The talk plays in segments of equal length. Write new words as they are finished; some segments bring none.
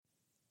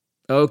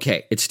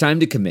Okay, it's time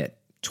to commit.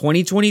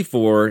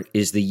 2024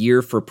 is the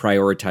year for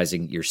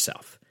prioritizing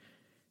yourself.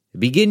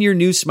 Begin your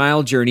new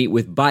smile journey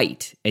with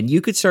Byte, and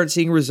you could start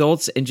seeing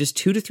results in just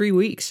 2 to 3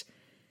 weeks.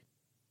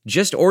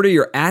 Just order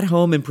your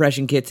at-home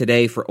impression kit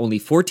today for only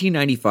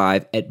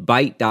 $14.95 at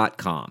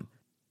Byte.com.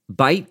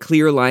 Byte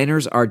clear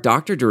liners are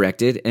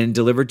doctor-directed and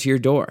delivered to your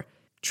door.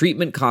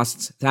 Treatment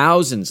costs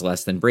thousands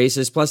less than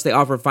braces, plus they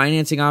offer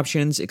financing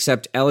options,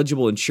 accept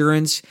eligible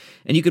insurance,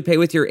 and you could pay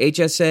with your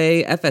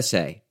HSA,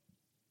 FSA.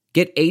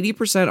 Get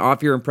 80%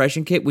 off your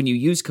impression kit when you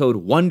use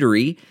code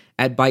WONDERY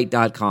at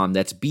Byte.com.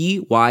 That's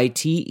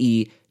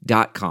BYTE.com.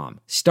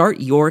 Start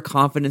your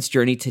confidence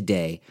journey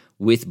today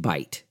with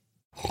Byte.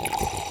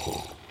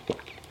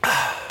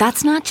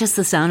 That's not just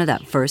the sound of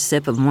that first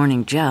sip of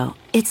Morning Joe.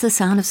 It's the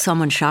sound of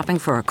someone shopping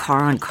for a car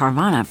on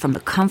Carvana from the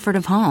comfort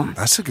of home.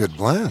 That's a good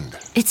blend.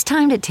 It's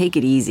time to take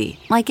it easy,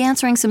 like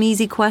answering some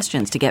easy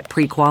questions to get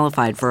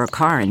pre-qualified for a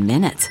car in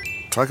minutes.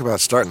 Talk about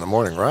starting the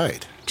morning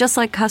right. Just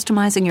like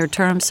customizing your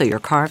terms so your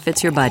car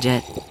fits your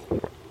budget.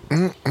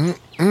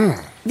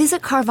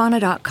 Visit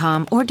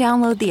Carvana.com or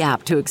download the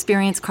app to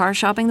experience car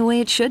shopping the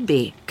way it should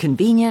be.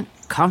 Convenient,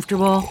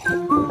 comfortable.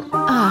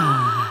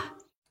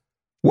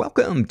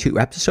 Welcome to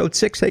episode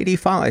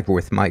 685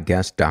 with my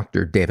guest,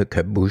 Dr.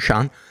 Devika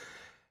Bhushan.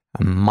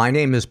 My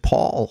name is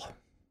Paul.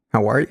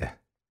 How are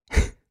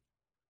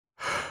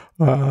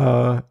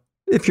you?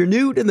 If you're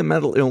new to the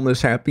Mental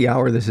Illness Happy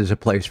Hour, this is a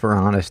place for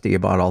honesty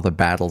about all the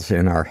battles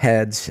in our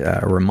heads.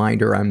 A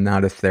reminder, I'm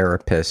not a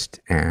therapist,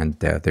 and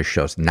this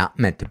show's not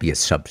meant to be a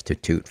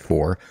substitute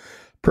for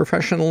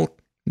professional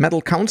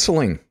mental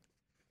counseling.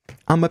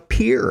 I'm a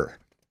peer.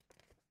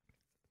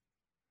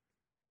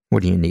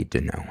 What do you need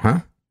to know, huh?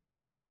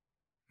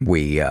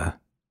 We've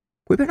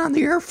been on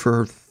the air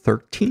for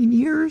 13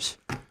 years,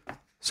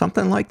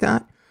 something like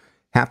that.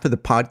 Half of the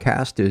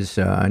podcast is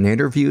an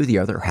interview. The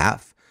other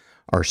half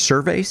are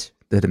surveys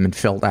that have been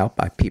filled out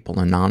by people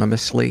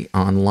anonymously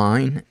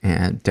online.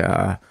 And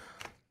God,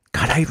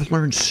 I've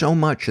learned so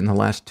much in the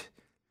last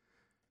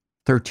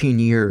 13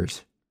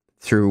 years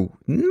through,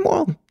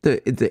 well,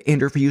 the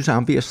interviews,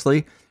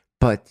 obviously,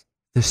 but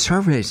the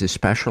surveys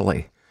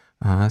especially.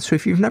 So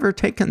if you've never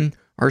taken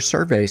our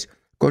surveys,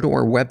 go to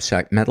our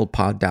website,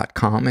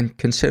 mentalpod.com, and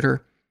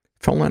consider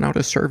filling out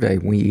a survey.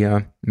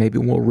 Maybe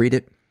we'll read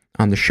it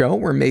on the show,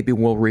 or maybe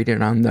we'll read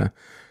it on the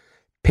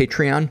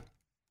Patreon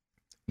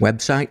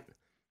website.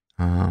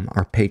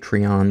 Our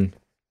Patreon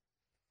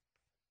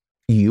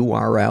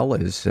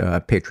URL is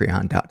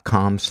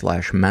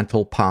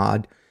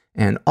patreon.com/mentalpod,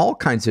 and all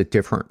kinds of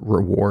different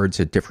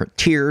rewards at different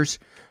tiers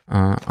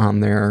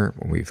on there.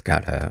 We've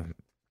got a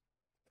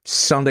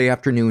Sunday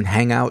afternoon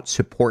hangout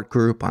support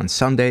group on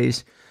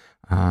Sundays.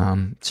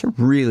 It's a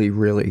really,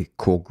 really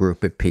cool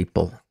group of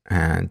people,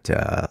 and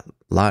a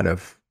lot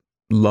of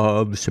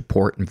love,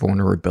 support, and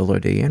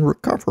vulnerability and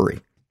recovery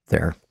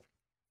there.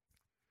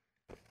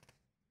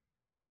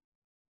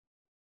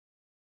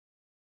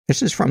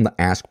 This is from the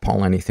Ask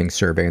Paul Anything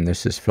survey, and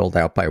this is filled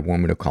out by a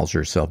woman who calls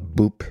herself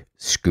Boop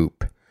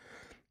Scoop.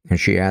 And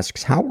she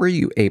asks, how were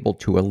you able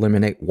to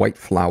eliminate white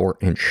flour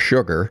and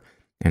sugar?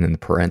 And in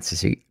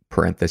the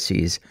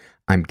parentheses,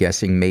 I'm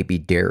guessing maybe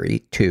dairy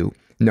too.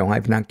 No,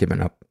 I've not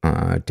given up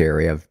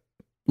dairy. I've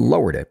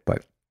lowered it,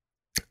 but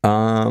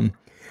I'm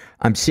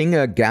seeing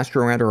a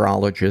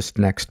gastroenterologist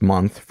next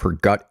month for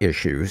gut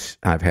issues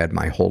I've had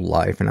my whole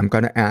life, and I'm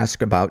going to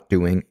ask about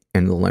doing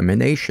an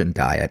elimination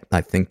diet.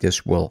 I think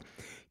this will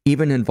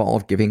even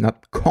involve giving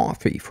up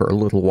coffee for a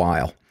little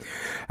while.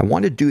 I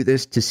want to do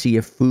this to see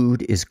if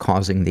food is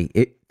causing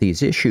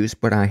these issues,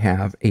 but I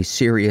have a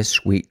serious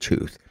sweet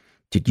tooth.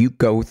 Did you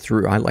go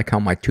through, I like how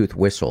my tooth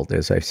whistled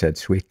as I said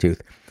sweet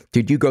tooth.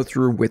 Did you go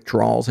through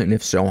withdrawals, and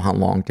if so, how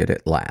long did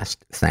it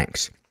last?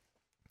 Thanks.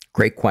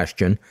 Great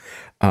question.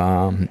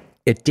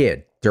 It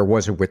did. There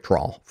was a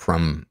withdrawal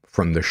from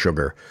the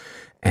sugar,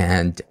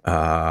 and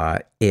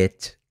the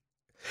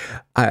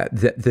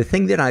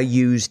thing that I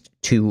used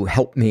to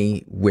help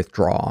me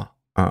withdraw,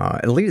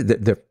 at least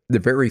the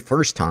very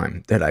first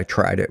time that I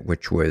tried it,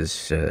 which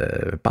was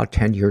about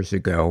 10 years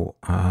ago,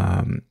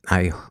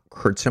 I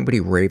heard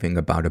somebody raving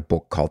about a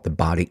book called The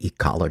Body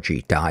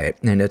Ecology Diet,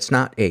 and it's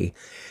not a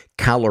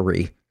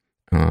calorie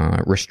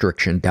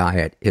restriction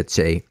diet. It's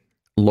a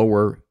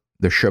lower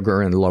the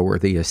sugar and lower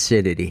the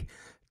acidity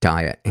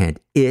diet,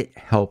 and it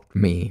helped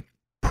me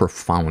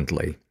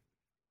profoundly.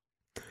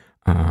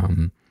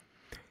 One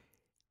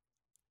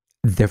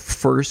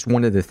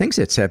of the things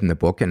it said in the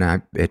book,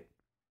 and it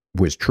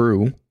was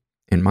true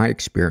in my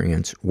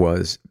experience,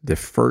 was the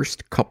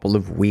first couple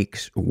of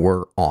weeks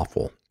were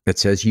awful. It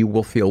says you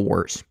will feel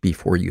worse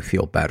before you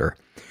feel better.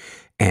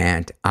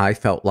 And I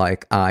felt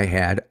like I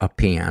had a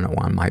piano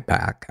on my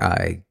back.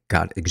 I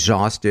got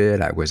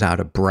exhausted. I was out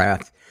of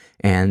breath.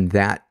 And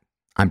that,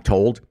 I'm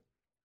told,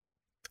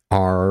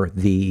 are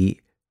the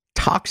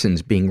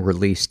toxins being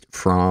released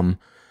from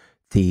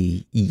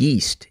the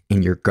yeast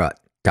in your gut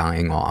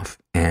dying off.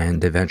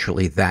 And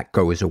eventually that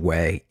goes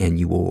away and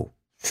you will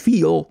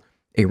feel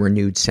a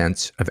renewed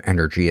sense of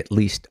energy. At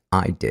least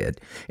I did.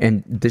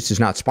 And this is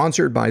not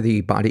sponsored by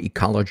the Body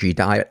Ecology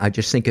Diet. I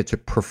just think it's a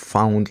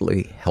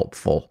profoundly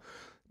helpful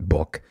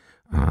book.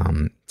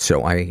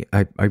 So I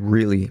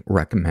really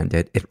recommend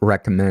it. It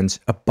recommends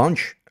a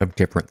bunch of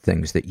different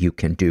things that you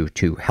can do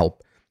to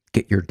help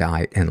get your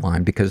diet in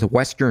line, because the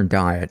Western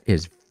diet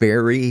is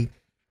very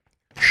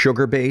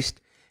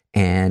sugar-based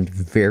and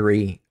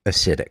very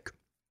acidic.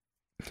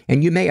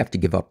 And you may have to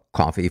give up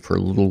coffee for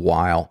a little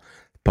while,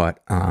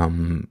 but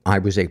I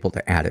was able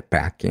to add it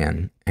back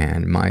in,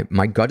 and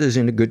my gut is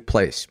in a good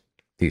place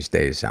these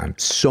days. I'm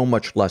so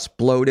much less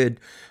bloated.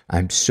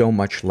 I'm so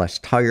much less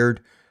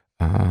tired.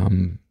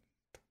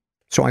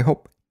 So I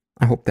hope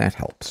that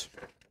helps.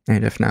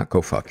 And if not,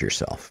 go fuck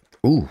yourself.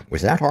 Ooh,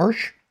 was that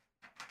harsh?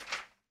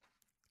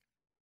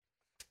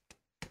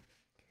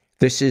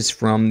 This is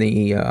from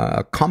the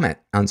comment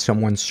on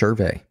someone's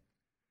survey.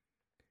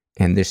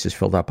 And this is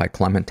filled out by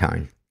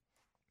Clementine.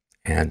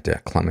 And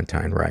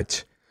Clementine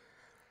writes,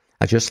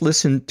 I just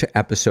listened to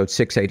episode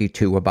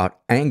 682 about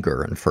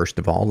anger, and first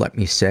of all, let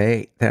me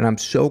say that I'm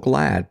so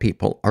glad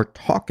people are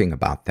talking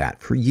about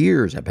that. For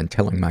years, I've been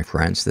telling my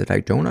friends that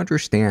I don't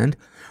understand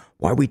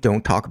why we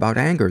don't talk about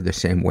anger the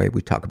same way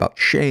we talk about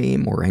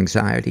shame or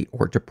anxiety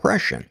or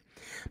depression.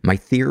 My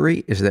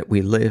theory is that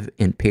we live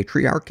in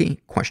patriarchy, ?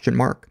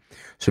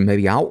 So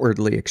maybe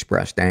outwardly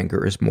expressed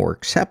anger is more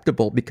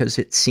acceptable because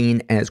it's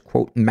seen as,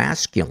 quote,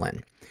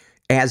 masculine,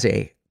 as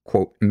a,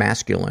 quote,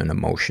 masculine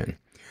emotion.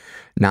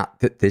 Not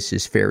that this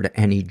is fair to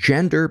any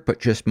gender, but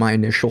just my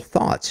initial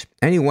thoughts.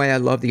 Anyway, I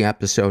love the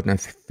episode and I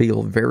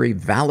feel very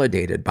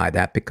validated by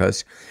that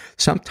because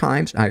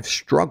sometimes I've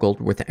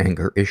struggled with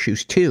anger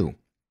issues too.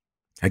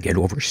 I get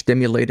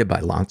overstimulated by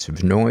lots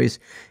of noise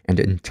and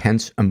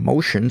intense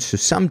emotions, so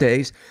some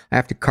days I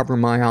have to cover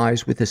my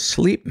eyes with a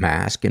sleep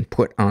mask and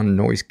put on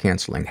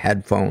noise-canceling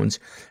headphones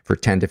for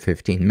 10 to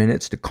 15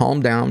 minutes to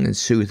calm down and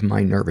soothe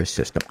my nervous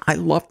system. I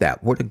love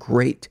that. What a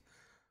great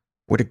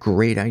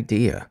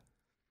idea.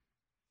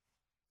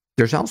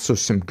 There's also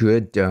some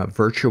good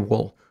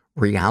virtual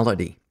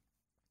reality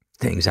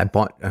things. I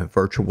bought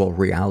virtual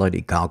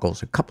reality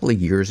goggles a couple of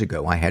years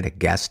ago. I had a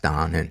guest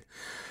on, and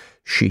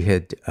she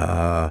had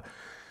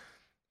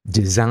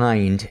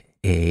designed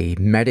a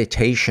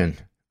meditation.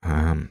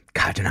 And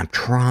I'm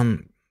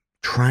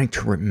trying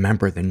to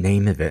remember the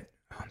name of it.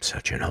 I'm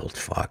such an old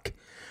fuck.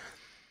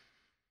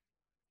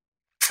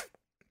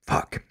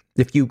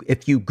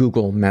 If you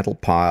Google Mental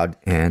Pod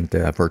and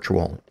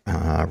virtual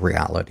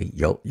reality,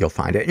 you'll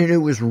find it. And it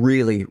was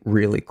really,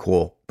 really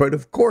cool. But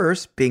of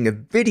course, being a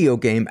video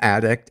game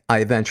addict, I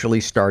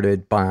eventually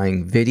started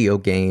buying video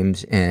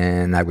games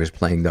and I was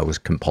playing those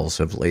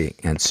compulsively.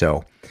 And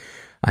so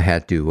I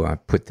had to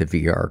put the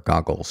VR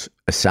goggles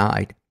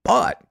aside.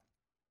 But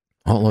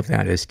all of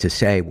that is to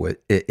say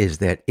is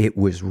that it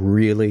was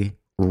really,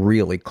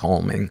 really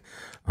calming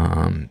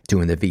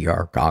doing the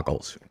VR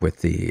goggles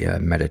with the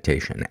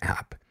meditation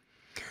app.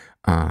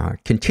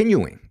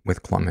 Continuing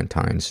with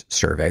Clementine's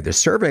survey, the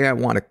survey I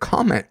want to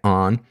comment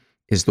on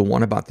is the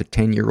one about the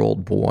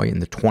 10-year-old boy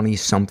and the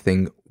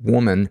 20-something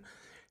woman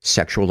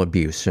sexual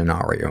abuse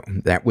scenario.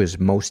 That was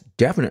most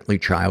definitely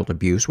child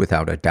abuse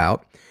without a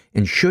doubt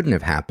and shouldn't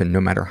have happened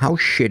no matter how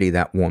shitty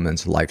that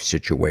woman's life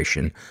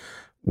situation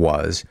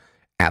was.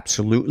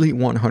 Absolutely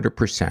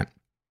 100%.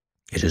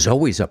 It is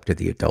always up to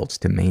the adults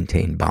to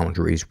maintain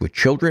boundaries with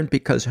children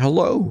because,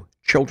 hello,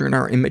 children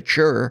are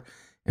immature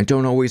and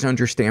don't always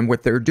understand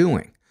what they're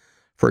doing.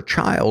 For a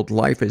child,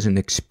 life is an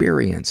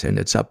experience and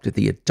it's up to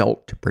the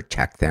adult to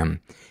protect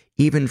them,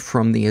 even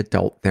from the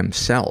adult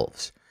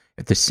themselves.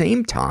 At the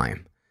same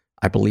time,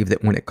 I believe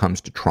that when it comes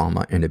to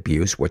trauma and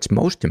abuse, what's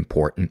most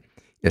important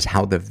is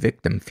how the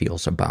victim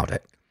feels about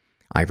it.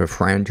 I have a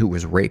friend who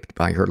was raped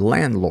by her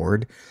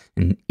landlord,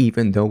 and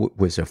even though it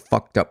was a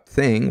fucked up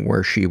thing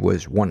where she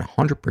was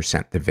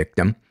 100% the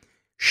victim,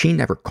 she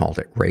never called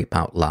it rape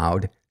out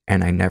loud,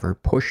 and I never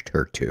pushed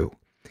her to.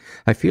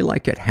 I feel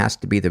like it has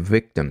to be the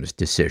victim's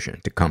decision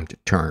to come to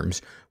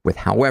terms with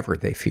however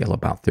they feel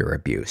about their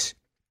abuse.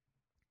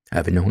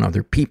 I've known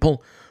other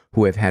people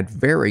who have had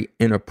very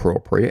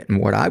inappropriate and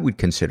what I would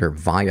consider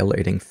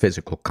violating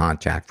physical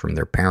contact from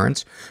their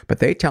parents, but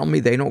they tell me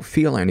they don't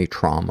feel any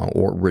trauma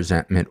or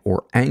resentment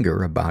or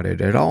anger about it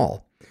at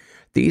all.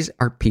 These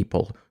are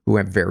people who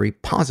have very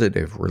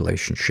positive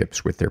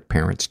relationships with their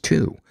parents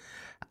too.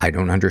 I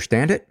don't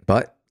understand it,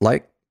 but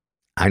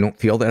I don't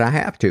feel that I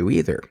have to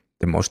either.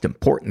 The most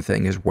important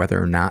thing is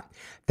whether or not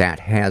that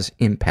has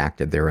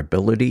impacted their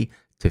ability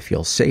to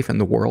feel safe in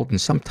the world,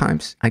 and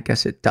sometimes I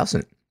guess it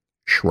doesn't.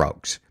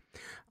 Shrugs.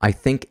 I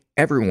think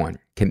everyone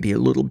can be a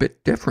little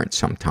bit different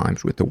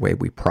sometimes with the way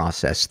we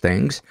process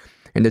things,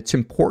 and it's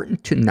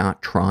important to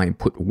not try and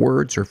put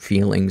words or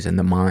feelings in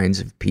the minds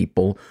of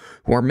people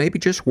who are maybe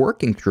just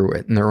working through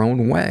it in their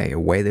own way, a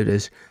way that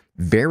is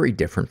very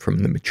different from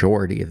the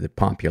majority of the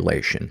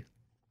population.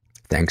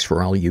 Thanks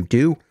for all you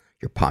do.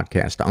 Your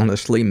podcast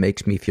honestly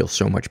makes me feel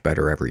so much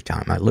better every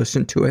time I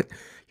listen to it.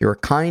 You're a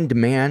kind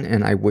man,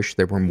 and I wish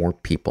there were more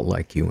people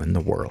like you in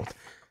the world.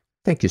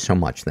 Thank you so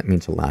much. That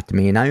means a lot to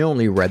me. And I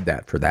only read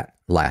that for that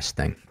last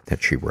thing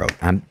that she wrote.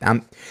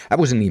 I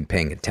wasn't even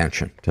paying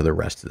attention to the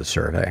rest of the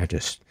survey. I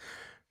just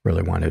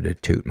really wanted to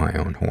toot my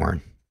own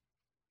horn.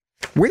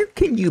 Where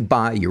can you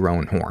buy your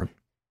own horn?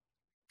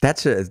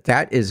 That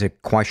is a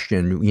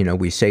question. You know,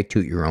 we say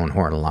toot your own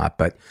horn a lot,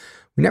 but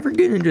we never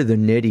get into the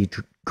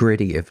nitty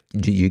gritty of,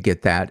 do you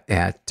get that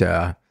at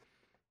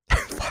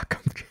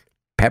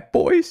Pep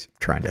Boys? I'm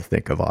trying to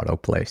think of auto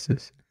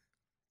places.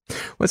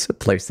 What's the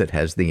place that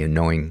has the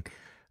annoying,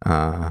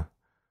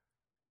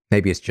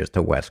 maybe it's just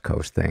a West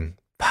Coast thing.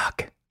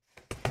 Fuck.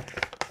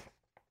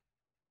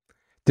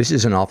 This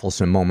is an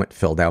awfulsome moment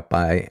filled out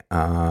by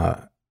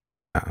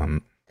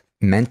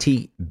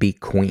Menti B.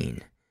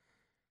 Queen.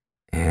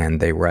 And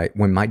they write,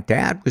 when my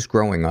dad was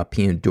growing up,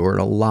 he endured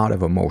a lot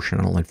of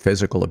emotional and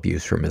physical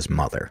abuse from his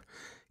mother.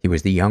 He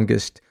was the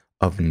youngest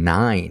of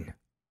 9.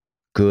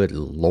 Good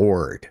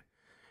Lord.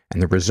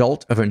 And the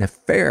result of an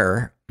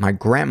affair my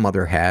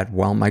grandmother had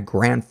while my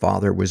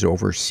grandfather was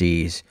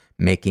overseas,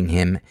 making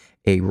him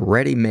a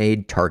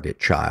ready-made target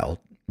child.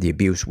 The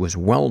abuse was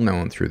well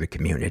known through the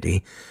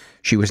community.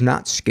 She was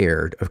not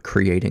scared of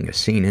creating a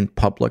scene in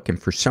public, and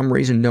for some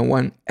reason no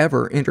one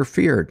ever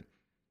interfered.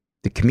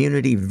 The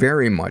community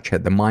very much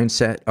had the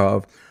mindset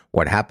of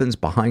what happens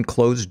behind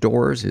closed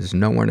doors is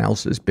no one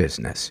else's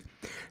business.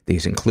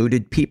 These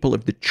included people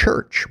of the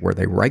church, where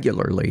they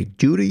regularly,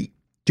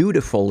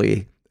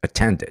 dutifully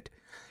attended.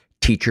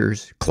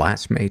 Teachers,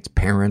 classmates,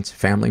 parents,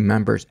 family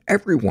members,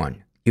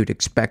 everyone you'd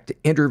expect to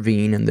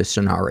intervene in this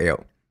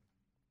scenario.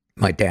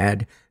 My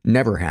dad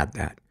never had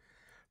that.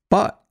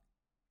 But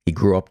he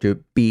grew up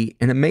to be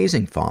an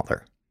amazing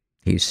father.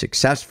 He's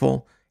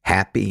successful,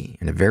 happy,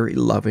 in a very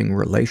loving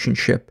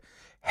relationship,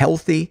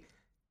 healthy,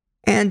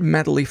 and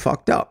mentally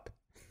fucked up.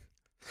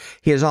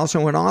 He is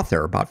also an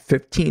author. About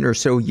 15 or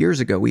so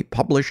years ago, he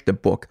published a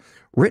book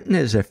written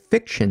as a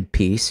fiction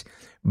piece,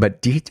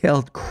 but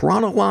detailed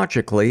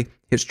chronologically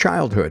his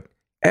childhood,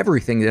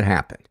 everything that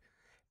happened,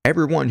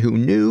 everyone who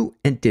knew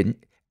and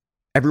didn't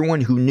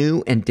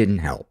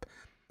help.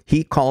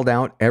 He called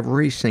out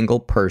every single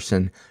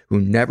person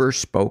who never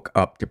spoke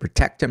up to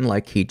protect him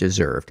like he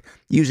deserved,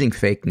 using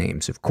fake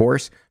names, of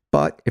course,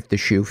 but if the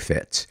shoe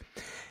fits.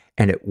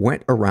 And it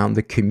went around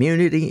the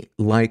community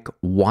like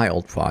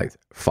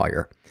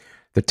wildfire.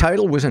 The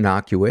title was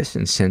innocuous,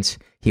 and since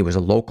he was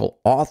a local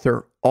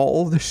author,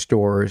 all the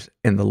stores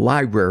and the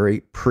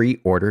library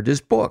pre-ordered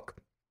his book.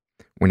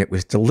 When it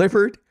was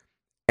delivered,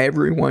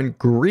 everyone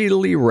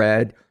greedily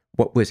read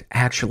what was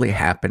actually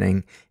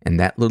happening in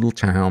that little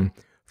town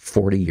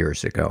 40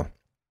 years ago.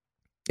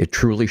 It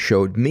truly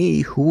showed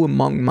me who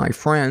among my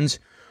friends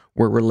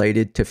were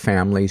related to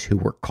families who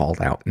were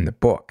called out in the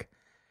book.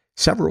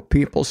 Several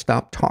people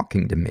stopped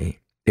talking to me.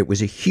 It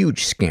was a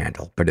huge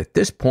scandal, but at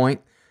this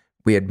point,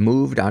 we had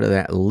moved out of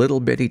that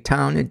little bitty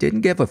town and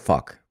didn't give a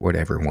fuck what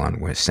everyone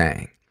was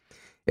saying.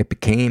 It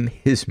became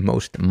his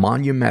most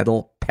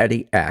monumental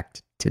petty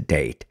act to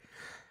date.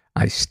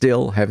 I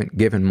still haven't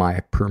given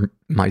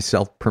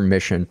myself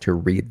permission to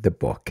read the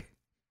book.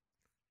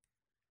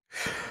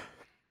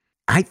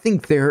 I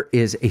think there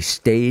is a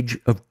stage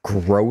of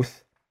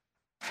growth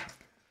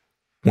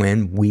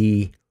when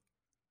we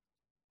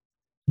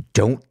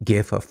don't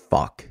give a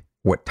fuck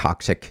what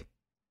toxic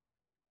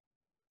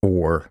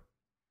or,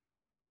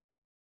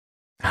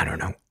 I don't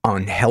know,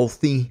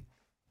 unhealthy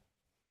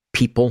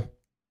people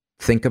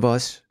think of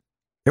us.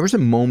 There was a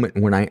moment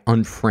when I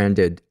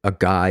unfriended a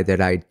guy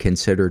that I'd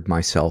considered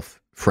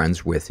myself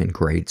friends with in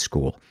grade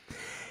school.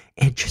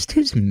 And just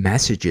his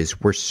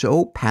messages were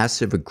so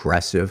passive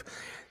aggressive,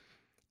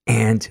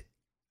 and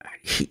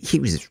he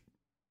was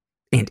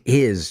and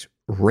is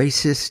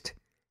racist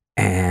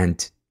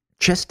and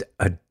just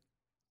a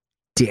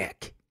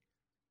dick.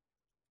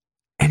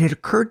 And it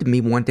occurred to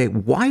me one day,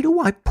 why do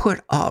I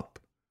put up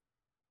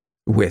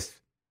with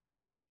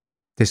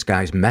this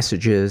guy's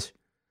messages?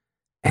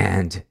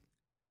 And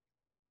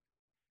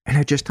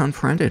I just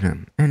unfriended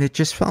him. And it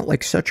just felt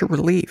like such a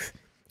relief.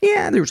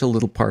 Yeah, there was a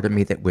little part of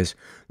me that was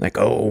like,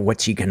 oh,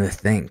 what's he going to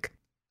think?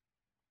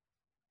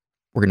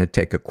 We're going to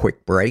take a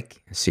quick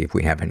break and see if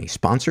we have any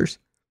sponsors.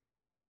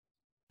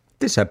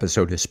 This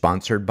episode is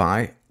sponsored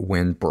by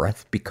When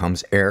Breath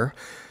Becomes Air.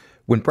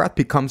 When Breath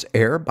Becomes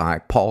Air by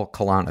Paul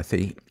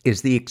Kalanithi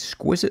is the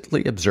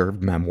exquisitely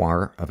observed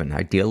memoir of an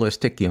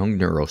idealistic young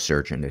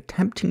neurosurgeon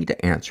attempting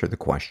to answer the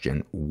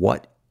question,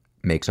 what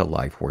makes a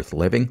life worth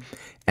living,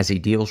 as he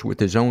deals with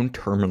his own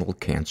terminal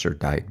cancer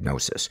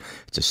diagnosis.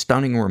 It's a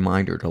stunning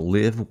reminder to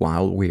live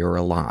while we are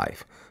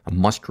alive. A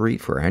must-read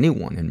for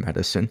anyone in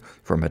medicine,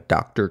 from a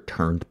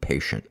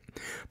doctor-turned-patient.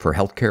 For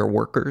healthcare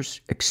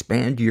workers,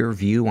 expand your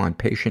view on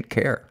patient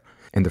care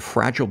and the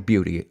fragile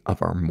beauty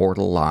of our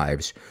mortal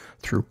lives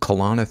through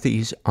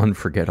Kalanithi's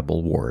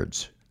unforgettable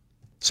words.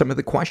 Some of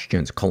the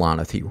questions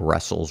Kalanithi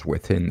wrestles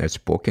with in this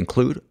book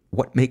include,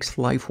 what makes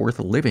life worth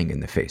living in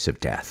the face of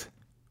death?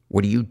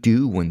 What do you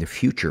do when the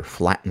future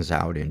flattens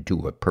out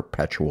into a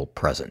perpetual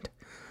present?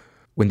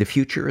 When the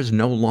future is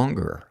no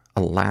longer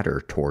a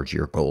ladder towards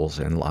your goals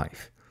in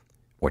life?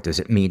 What does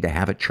it mean to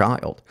have a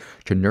child?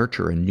 To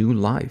nurture a new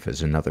life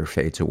as another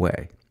fades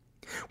away.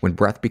 When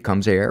Breath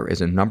Becomes Air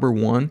is a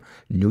 #1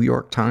 New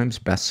York Times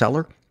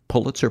bestseller,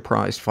 Pulitzer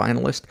Prize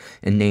finalist,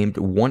 and named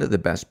one of the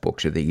best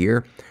books of the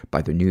year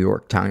by the New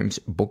York Times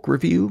Book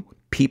Review,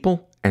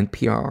 People,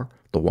 NPR,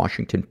 The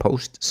Washington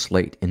Post,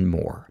 Slate, and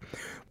more.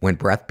 When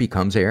Breath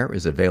Becomes Air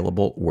is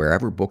available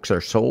wherever books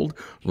are sold.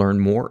 Learn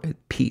more at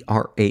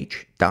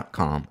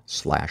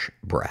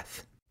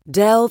prh.com/breath.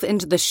 Delve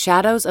into the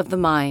shadows of the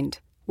mind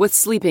with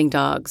Sleeping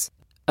Dogs,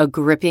 a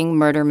gripping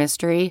murder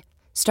mystery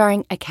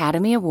starring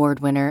Academy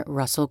Award winner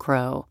Russell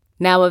Crowe.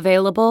 Now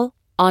available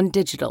on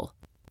digital.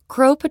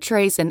 Crowe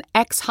portrays an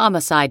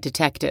ex-homicide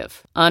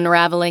detective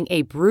unraveling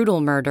a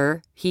brutal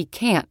murder he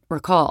can't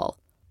recall.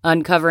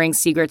 Uncovering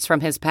secrets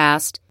from his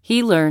past,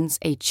 he learns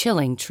a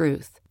chilling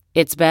truth.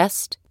 It's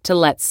best to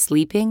let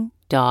sleeping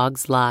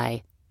dogs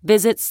lie.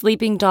 Visit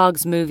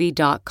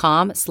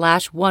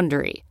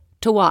sleepingdogsmovie.com/Wondery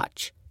to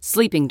watch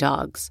Sleeping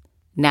Dogs,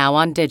 now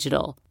on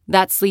digital.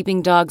 That's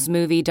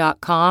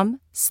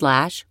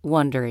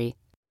sleepingdogsmovie.com/Wondery.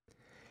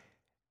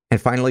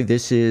 And finally,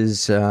 this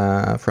is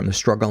from the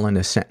Struggle in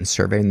a Sentence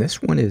survey, and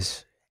this one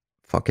is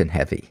fucking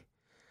heavy.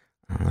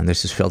 And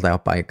this is filled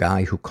out by a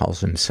guy who calls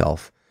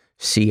himself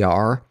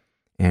CR,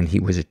 and he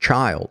was a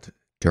child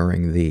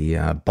during the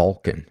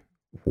Balkan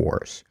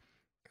Wars.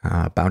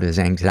 About his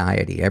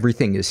anxiety.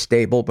 Everything is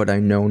stable, but I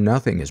know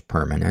nothing is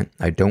permanent.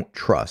 I don't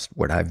trust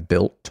what I've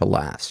built to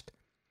last.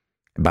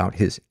 About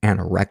his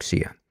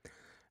anorexia.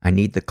 I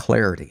need the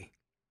clarity.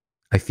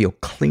 I feel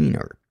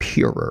cleaner,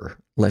 purer,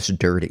 less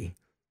dirty.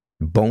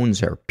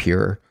 Bones are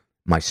pure.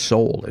 My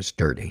soul is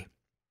dirty.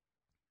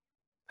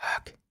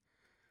 Fuck.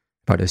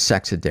 About his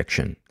sex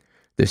addiction.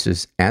 This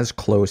is as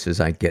close as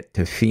I get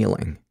to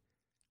feeling.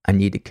 I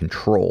need to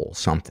control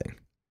something.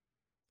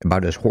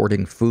 About his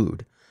hoarding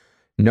food.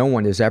 No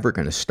one is ever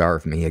going to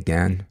starve me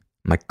again.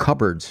 My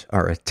cupboards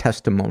are a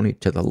testimony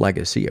to the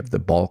legacy of the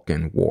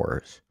Balkan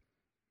Wars.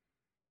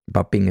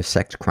 About being a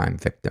sex crime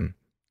victim.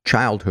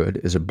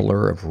 Childhood is a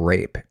blur of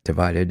rape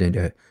divided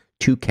into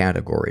 2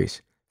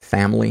 categories,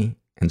 family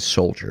and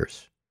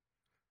soldiers.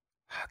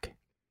 Fuck.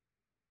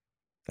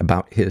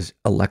 About his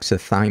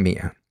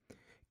alexithymia.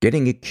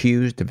 Getting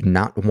accused of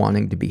not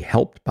wanting to be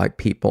helped by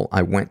people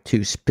I went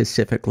to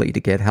specifically to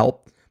get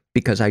help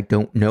because I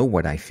don't know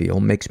what I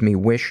feel makes me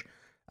wish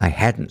I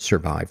hadn't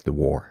survived the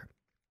war.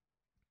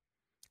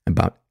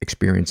 About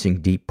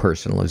experiencing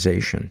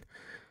depersonalization.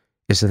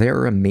 Is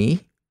there a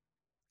me?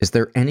 Is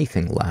there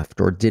anything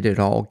left, or did it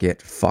all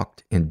get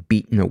fucked and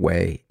beaten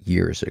away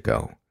years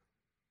ago?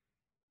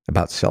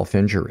 About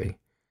self-injury.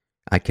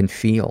 I can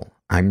feel.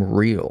 I'm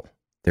real.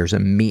 There's a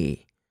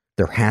me.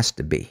 There has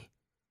to be.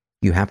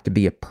 You have to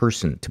be a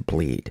person to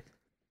bleed.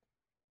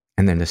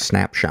 And then a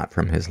snapshot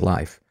from his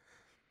life.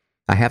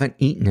 I haven't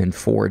eaten in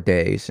 4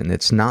 days, and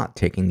it's not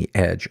taking the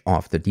edge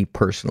off the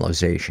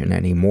depersonalization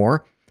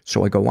anymore,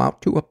 so I go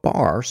out to a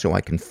bar so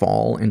I can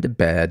fall into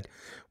bed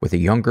with a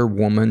younger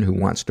woman who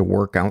wants to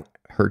work out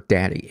her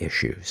daddy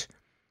issues.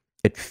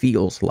 It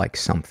feels like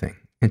something,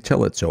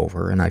 until it's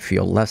over and I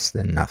feel less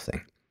than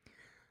nothing.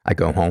 I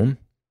go home,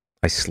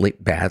 I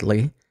sleep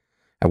badly,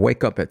 I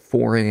wake up at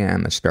 4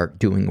 a.m. and start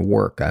doing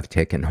work I've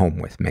taken home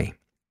with me.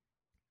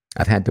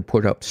 I've had to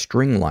put up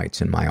string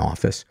lights in my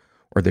office,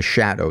 or the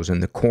shadows in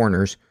the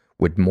corners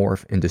would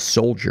morph into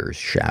soldiers'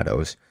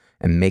 shadows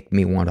and make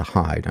me want to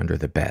hide under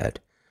the bed.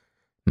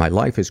 My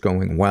life is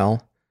going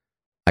well.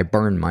 I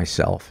burn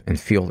myself and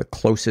feel the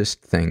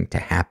closest thing to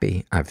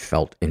happy I've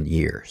felt in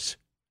years.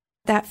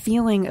 That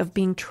feeling of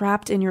being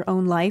trapped in your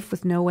own life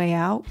with no way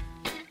out.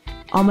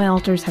 All my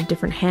altars have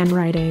different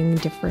handwriting,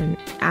 different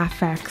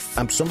affects.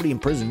 I'm somebody in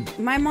prison.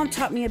 My mom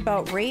taught me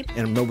about rape. And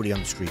I'm nobody on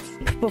the streets.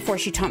 Before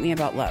she taught me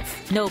about love.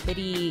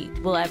 Nobody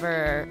will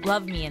ever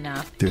love me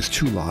enough. There's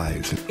 2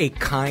 lives. A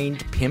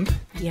kind pimp?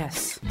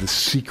 Yes. The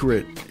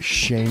secret,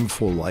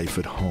 shameful life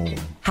at home.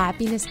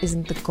 Happiness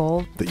isn't the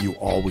goal. That you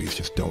always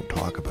just don't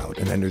talk about.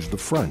 And then there's the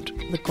front.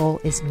 The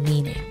goal is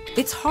meaning.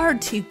 It's hard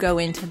to go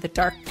into the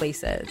dark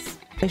places.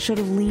 I should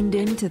have leaned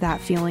into that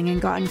feeling and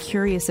gotten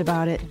curious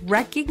about it.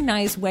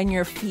 Recognize when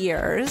your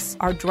fears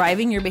are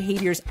driving your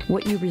behaviors.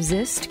 What you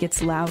resist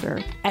gets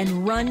louder.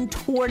 And run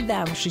toward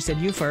them. She said,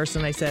 you first.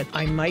 And I said,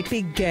 I might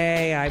be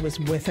gay. I was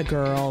with a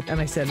girl. And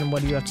I said, and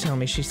what do you have to tell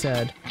me? She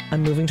said,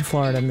 I'm moving to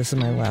Florida and this is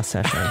my last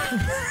session.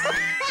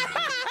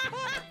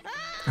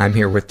 I'm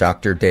here with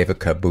Dr.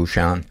 Devika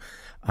Bhushan.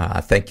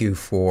 Thank you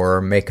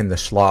for making the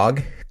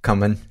slog,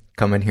 coming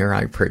here.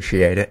 I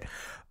appreciate it.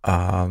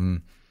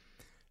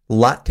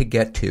 Lot to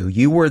get to.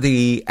 You were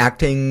the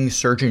acting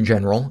Surgeon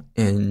General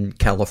in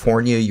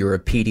California. You're a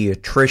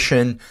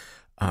pediatrician.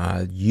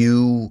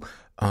 You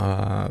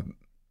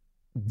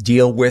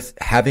deal with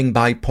having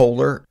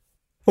bipolar.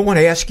 I want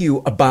to ask you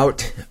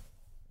about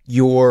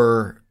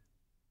your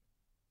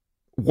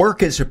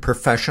work as a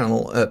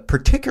professional,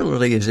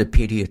 particularly as a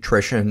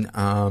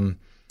pediatrician,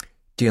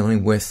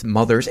 dealing with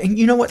mothers. And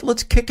you know what?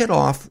 Let's kick it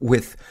off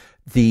with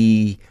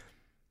the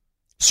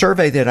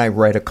survey that I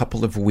read a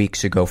couple of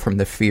weeks ago from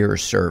the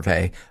Fears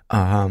survey.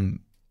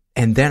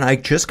 And then I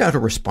just got a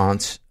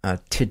response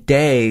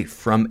today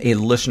from a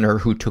listener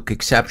who took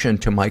exception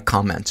to my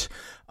comments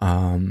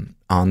on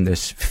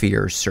this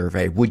fears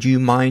survey. Would you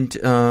mind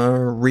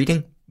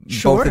reading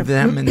both of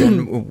them and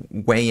then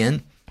weigh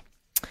in?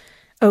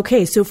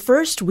 Okay, so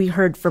first we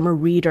heard from a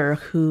reader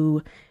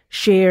who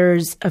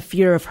shares a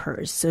fear of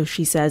hers. So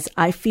she says,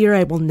 I fear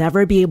I will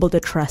never be able to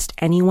trust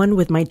anyone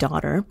with my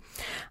daughter.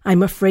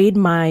 I'm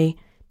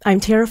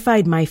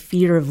terrified my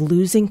fear of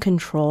losing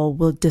control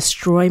will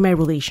destroy my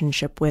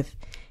relationship with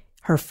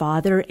her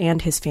father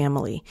and his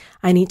family.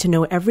 I need to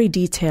know every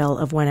detail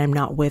of when I'm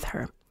not with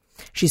her.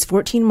 She's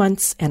 14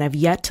 months and I've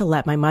yet to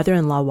let my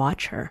mother-in-law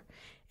watch her.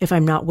 If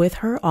I'm not with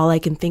her, all I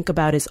can think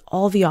about is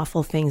all the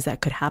awful things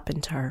that could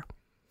happen to her.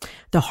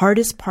 The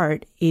hardest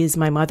part is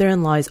my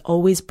mother-in-law is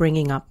always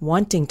bringing up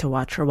wanting to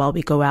watch her while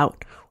we go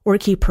out or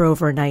keep her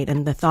overnight,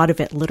 and the thought of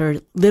it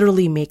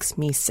literally makes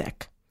me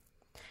sick.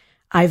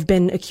 I've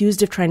been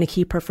accused of trying to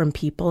keep her from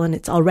people, and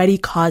it's already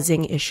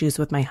causing issues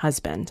with my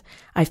husband.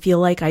 I feel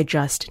like I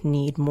just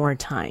need more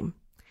time.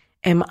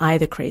 Am I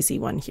the crazy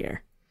one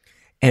here?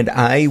 And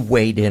I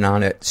weighed in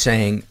on it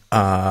saying,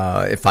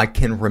 if I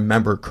can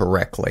remember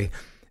correctly,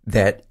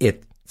 that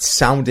it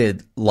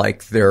sounded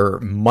like there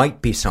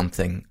might be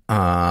something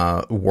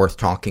worth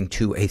talking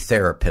to a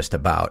therapist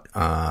about.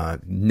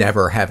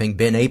 Never having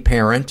been a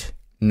parent,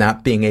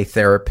 not being a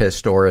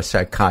therapist or a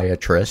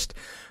psychiatrist,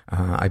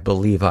 I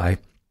believe I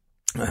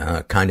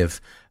kind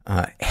of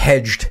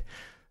hedged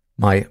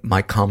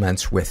my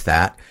comments with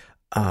that.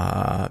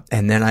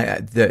 And then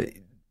the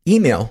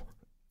email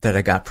that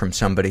I got from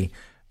somebody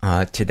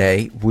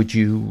today, would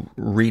you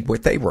read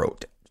what they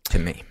wrote to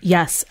me?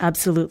 Yes,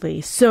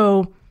 absolutely.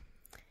 So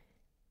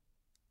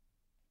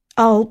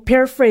I'll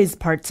paraphrase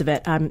parts of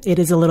it. It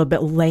is a little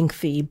bit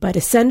lengthy, but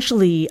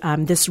essentially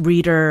this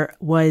reader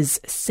was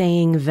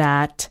saying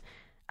that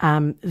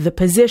the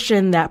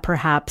position that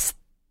perhaps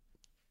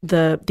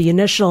the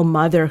initial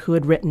mother who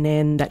had written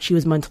in that she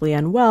was mentally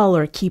unwell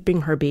or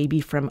keeping her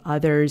baby from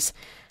others,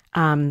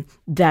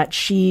 that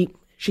she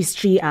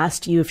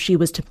asked you if she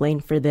was to blame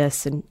for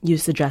this, and you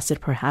suggested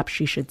perhaps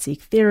she should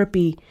seek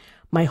therapy.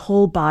 My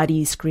whole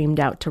body screamed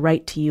out to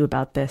write to you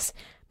about this,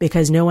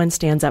 because no one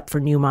stands up for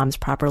new moms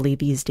properly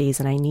these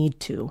days, and I need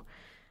to.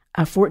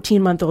 A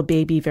 14-month-old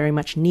baby very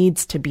much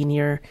needs to be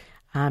near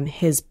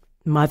his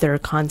mother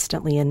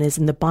constantly and is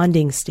in the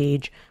bonding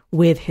stage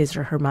with his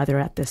or her mother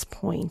at this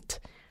point.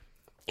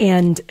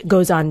 And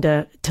goes on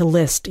to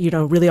list,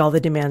 really all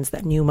the demands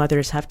that new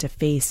mothers have to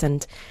face.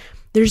 And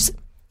there's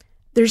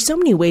so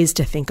many ways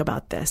to think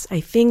about this.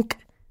 I think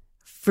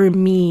for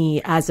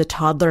me as a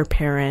toddler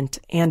parent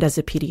and as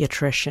a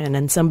pediatrician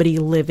and somebody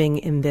living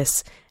in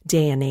this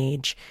day and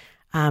age,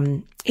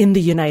 in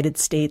the United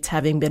States,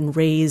 having been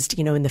raised,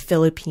 in the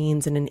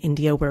Philippines and in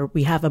India, where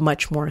we have a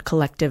much more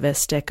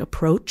collectivistic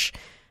approach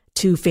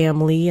to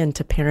family and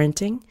to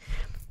parenting,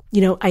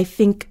 I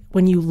think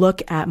when you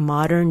look at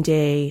modern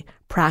day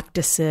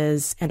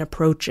practices and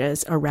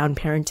approaches around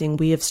parenting,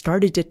 we have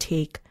started to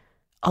take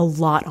a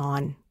lot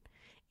on,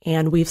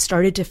 and we've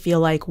started to feel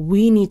like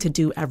we need to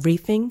do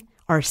everything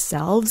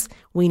ourselves.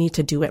 We need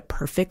to do it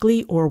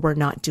perfectly, or we're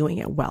not doing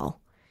it well.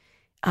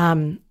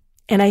 And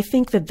I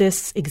think that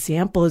this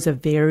example is a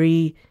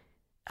very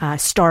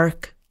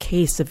stark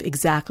case of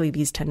exactly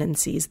these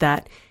tendencies,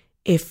 that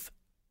if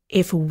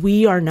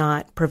we are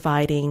not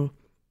providing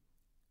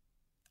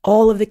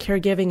all of the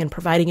caregiving and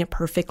providing it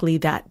perfectly,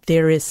 that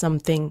there is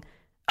something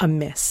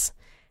amiss.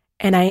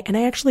 And I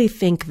actually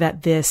think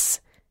that this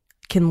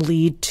can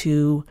lead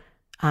to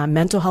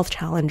mental health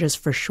challenges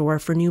for sure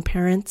for new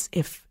parents.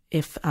 If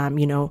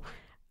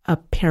a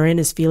parent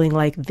is feeling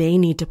like they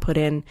need to put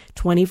in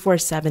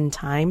 24/7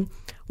 time,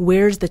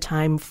 where's the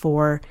time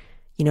for,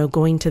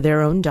 going to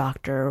their own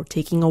doctor or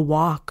taking a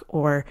walk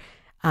or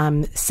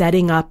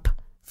setting up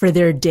for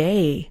their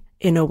day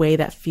in a way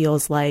that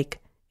feels like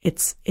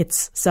it's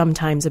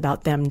sometimes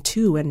about them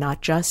too, and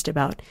not just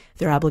about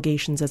their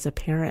obligations as a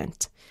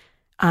parent.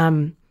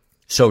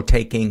 So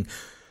taking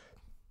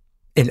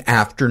an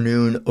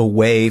afternoon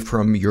away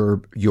from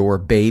your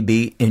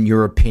baby, in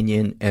your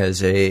opinion,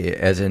 as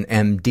an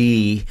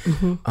MD,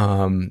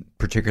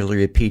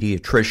 particularly a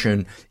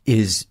pediatrician,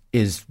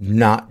 is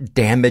not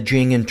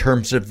damaging in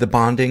terms of the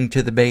bonding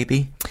to the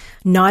baby?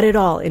 Not at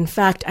all. In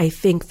fact, I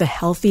think the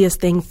healthiest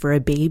thing for a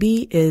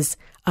baby is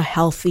a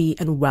healthy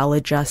and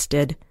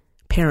well-adjusted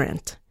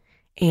parent.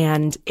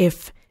 And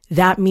if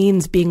that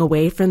means being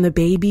away from the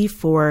baby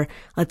for,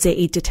 let's say,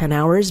 8 to 10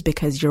 hours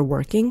because you're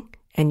working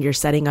and you're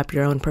setting up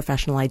your own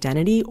professional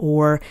identity,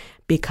 or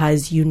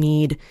because you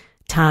need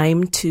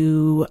time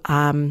to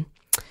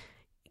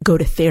go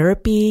to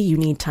therapy, you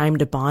need time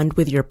to bond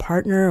with your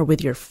partner or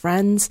with your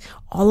friends,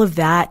 all of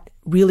that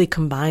really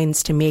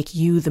combines to make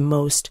you the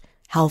most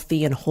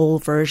healthy and whole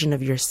version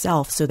of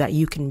yourself, so that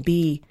you can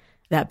be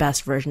that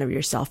best version of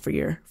yourself for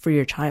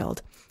your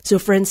child. So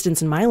for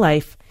instance, in my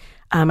life,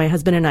 my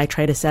husband and I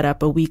try to set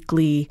up a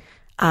weekly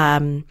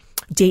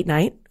date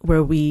night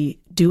where we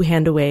do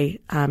hand away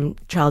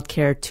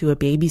childcare to a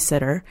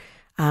babysitter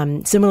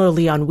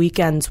Similarly, on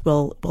weekends,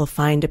 we'll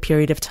find a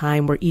period of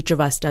time where each of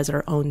us does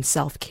our own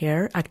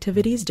self-care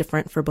activities,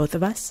 different for both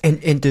of us.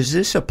 And does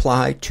this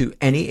apply to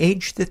any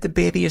age that the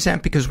baby is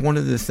at? Because one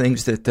of the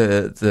things that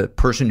the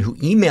person who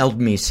emailed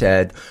me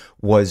said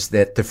was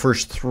that the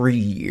first 3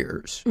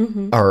 years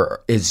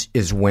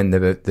is when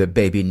the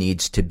baby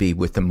needs to be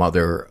with the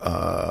mother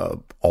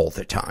all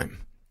the time.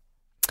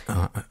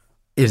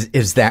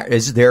 Is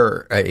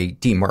there a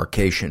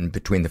demarcation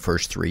between the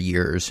first 3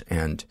 years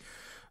and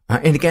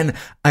again,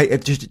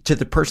 just to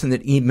the person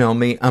that emailed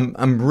me,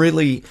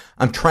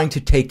 I'm trying to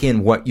take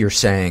in what you're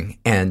saying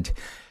and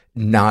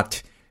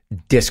not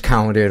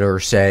discount it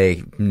or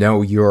say,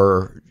 no,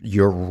 you're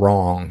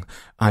wrong.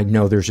 I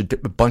know there's a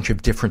bunch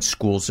of different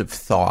schools of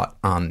thought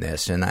on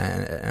this, and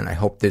I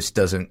hope this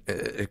doesn't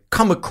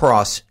come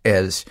across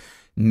as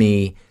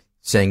me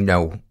saying,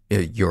 no,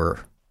 you're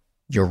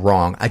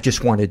wrong. I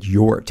just wanted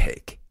your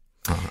take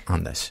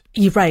on this.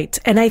 You're right.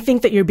 And I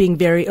think that you're being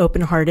very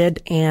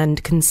open-hearted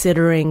and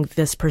considering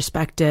this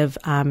perspective,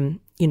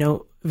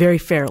 very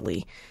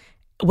fairly.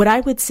 What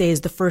I would say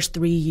is the first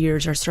 3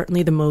 years are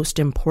certainly the most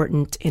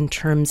important in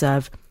terms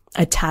of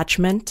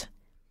attachment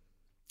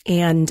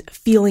and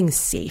feeling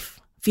safe,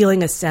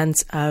 feeling a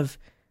sense of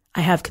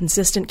I have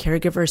consistent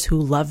caregivers who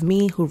love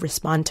me, who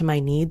respond to my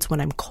needs when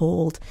I'm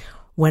cold,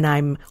 when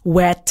I'm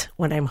wet,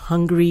 when I'm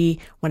hungry,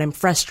 when I'm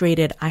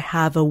frustrated. I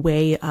have a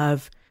way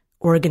of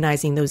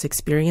organizing those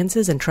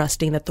experiences and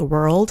trusting that the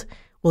world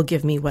will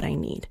give me what I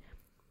need.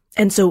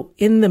 And so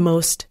in the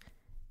most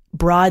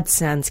broad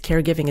sense,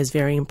 caregiving is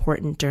very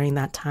important during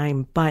that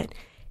time, but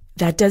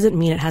that doesn't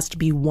mean it has to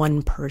be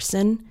one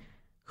person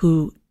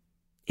who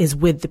is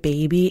with the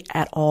baby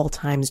at all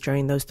times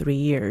during those 3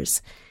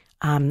 years.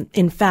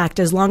 In fact,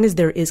 as long as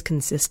there is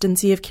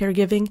consistency of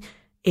caregiving,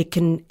 it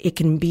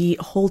can be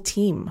a whole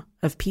team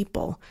of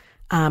people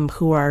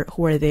who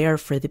are there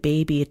for the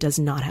baby. It does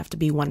not have to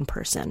be one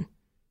person.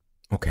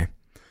 Okay.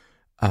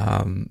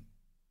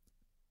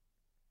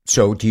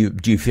 So do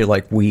you feel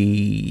like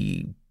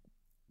we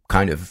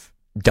kind of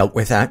dealt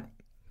with that?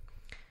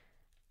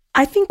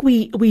 I think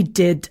we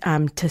did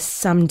to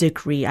some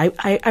degree.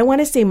 I want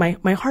to say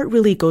my heart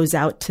really goes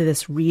out to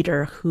this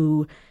reader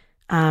who,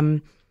 to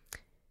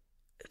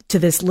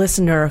this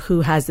listener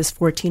who has this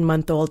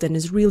 14-month-old and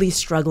is really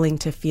struggling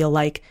to feel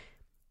like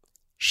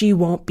she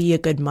won't be a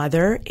good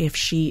mother if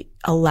she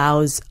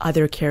allows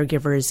other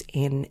caregivers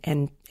in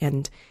and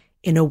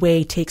in a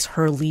way takes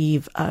her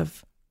leave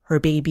of her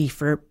baby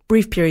for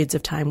brief periods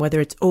of time, whether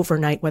it's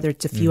overnight, whether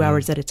it's a few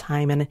hours at a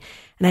time. And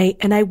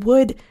I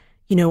would,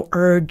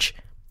 urge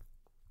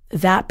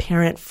that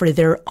parent for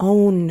their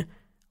own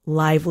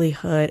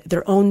livelihood,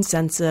 their own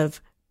sense of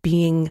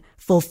being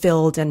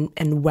fulfilled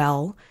and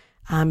well,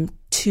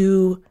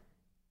 to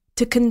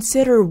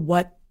consider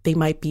what they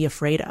might be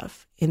afraid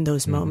of in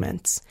those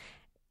moments,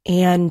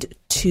 and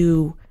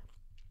to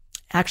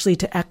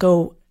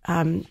echo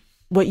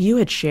what you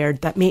had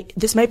shared, that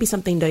this might be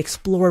something to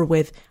explore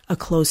with a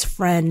close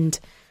friend,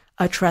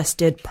 a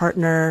trusted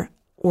partner,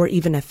 or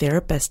even a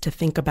therapist, to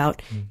think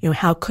about,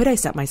 how could I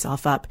set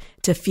myself up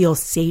to feel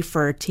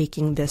safer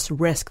taking this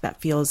risk that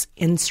feels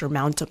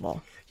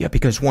insurmountable? Yeah,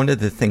 because one of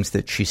the things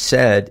that she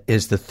said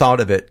is the thought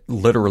of it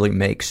literally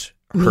makes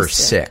her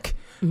sick.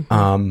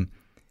 And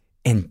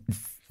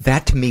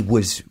that to me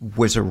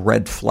was a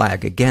red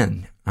flag.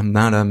 Again, I'm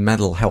not a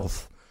mental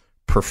health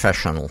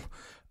professional,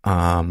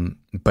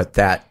 but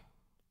that,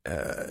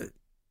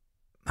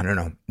 I don't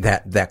know,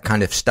 that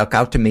kind of stuck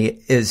out to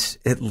me is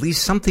at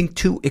least something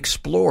to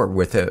explore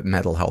with a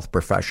mental health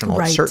professional.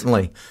 Right.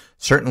 It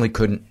certainly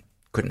couldn't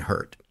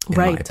hurt, in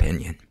my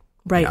opinion.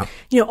 Right.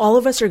 All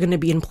of us are going to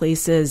be in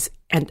places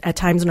and at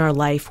times in our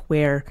life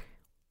where,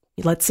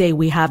 let's say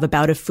we have a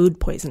bout of food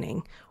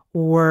poisoning,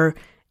 or,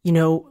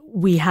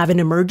 we have an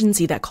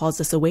emergency that calls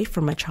us away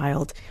from a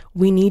child.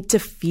 We need to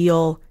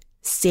feel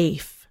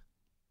safe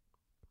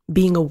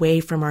being away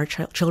from our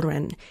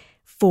children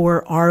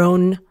for our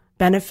own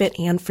benefit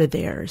and for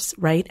theirs,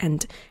 right?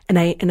 And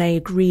I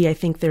agree. I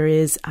think there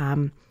is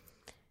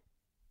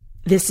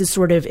this is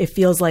sort of, it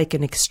feels like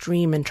an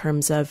extreme in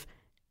terms of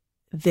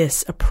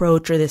this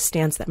approach or this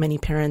stance that many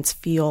parents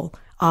feel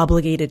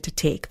obligated to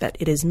take, that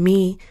it is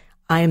me,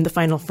 I am the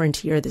final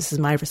frontier, this is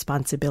my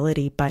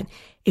responsibility. But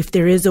if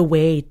there is a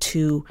way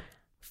to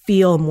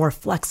feel more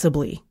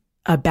flexibly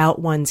about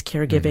one's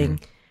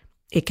caregiving,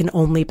 it can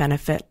only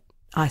benefit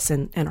us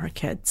and our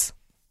kids.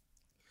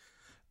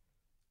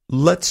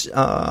 Let's,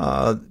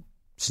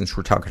 since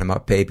we're talking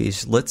about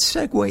babies, let's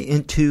segue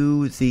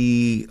into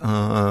the,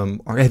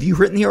 have you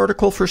written the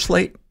article for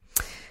Slate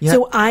yet?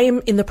 So I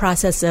am in the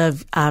process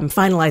of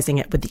finalizing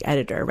it with the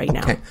editor right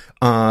now. Okay.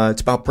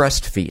 It's about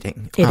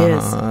breastfeeding. It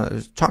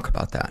is. Talk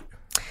about that.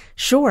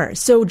 Sure.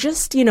 So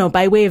just,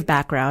 by way of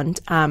background,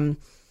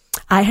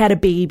 I had a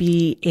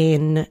baby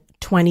in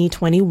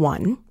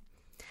 2021.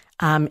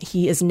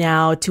 He is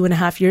now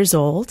 2.5 years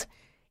old.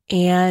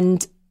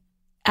 And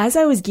as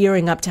I was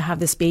gearing up to have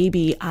this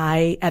baby,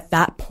 I, at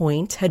that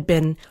point, had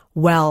been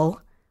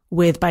well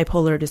with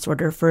bipolar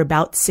disorder for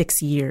about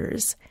 6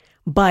 years.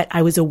 But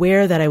I was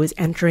aware that I was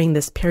entering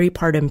this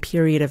peripartum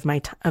period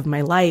of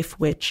my life,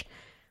 which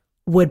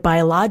would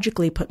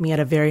biologically put me at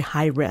a very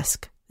high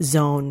risk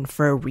zone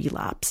for a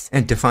relapse.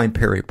 And define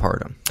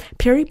peripartum.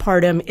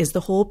 Peripartum is the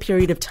whole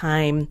period of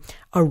time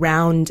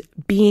around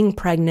being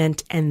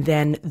pregnant and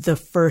then the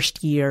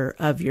first year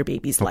of your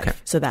baby's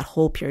life. So that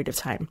whole period of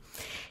time.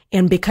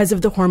 And because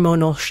of the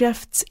hormonal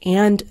shifts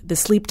and the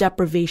sleep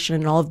deprivation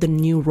and all of the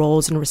new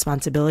roles and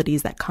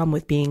responsibilities that come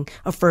with being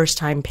a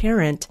first-time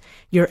parent,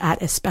 you're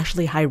at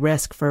especially high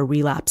risk for a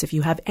relapse if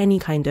you have any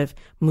kind of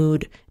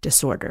mood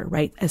disorder,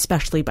 right?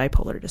 Especially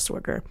bipolar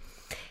disorder.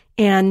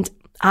 And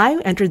I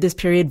entered this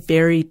period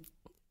very,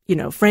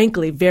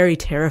 frankly, very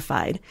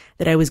terrified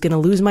that I was going to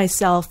lose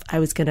myself. I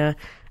was going to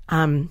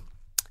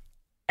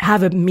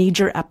have a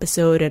major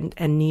episode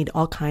and need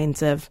all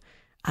kinds of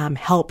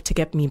help to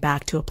get me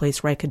back to a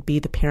place where I could be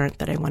the parent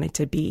that I wanted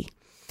to be.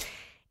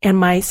 And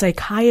my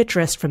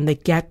psychiatrist from the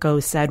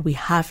get-go said, we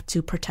have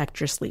to protect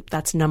your sleep.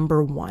 That's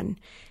number one.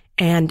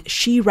 And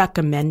she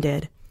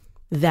recommended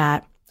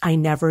that I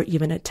never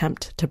even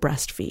attempt to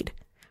breastfeed.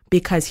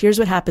 Because here's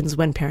what happens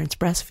when parents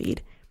breastfeed.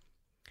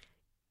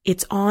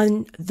 It's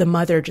on the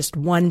mother, just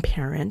one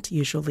parent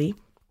usually,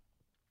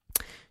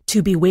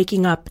 to be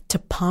waking up to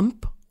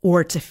pump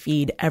or to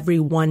feed every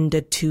 1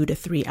 to 2 to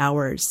 3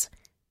 hours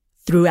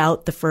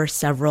throughout the first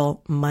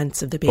several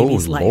months of the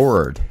baby's life. Oh,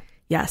 Lord.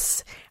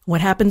 Yes.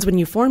 What happens when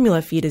you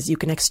formula feed is you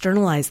can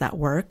externalize that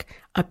work.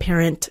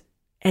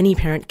 Any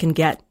parent can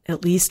get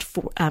at least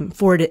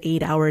 4 to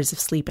 8 hours of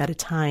sleep at a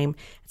time.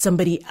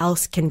 Somebody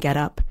else can get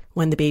up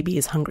when the baby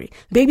is hungry.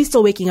 The baby's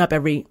still waking up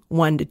every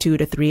 1 to 2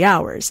 to 3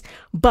 hours,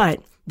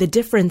 but the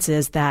difference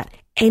is that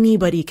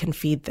anybody can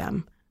feed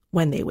them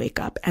when they wake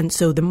up. And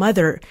so the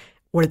mother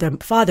or the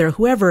father,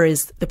 whoever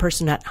is the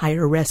person at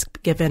higher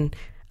risk given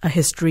a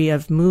history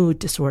of mood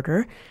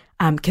disorder,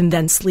 can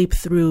then sleep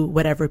through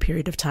whatever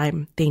period of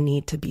time they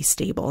need to be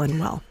stable and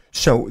well.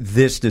 So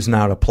this does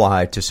not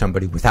apply to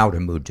somebody without a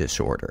mood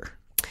disorder?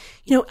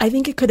 I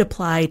think it could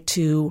apply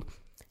to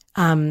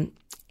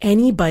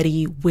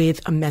anybody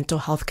with a mental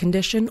health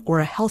condition or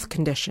a health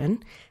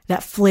condition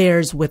that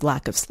flares with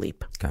lack of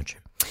sleep. Gotcha.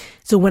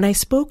 So when I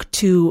spoke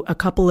to a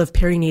couple of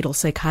perinatal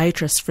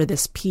psychiatrists for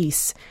this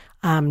piece,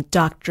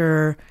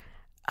 Dr.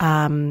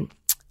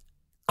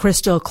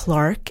 Crystal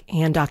Clark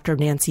and Dr.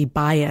 Nancy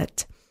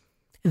Byatt,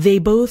 they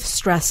both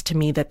stressed to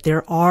me that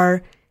there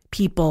are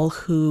people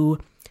who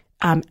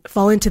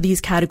fall into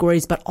these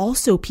categories, but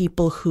also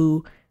people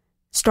who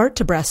start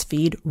to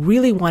breastfeed,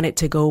 really want it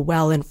to go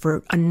well, and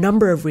for a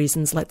number of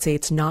reasons, let's say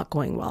it's not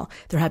going well.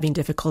 They're having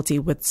difficulty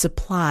with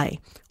supply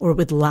or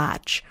with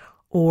latch,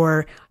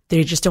 or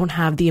they just don't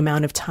have the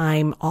amount of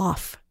time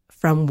off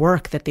from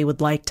work that they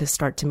would like to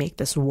start to make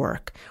this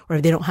work, or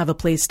they don't have a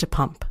place to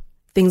pump,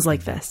 things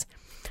like this.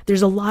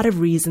 There's a lot of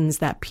reasons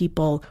that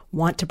people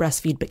want to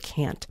breastfeed but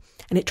can't.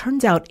 And it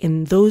turns out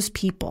in those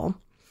people,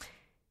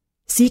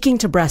 seeking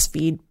to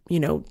breastfeed,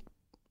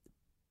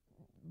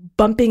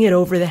 bumping it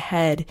over the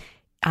head,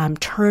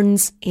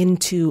 turns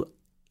into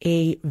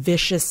a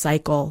vicious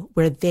cycle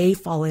where they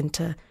fall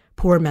into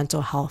poor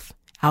mental health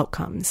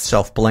outcomes.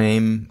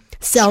 Self-blame,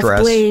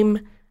 Self-blame.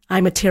 Stress.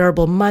 I'm a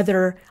terrible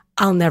mother.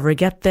 I'll never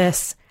get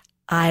this.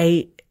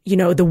 The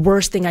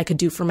worst thing I could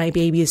do for my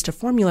baby is to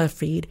formula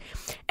feed.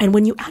 And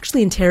when you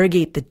actually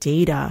interrogate the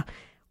data,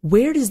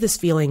 where does this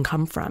feeling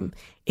come from?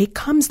 It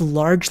comes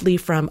largely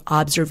from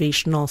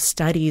observational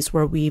studies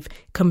where we've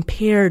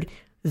compared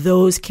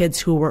those kids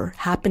who were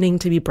happening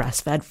to be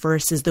breastfed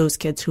versus those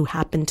kids who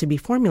happen to be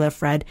formula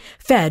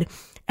fed.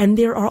 And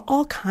there are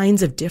all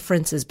kinds of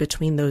differences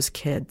between those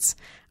kids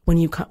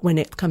when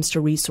it comes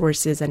to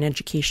resources and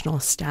educational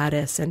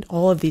status and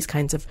all of these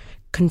kinds of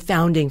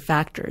confounding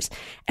factors.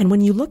 And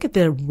when you look at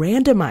the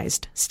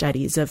randomized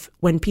studies of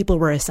when people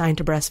were assigned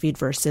to breastfeed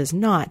versus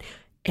not,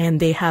 and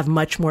they have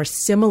much more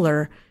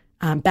similar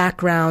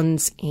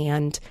backgrounds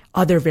and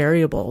other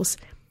variables,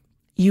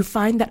 you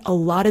find that a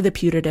lot of the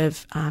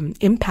putative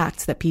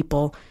impacts that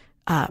people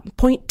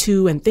point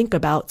to and think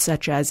about,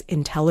 such as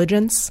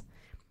intelligence,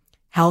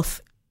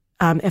 health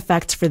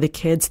effects for the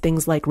kids,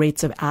 things like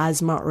rates of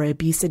asthma or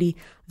obesity,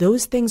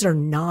 those things are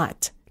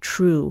not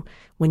true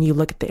when you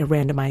look at the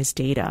randomized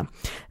data.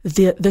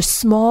 The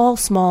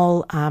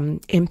small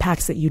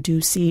impacts that you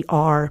do see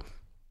are,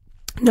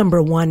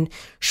 number one,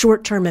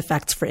 short-term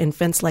effects for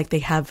infants, like they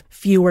have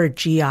fewer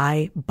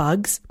GI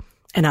bugs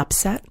and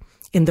upset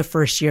in the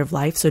first year of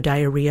life. So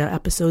diarrhea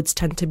episodes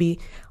tend to be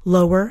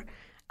lower.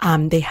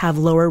 They have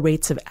lower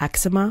rates of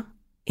eczema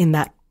in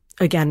that,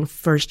 again,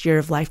 first year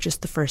of life,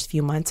 just the first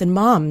few months. And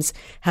moms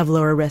have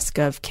lower risk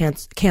of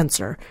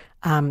cancer,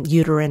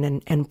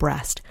 uterine and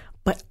breast.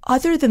 But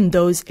other than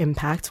those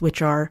impacts,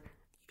 which are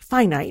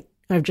finite,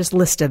 I've just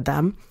listed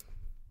them,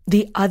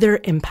 the other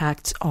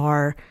impacts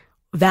are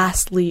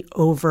vastly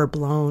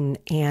overblown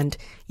and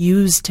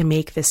used to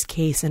make this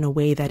case in a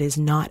way that is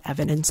not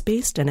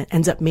evidence-based, and it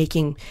ends up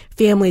making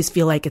families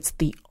feel like it's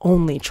the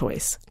only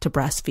choice to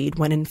breastfeed,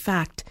 when in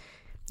fact,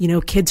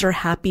 kids are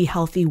happy,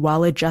 healthy,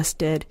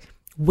 well-adjusted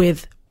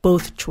with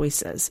both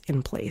choices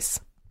in place.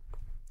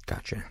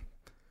 Gotcha.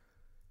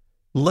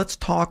 Let's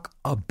talk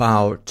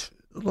about,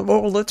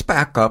 well, let's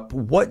back up.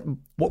 What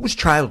was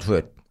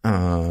childhood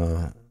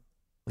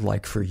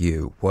like for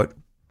you? What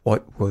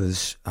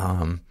was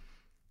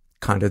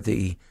kind of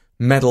the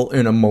mental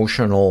and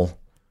emotional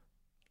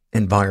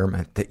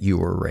environment that you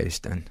were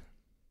raised in?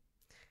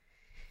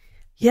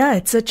 Yeah,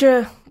 it's such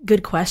a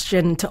good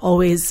question to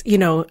always,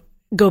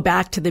 go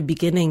back to the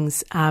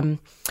beginnings.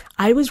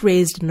 I was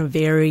raised in a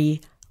very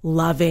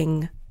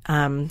loving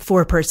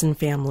 4-person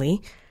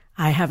family.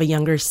 I have a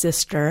younger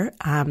sister,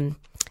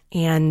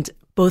 and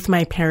both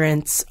my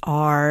parents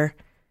are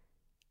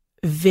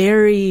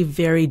very,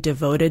 very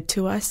devoted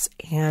to us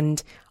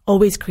and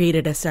always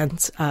created a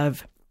sense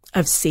of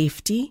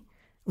safety,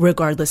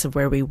 regardless of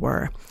where we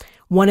were.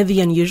 One of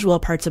the unusual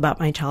parts about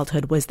my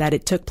childhood was that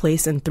it took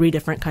place in 3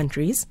 different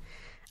countries.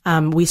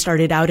 We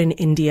started out in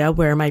India,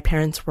 where my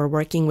parents were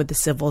working with the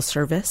civil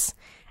service.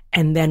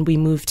 And then we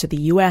moved to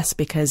the U.S.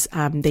 because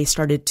they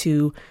started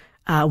to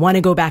want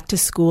to go back to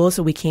school.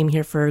 So we came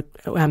here for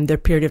the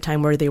period of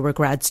time where they were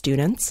grad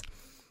students.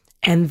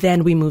 And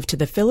then we moved to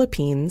the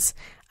Philippines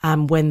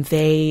when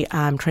they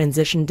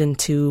transitioned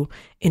into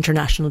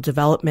international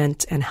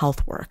development and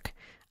health work.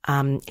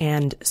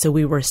 And so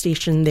we were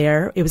stationed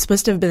there. It was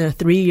supposed to have been a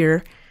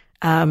 3-year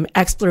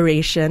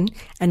exploration,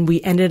 and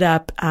we ended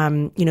up,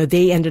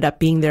 they ended up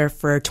being there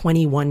for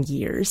 21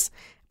 years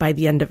by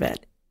the end of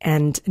it.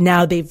 And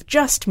now they've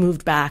just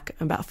moved back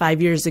about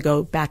 5 years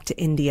ago back to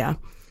India.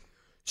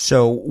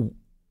 So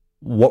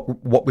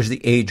what was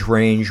the age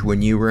range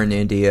when you were in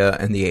India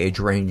and the age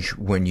range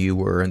when you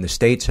were in the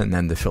States and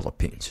then the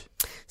Philippines?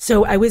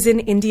 So I was in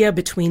India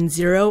between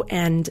 0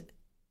 and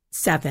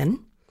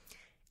 7.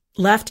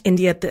 Left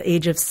India at the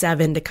age of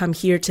 7 to come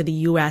here to the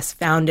U.S.,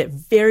 found it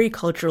very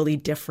culturally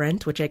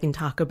different, which I can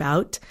talk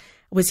about.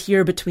 Was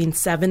here between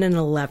 7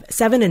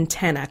 and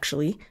 10,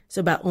 actually. So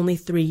about only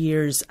 3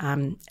 years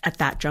at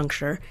that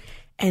juncture.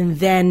 And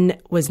then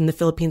was in the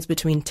Philippines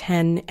between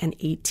 10 and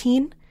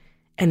 18,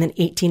 and then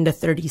 18 to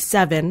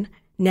 37.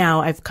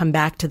 Now I've come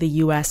back to the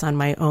U.S. on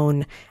my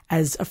own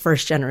as a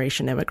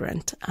first-generation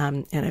immigrant,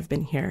 and I've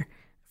been here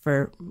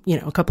for,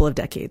 a couple of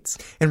decades.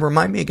 And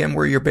remind me again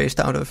where you're based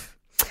out of.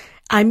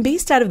 I'm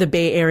based out of the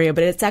Bay Area,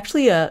 but it's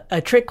actually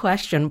a trick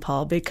question,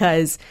 Paul,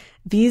 because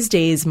these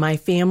days my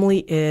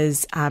family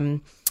is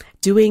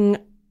doing,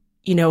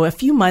 a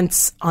few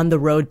months on the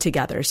road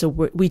together. So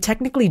we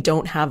technically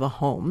don't have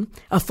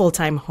a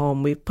full-time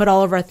home. We put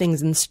all of our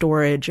things in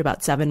storage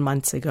about 7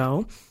 months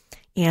ago,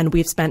 and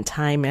we've spent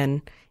time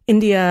in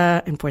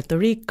India and Puerto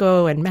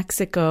Rico and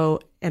Mexico,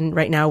 and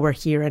right now we're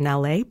here in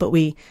LA, but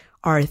we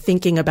are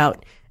thinking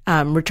about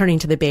returning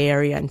to the Bay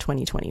Area in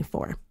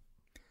 2024.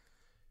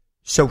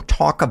 So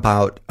talk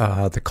about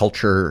the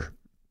culture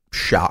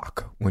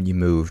shock when you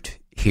moved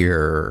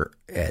here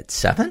at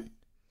 7?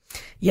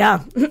 Yeah.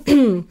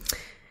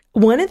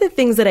 One of the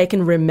things that I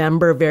can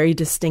remember very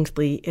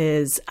distinctly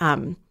is, the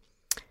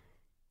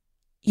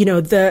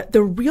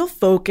real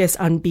focus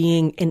on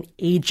being an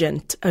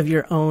agent of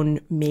your own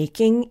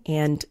making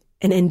and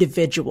an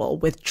individual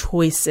with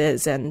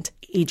choices and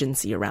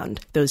agency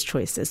around those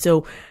choices.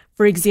 So,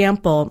 for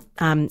example,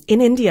 in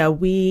India,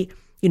 I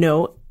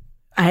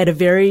had a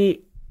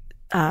very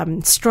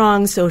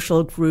strong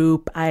social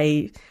group.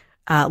 I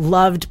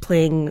loved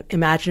playing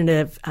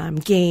imaginative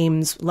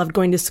games, loved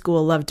going to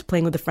school, loved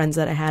playing with the friends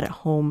that I had at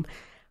home.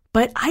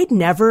 But I'd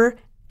never,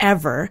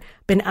 ever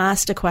been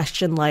asked a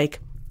question like,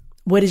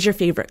 what is your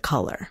favorite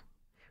color?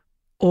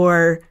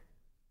 Or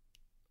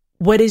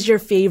what is your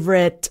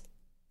favorite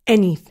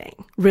anything,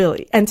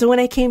 really? And so when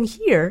I came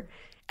here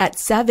at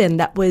 7,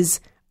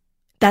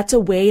 that's a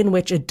way in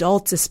which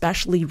adults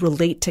especially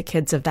relate to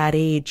kids of that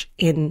age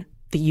in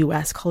the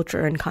U.S.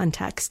 culture and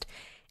context.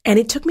 And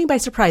it took me by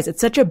surprise.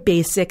 It's such a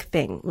basic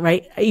thing,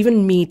 right?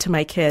 Even me to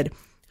my kid,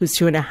 who's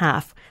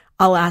 2.5,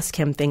 I'll ask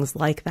him things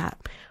like that.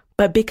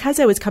 But because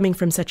I was coming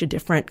from such a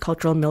different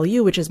cultural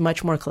milieu, which is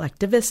much more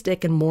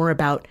collectivistic and more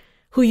about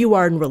who you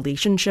are in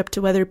relationship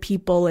to other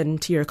people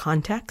and to your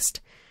context,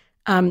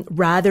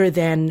 rather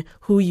than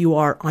who you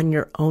are on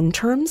your own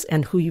terms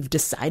and who you've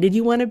decided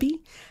you want to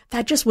be,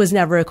 that just was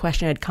never a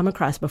question I'd come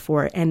across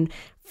before. And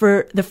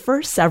for the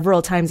first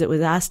several times it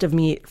was asked of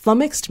me, it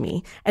flummoxed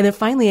me. And then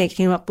finally I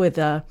came up with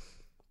an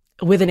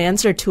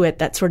answer to it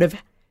that sort of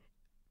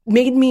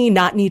made me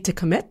not need to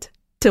commit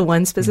to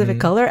one specific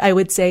color. I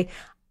would say,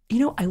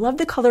 I love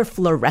the color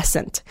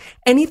fluorescent.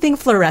 Anything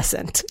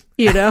fluorescent,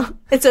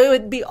 And so it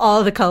would be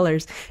all the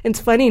colors. It's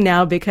funny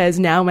now because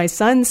now my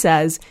son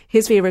says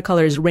his favorite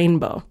color is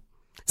rainbow.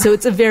 So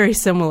it's a very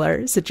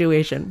similar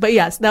situation. But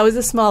yes, that was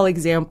a small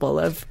example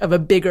of a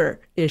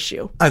bigger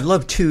issue. I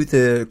love, too,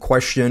 the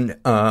question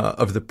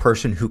of the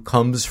person who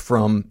comes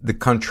from the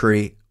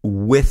country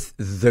with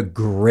the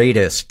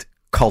greatest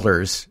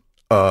colors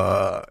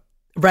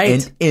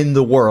right. in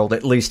the world,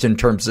 at least in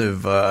terms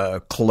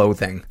of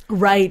clothing.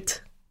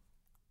 Right.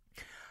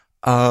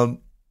 So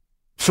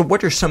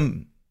what are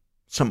some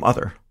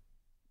other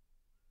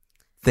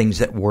things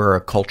that were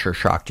a culture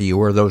shock to you,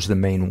 or are those the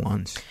main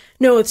ones?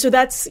 No, so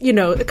that's,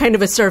 kind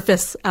of a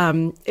surface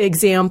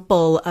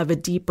example of a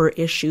deeper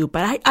issue.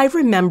 But I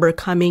remember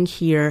coming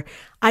here,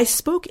 I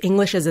spoke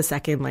English as a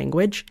second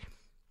language.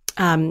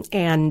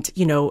 And,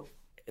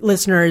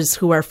 listeners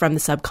who are from the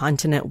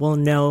subcontinent will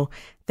know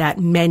that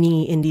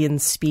many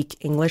Indians speak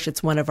English.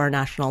 It's one of our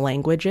national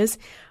languages.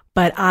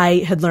 But I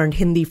had learned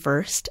Hindi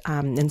first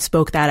and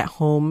spoke that at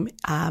home,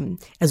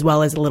 as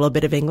well as a little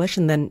bit of English,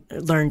 and then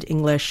learned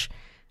English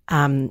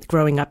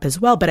growing up as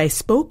well. But I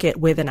spoke it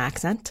with an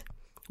accent,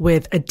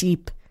 with a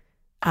deep,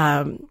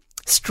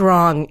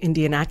 strong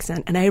Indian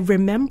accent. And I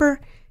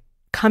remember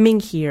coming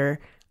here,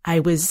 I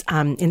was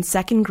in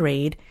second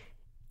grade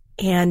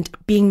and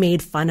being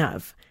made fun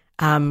of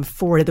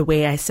for the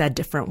way I said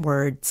different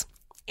words.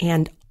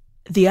 And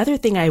the other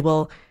thing I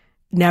will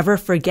never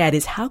forget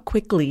is how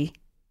quickly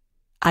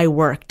I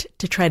worked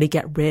to try to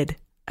get rid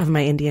of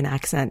my Indian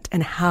accent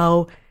and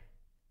how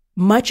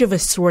much of a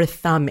sore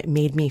thumb it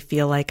made me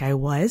feel like I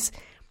was.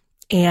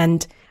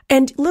 And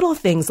little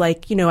things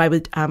like, I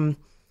would,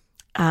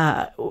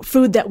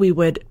 food that we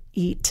would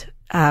eat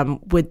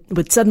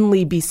would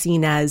suddenly be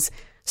seen as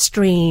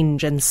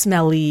strange and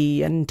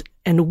smelly and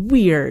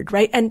weird,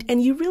 right?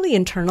 And you really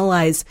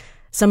internalize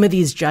some of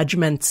these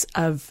judgments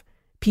of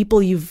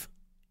people you've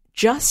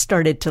just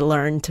started to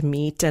learn to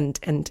meet and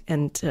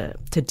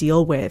to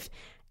deal with.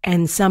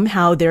 And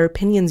somehow their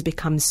opinions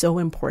become so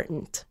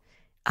important.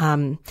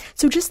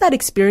 So just that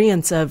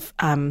experience of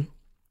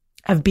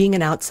being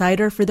an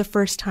outsider for the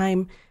first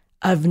time,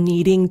 of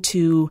needing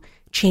to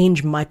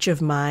change much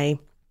of my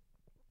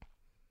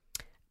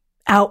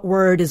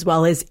outward as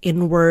well as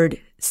inward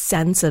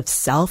sense of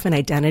self and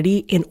identity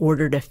in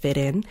order to fit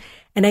in.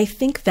 And I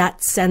think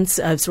that sense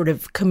of sort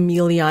of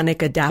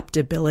chameleonic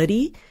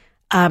adaptability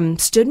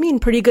stood me in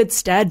pretty good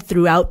stead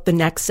throughout the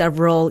next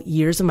several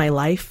years of my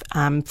life,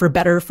 for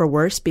better or for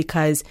worse,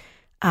 because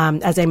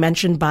as I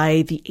mentioned,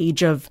 by the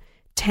age of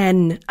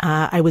 10,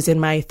 I was in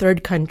my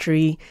third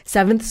country,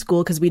 seventh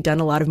school, because we'd done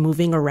a lot of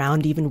moving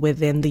around even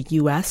within the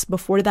U.S.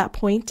 before that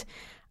point.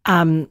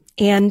 And,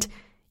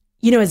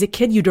 as a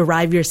kid, you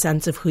derive your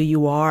sense of who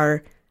you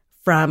are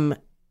from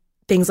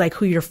things like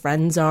who your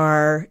friends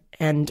are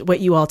and what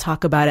you all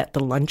talk about at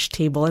the lunch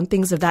table and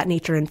things of that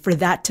nature. And for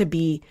that to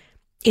be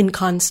in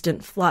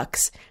constant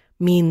flux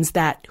means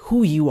that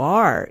who you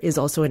are is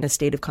also in a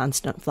state of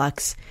constant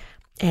flux.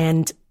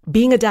 And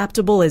being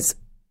adaptable is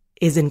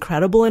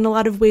incredible in a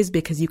lot of ways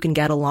because you can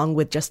get along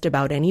with just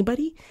about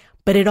anybody.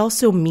 But it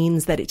also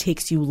means that it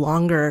takes you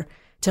longer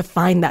to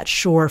find that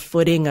sure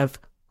footing of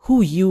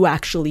who you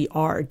actually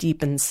are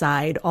deep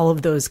inside, all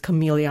of those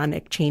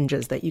chameleonic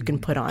changes that you can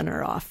put on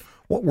or off.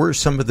 What were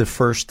some of the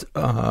first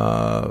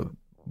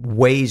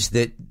ways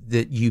that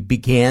you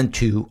began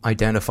to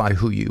identify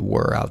who you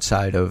were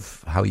outside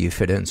of how you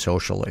fit in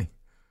socially?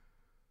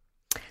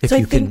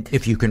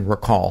 If you can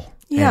recall.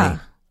 Yeah.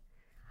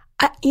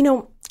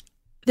 Any.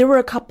 There were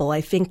a couple.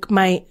 I think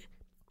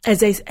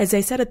as I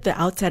said at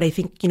the outset, I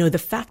think, the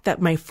fact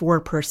that my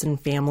 4-person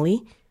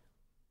family,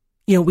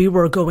 we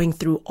were going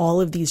through all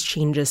of these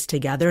changes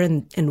together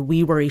and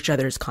we were each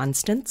other's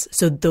constants.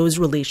 So those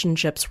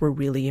relationships were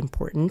really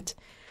important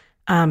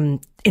in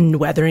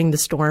weathering the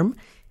storm.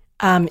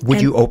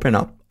 Would you open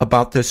up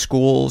about the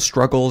school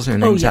struggles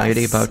and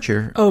anxiety about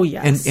your... Oh,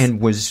 yes. And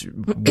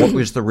what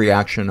was the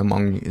reaction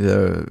among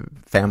the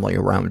family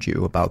around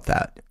you about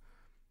that?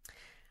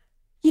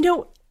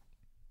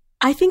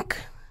 I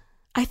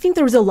think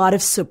there was a lot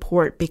of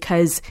support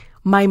because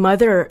my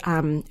mother,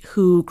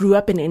 who grew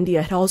up in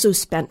India, had also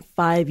spent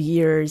 5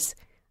 years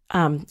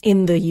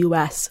in the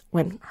U.S.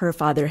 when her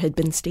father had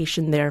been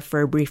stationed there for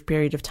a brief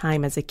period of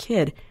time as a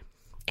kid.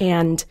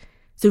 And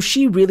so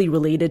she really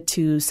related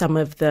to some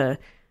of the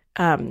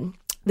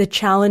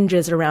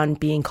challenges around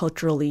being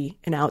culturally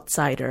an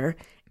outsider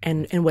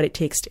and what it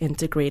takes to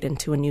integrate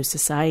into a new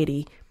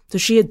society. So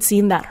she had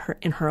seen that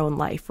in her own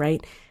life,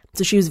 right?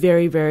 So she was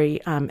very,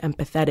 very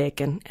empathetic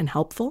and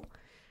helpful.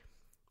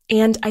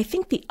 And I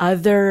think the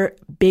other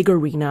big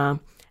arena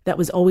that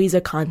was always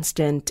a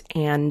constant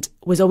and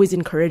was always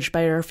encouraged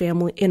by our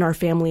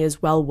family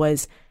as well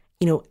was,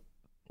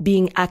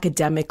 being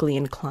academically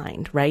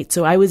inclined, right?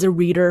 So I was a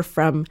reader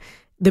from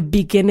the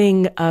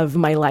beginning of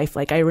my life.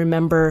 Like I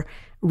remember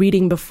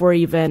reading before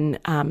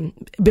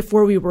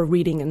we were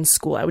reading in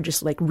school. I would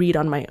just read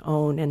on my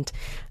own. And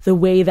the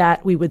way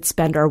that we would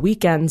spend our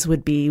weekends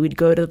would be we'd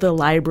go to the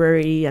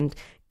library and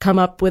come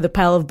up with a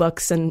pile of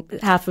books, and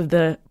half of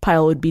the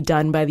pile would be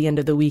done by the end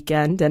of the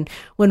weekend. And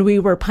when we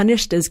were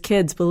punished as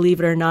kids,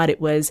 believe it or not,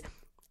 it was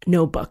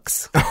no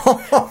books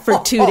for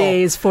 2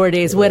 days, 4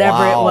 days,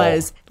 whatever it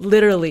was,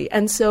 literally.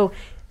 And so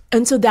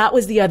that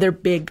was the other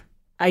big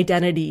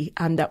identity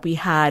that we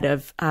had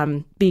of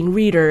being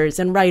readers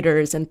and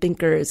writers and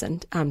thinkers.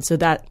 And so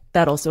that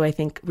also, I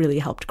think, really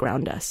helped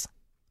ground us.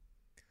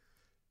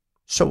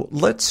 So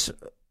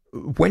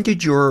when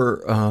did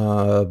your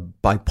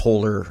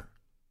bipolar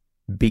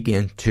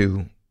begin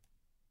to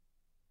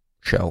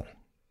show,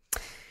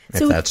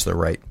 if that's the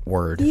right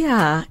word?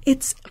 Yeah,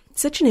 it's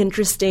such an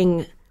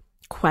interesting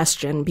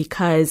question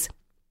because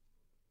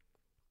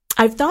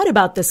I've thought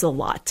about this a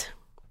lot.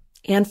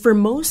 And for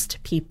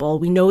most people,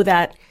 we know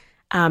that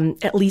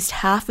at least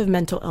half of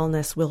mental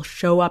illness will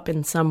show up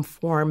in some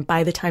form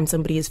by the time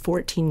somebody is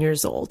 14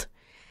 years old.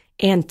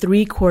 And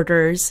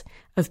 3/4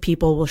 of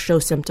people will show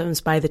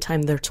symptoms by the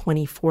time they're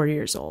 24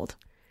 years old.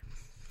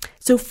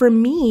 So for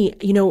me,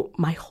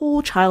 my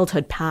whole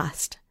childhood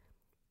passed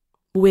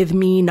with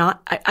me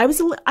I was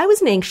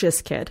an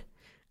anxious kid.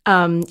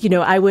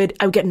 I would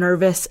get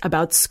nervous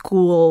about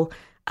school.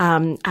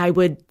 I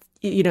would,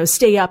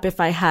 stay up if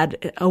I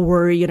had a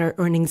worry or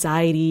an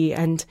anxiety.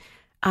 And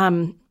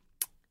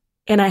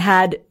I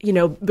had,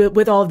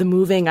 with all of the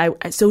moving,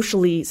 I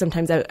socially,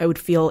 sometimes I would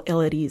feel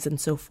ill at ease and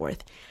so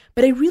forth.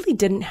 But I really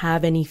didn't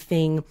have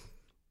anything,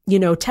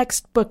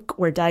 textbook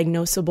or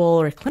diagnosable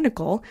or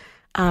clinical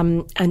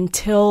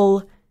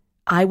until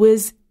I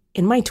was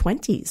in my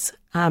 20s.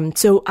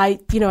 So I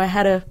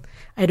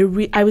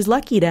was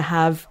lucky to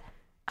have,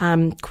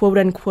 quote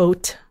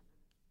unquote,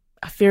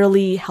 a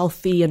fairly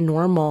healthy and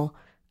normal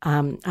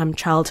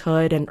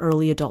childhood and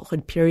early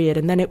adulthood period.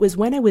 And then it was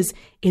when I was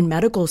in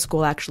medical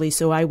school, actually.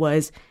 So I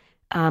was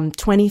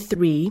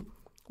 23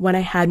 when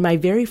I had my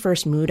very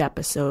first mood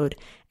episode,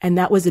 and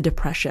that was a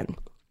depression.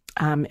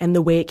 And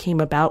the way it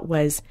came about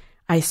was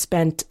I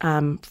spent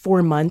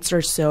 4 months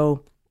or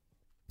so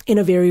in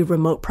a very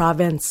remote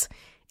province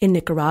in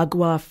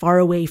Nicaragua, far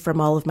away from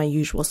all of my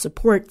usual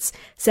supports,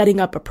 setting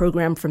up a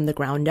program from the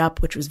ground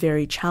up, which was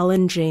very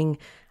challenging,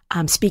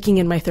 speaking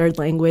in my third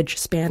language,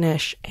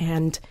 Spanish,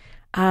 and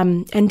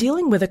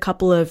dealing with a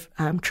couple of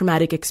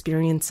traumatic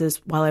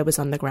experiences while I was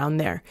on the ground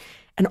there.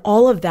 And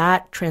all of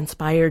that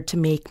transpired to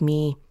make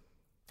me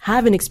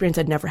have an experience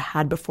I'd never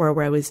had before,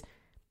 where I was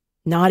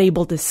not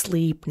able to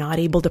sleep, not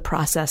able to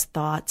process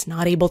thoughts,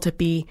 not able to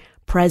be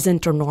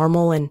present or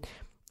normal and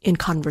in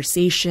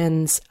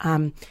conversations,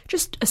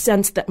 just a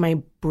sense that my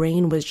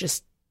brain was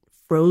just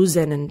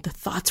frozen and the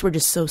thoughts were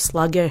just so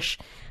sluggish,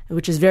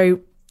 which is very,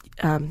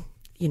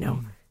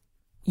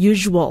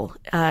 usual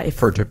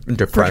for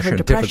depression,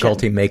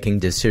 difficulty making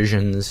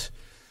decisions.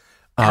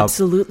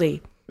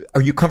 Absolutely.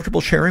 Are you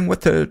comfortable sharing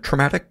what the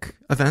traumatic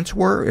events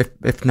were?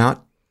 If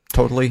not,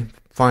 totally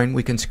fine.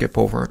 We can skip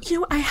over it.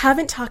 I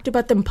haven't talked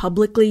about them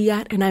publicly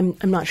yet, and I'm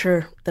not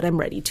sure that I'm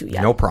ready to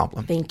yet. No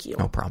problem. Thank you.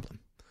 No problem.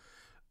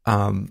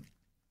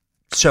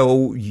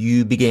 So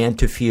you began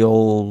to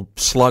feel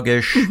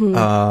sluggish.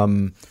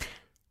 Mm-hmm.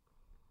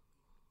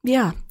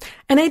 Yeah.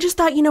 And I just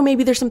thought,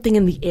 maybe there's something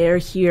in the air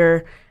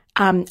here.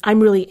 I'm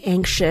really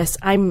anxious.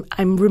 I'm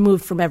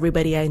removed from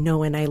everybody I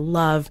know and I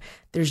love.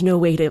 There's no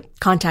way to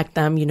contact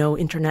them.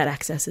 Internet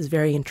access is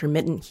very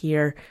intermittent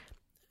here.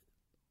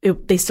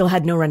 They still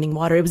had no running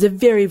water. It was a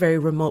very, very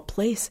remote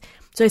place.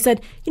 So I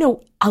said,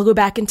 I'll go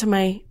back into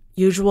my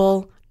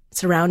usual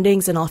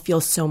surroundings and I'll feel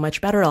so much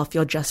better. I'll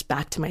feel just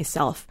back to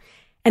myself.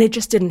 And it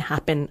just didn't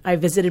happen. I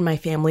visited my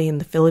family in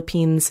the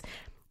Philippines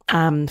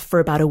for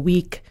about a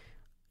week,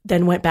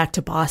 then went back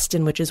to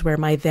Boston, which is where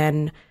my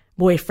then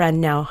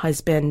boyfriend, now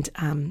husband,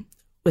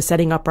 was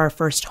setting up our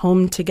first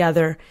home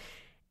together.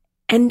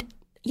 And,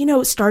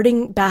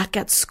 starting back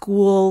at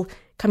school,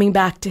 coming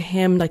back to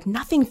him, like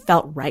nothing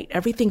felt right.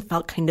 Everything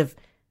felt kind of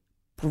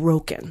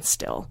broken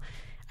still.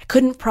 I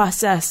couldn't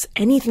process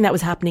anything that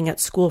was happening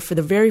at school. For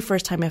the very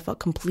first time, I felt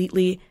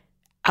completely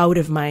out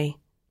of my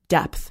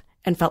depth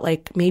and felt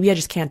like maybe I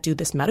just can't do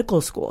this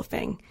medical school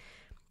thing.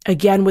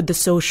 Again, with the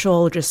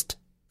social just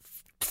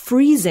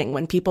freezing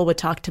when people would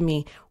talk to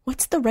me.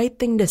 What's the right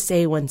thing to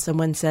say when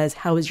someone says,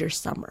 "How was your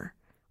summer?"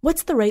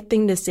 What's the right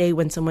thing to say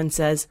when someone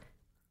says,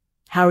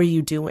 "How are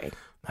you doing?"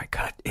 My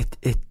God,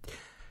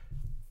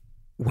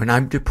 when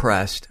I'm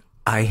depressed,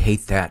 I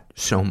hate that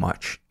so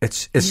much.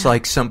 It's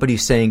like somebody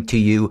saying to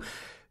you,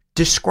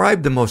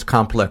 describe the most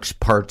complex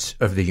parts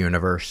of the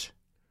universe.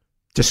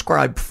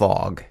 Describe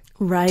fog.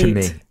 Right. To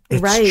me.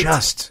 It's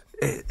just,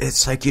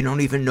 it's like you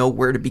don't even know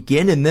where to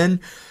begin. And then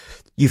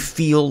you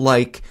feel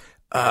like,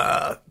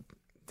 I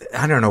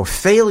don't know,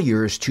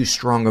 failure is too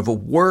strong of a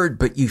word,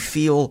 but you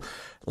feel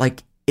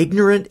like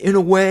ignorant in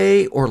a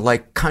way, or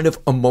like kind of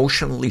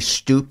emotionally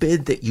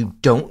stupid that you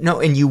don't know.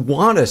 And you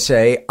want to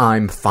say,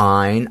 I'm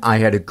fine, I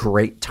had a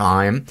great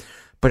time.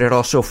 But it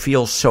also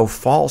feels so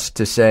false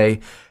to say,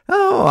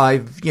 oh,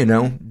 I've,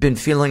 been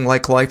feeling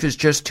like life is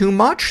just too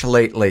much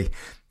lately.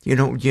 You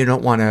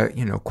don't want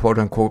to, quote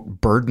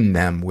unquote, burden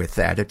them with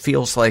that. It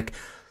feels like,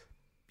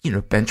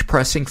 bench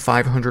pressing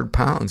 500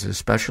 pounds,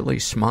 especially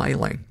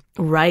smiling.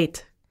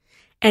 Right.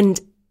 And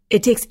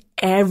it takes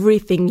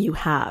everything you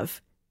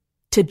have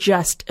to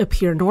just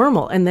appear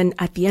normal. And then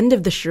at the end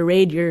of the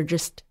charade, you're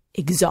just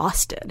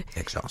exhausted.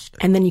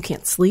 And then you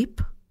can't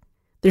sleep.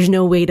 There's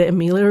no way to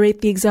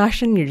ameliorate the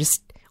exhaustion. You're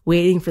just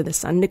waiting for the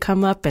sun to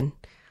come up and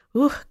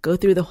go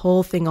through the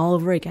whole thing all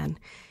over again.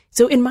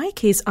 So in my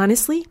case,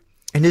 honestly.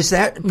 And is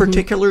that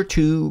particular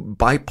to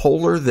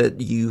bipolar, that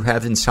you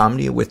have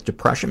insomnia with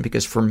depression?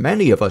 Because for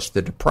many of us,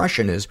 the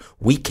depression is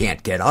we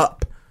can't get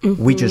up.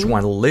 We just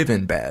want to live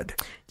in bed.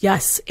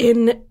 Yes.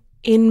 In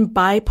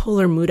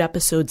bipolar mood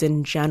episodes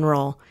in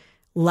general,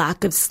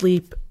 lack of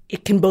sleep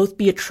it can both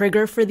be a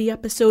trigger for the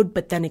episode,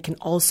 but then it can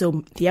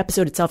also, the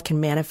episode itself can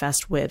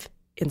manifest with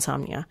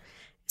insomnia.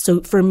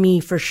 So for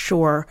me, for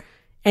sure,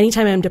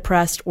 anytime I'm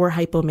depressed or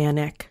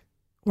hypomanic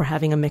or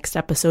having a mixed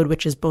episode,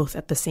 which is both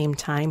at the same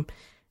time,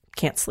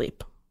 can't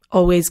sleep.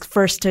 Always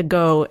first to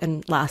go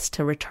and last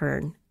to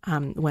return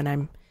when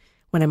I'm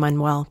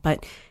unwell.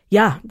 But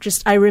yeah,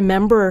 just I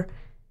remember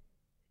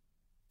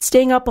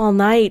staying up all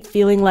night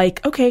feeling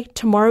like, okay,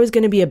 tomorrow is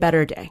going to be a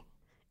better day.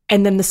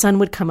 And then the sun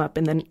would come up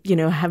and then,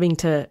 having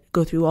to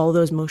go through all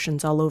those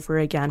motions all over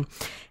again.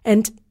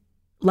 And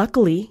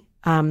luckily,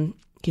 my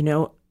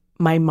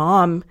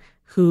mom,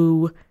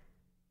 who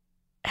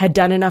had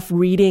done enough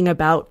reading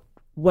about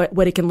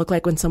what it can look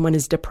like when someone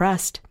is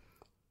depressed,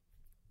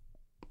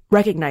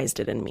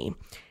 recognized it in me.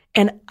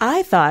 And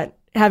I thought,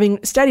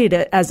 having studied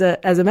it as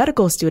a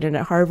medical student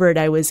at Harvard,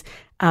 I was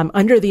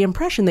under the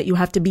impression that you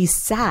have to be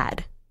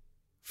sad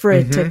for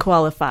it to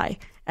qualify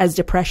as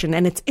depression.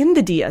 And it's in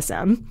the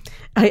DSM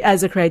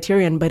as a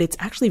criterion, but it's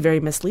actually very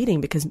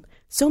misleading because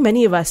so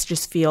many of us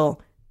just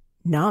feel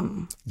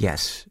numb.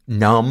 Yes,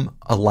 numb,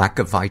 a lack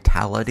of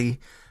vitality.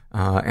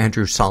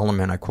 Andrew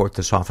Solomon, I quote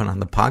this often on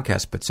the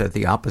podcast, but said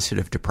the opposite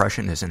of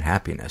depression isn't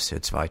happiness,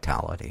 it's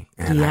vitality.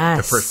 And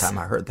the first time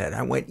I heard that,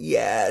 I went,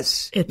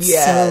 yes,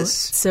 it's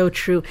so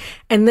true.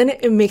 And then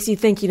it makes you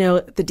think,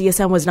 the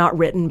DSM was not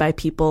written by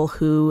people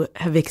who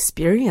have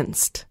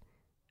experienced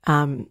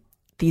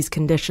these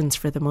conditions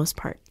for the most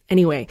part.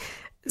 Anyway,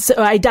 so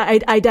I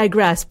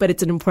digress, but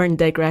it's an important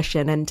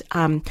digression. And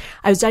I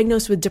was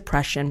diagnosed with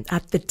depression.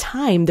 At the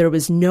time, there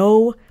was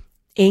no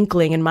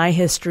inkling in my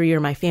history or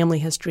my family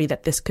history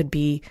that this could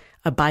be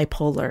a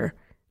bipolar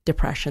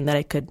depression, that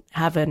I could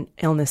have an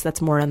illness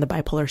that's more on the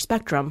bipolar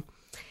spectrum.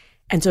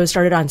 And so I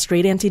started on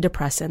straight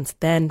antidepressants.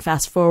 Then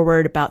fast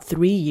forward about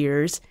 3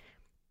 years,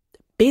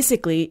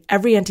 basically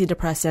every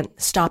antidepressant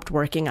stopped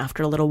working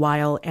after a little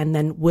while and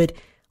then would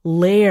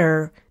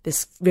layer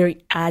this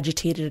very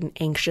agitated and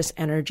anxious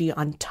energy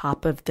on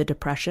top of the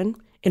depression,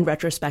 in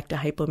retrospect to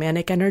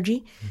hypomanic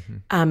energy,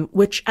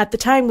 which at the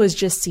time was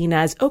just seen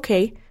as,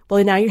 okay,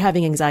 well, now you're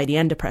having anxiety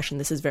and depression.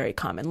 This is very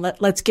common.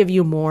 Let's give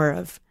you more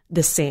of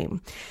the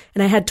same.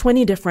 And I had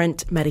 20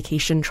 different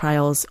medication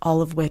trials,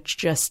 all of which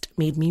just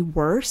made me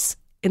worse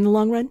in the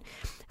long run.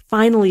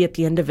 Finally, at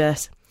the end of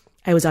this,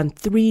 I was on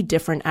 3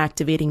 different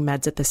activating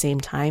meds at the same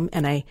time,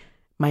 and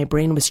my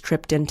brain was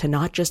tripped into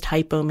not just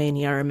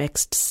hypomania or a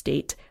mixed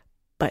state,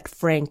 but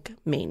frank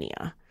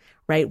mania,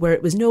 right? Where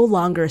it was no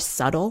longer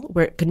subtle,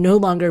 where it could no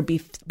longer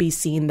be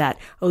seen that,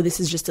 oh, this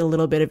is just a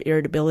little bit of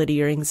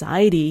irritability or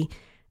anxiety.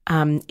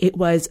 It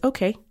was,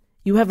 okay,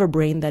 you have a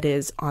brain that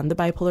is on the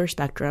bipolar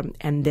spectrum,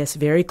 and this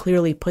very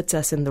clearly puts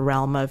us in the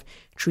realm of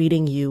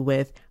treating you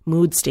with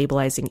mood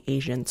stabilizing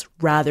agents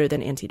rather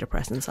than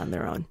antidepressants on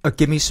their own.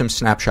 Give me some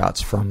snapshots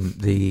from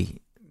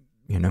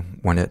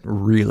when it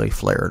really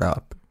flared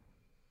up.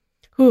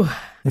 Ooh,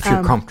 if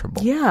you're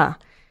comfortable. Yeah.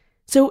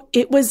 So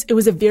it was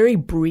a very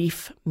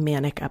brief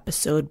manic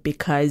episode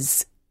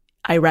because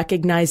I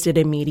recognized it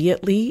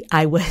immediately.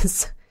 I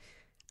was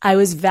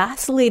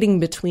vacillating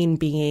between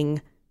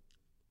being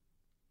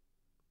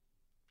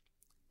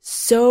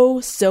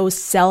so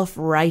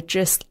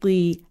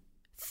self-righteously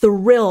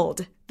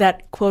thrilled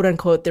that, quote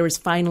unquote,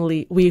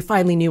 we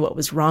finally knew what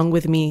was wrong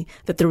with me,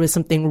 that there was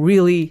something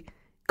really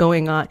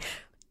going on.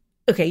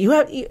 Okay, you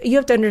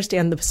have to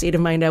understand the state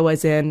of mind I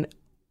was in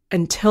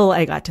until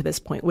I got to this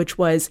point, which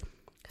was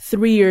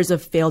 3 years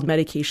of failed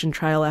medication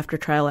trial after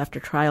trial after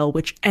trial,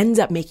 which ends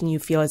up making you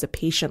feel as a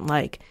patient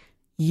like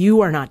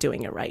you are not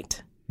doing it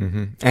right.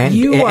 Mm-hmm. And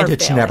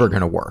it's failing. Never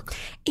going to work.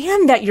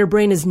 And that your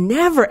brain is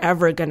never,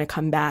 ever going to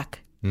come back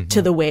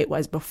to the way it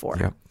was before.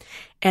 Yep.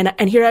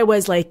 And here I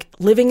was like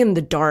living in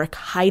the dark,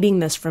 hiding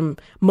this from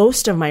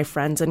most of my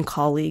friends and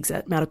colleagues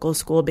at medical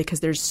school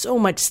because there's so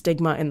much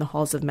stigma in the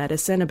halls of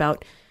medicine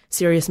about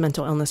serious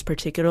mental illness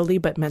particularly,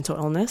 but mental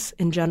illness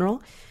in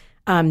general,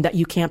 that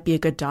you can't be a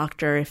good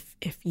doctor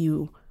if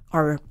you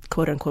are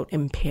quote unquote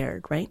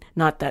impaired, right?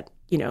 Not that,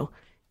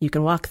 you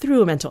can walk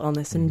through a mental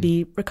illness and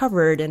be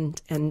recovered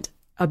and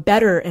a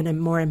better and a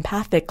more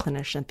empathic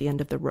clinician at the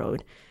end of the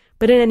road.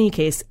 But in any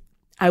case,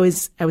 I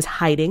was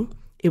hiding.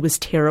 It was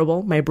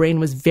terrible. My brain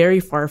was very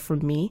far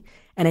from me,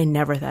 and I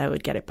never thought I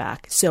would get it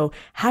back. So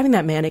having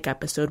that manic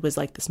episode was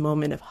like this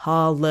moment of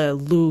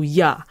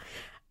hallelujah.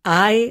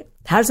 I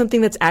have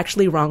something that's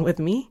actually wrong with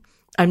me.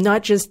 I'm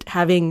not just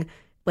having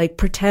like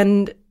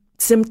pretend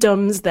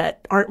symptoms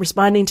that aren't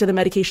responding to the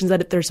medications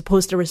that they're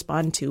supposed to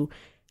respond to.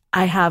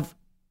 I have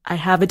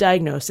a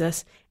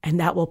diagnosis, and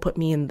that will put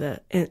me in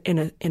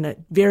a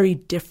very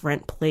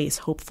different place,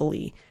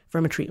 hopefully,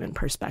 from a treatment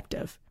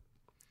perspective.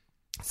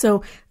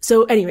 So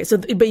anyway,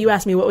 but you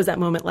asked me, what was that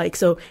moment like?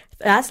 So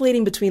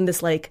vacillating between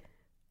this, like,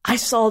 I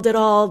solved it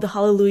all, the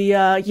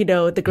hallelujah,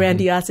 the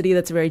grandiosity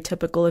that's very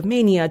typical of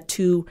mania,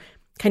 to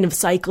kind of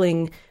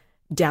cycling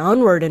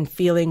downward and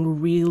feeling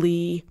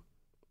really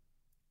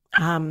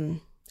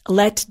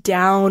let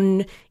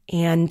down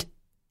and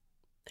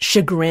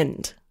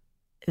chagrined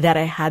that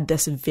I had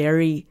this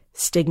very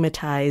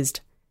stigmatized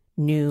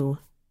new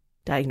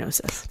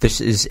diagnosis. This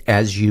is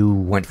as you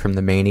went from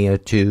the mania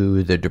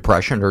to the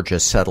depression, or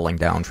just settling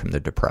down from the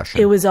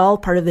depression? It was all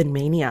part of the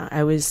mania.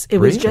 It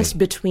was just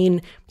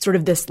between sort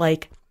of this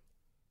like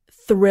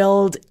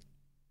thrilled,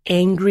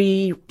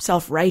 angry,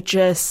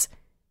 self-righteous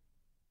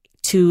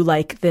to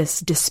like this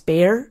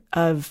despair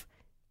of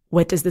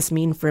what does this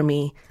mean for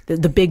me?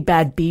 The big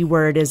bad B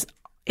word is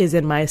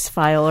in my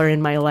file or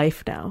in my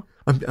life now.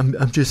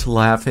 I'm just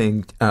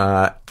laughing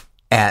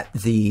at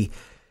the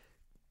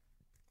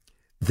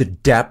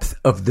depth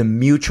of the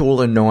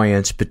mutual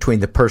annoyance between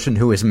the person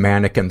who is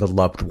manic and the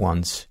loved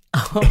ones.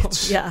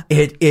 Yeah.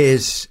 It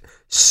is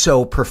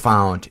so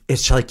profound.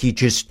 It's like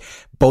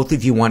both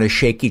of you want to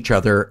shake each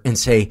other and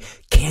say,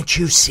 can't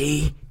you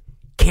see?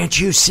 Can't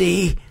you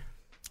see?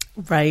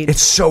 Right.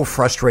 It's so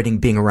frustrating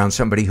being around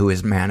somebody who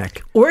is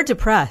manic. Or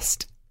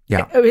depressed.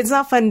 Yeah. It's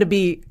not fun to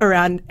be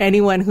around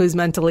anyone who's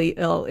mentally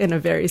ill in a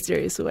very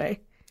serious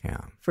way.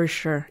 Yeah. For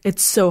sure.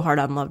 It's so hard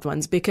on loved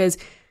ones because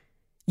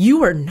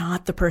you are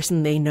not the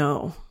person they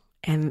know.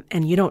 And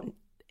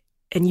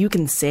you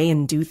can say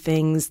and do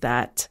things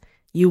that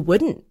you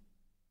wouldn't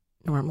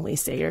normally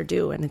say or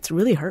do. And it's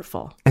really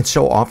hurtful. And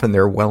so often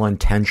they're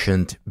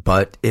well-intentioned,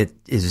 but it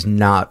is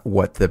not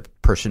what the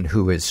person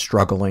who is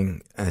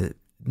struggling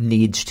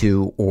needs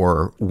to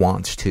or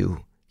wants to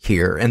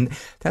hear. And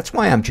that's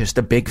why I'm just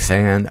a big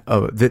fan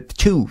of the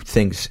two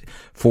things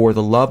for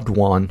the loved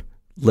one: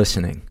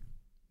 listening,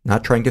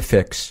 not trying to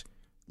fix,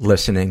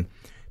 listening,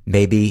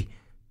 maybe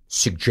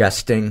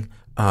suggesting,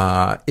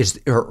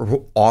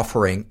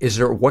 offering,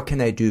 what can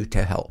I do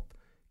to help?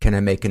 Can I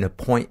make an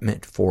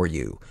appointment for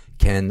you?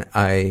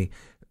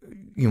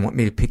 You want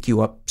me to pick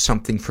you up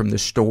something from the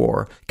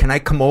store? Can I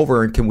come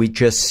over and can we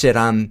just sit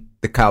on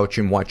the couch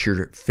and watch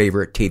your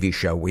favorite TV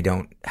show? We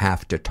don't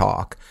have to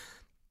talk.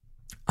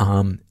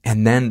 And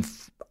then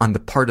on the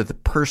part of the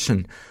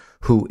person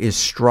who is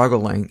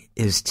struggling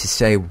is to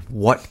say,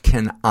 what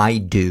can I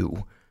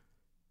do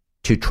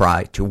to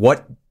try to,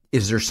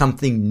 is there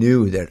something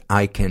new that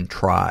I can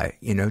try?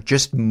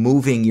 Just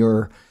moving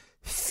your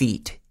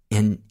feet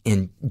in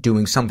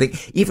doing something,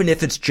 even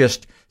if it's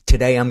just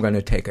today I'm going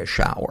to take a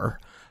shower.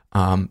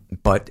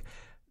 But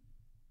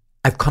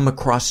I've come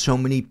across so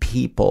many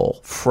people,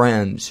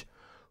 friends,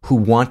 who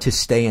want to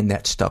stay in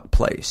that stuck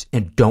place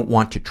and don't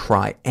want to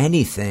try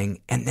anything.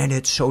 And then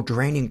it's so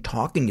draining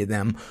talking to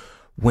them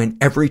when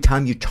every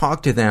time you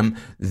talk to them,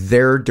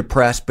 they're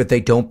depressed, but they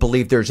don't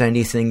believe there's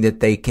anything that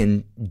they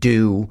can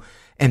do.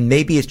 And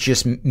maybe it's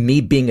just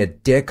me being a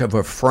dick of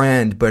a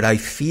friend, but I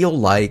feel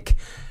like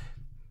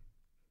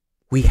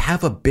we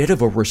have a bit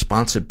of a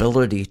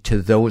responsibility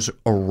to those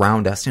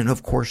around us, and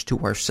of course to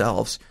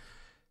ourselves,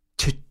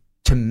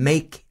 to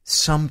make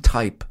some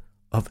type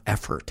of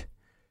effort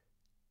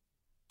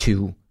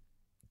to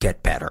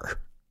get better.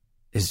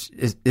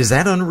 Is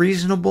that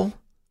unreasonable?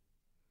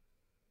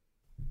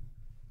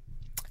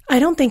 I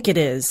don't think it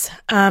is.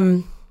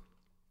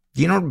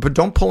 But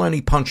don't pull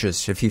any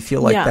punches if you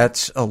feel like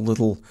that's a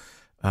little.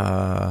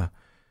 Say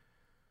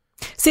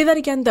that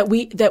again. That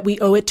we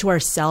owe it to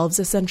ourselves,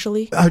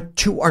 essentially.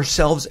 To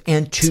ourselves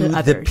and to the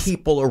others.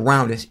 people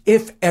around us.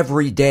 If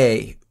every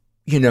day,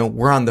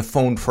 we're on the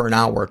phone for an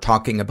hour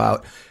talking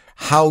about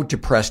how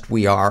depressed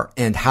we are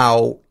and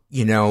how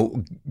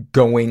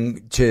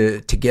going to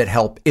get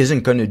help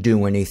isn't going to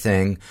do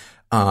anything.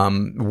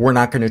 We're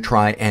not going to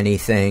try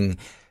anything.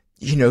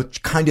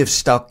 Kind of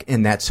stuck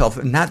in that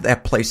not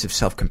that place of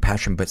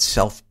self-compassion, but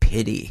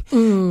self-pity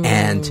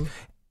and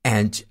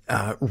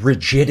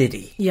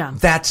rigidity. Yeah.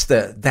 That's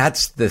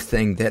the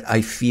thing that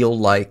I feel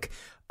like,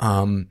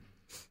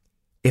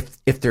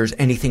 if there's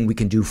anything we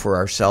can do for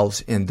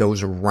ourselves and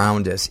those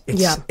around us,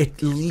 it's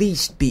at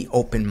least be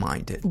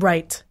open-minded.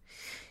 Right.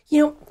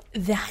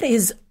 That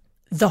is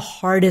the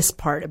hardest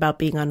part about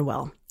being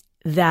unwell,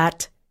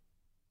 that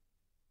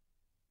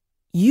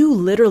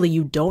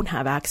you don't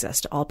have access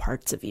to all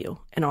parts of you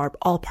and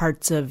all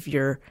parts of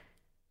your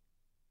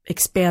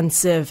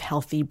expansive,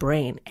 healthy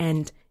brain.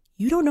 And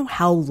you don't know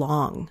how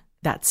long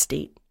that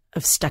state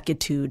of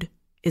stuckitude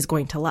is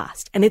going to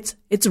last. And it's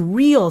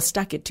real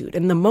stuckitude.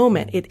 In the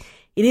moment, it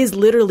is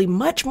literally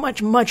much,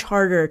 much, much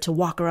harder to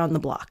walk around the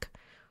block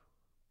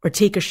or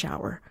take a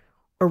shower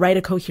or write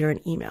a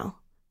coherent email.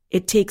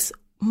 It takes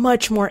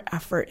much more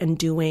effort and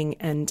doing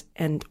and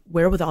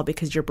wherewithal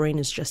because your brain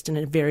is just in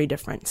a very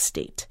different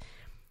state.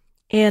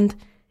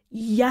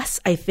 yes,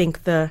 I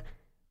think the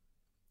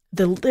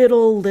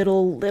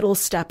little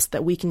steps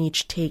that we can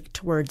each take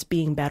towards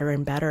being better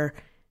and better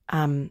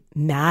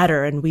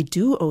matter. And we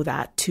do owe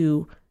that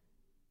to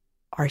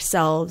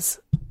ourselves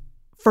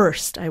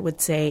first, I would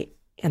say,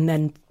 and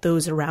then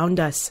those around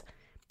us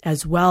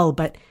as well.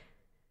 But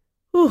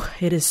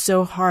it is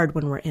so hard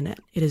when we're in it.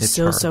 It's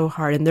so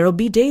hard. And there will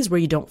be days where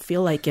you don't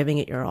feel like giving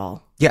it your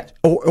all. Yeah.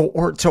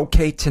 Or it's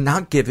okay to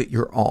not give it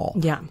your all.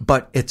 Yeah.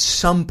 But at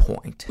some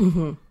point,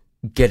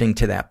 getting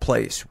to that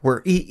place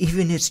where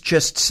even it's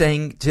just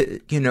saying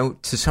to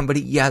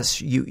somebody,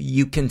 yes,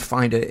 you can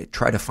try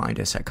to find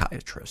a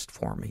psychiatrist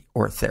for me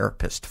or a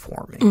therapist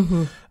for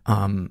me.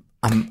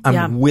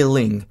 I'm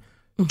willing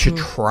to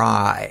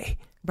try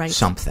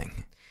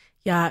something.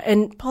 Yeah.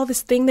 And Paul,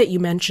 this thing that you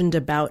mentioned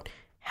about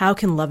how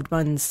can loved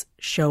ones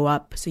show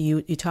up? So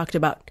you talked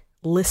about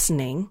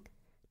listening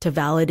to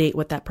validate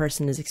what that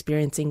person is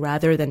experiencing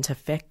rather than to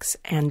fix,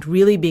 and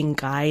really being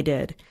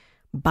guided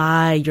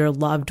by your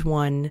loved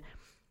one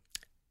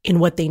in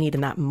what they need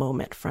in that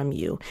moment from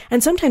you.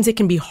 And sometimes it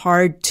can be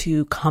hard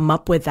to come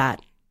up with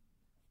that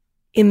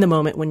in the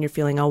moment when you're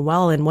feeling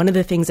unwell. And one of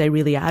the things I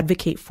really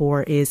advocate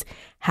for is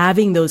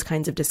having those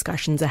kinds of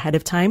discussions ahead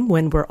of time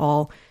when we're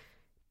all,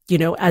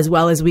 as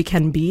well as we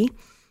can be,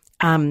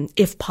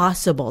 if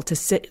possible, to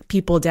sit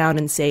people down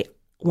and say,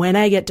 when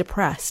I get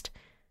depressed,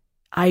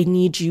 I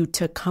need you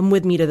to come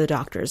with me to the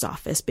doctor's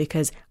office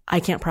because I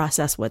can't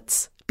process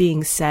what's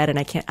being said and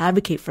I can't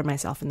advocate for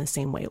myself in the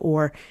same way.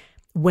 Or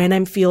when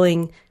I'm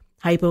feeling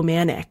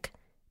hypomanic,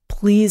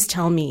 please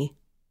tell me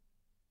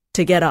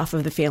to get off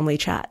of the family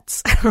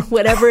chats or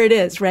whatever it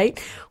is, right?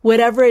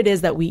 Whatever it is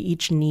that we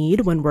each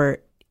need when we're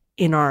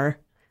in our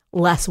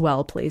less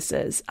well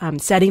places,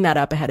 setting that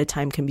up ahead of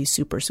time can be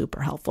super,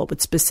 super helpful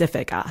with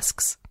specific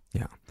asks.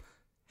 Yeah.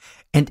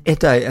 And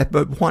I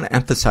want to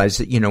emphasize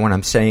that, when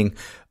I'm saying,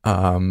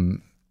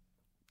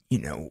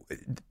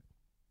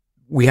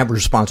 we have a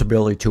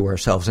responsibility to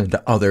ourselves and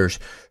to others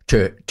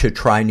to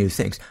try new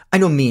things. I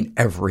don't mean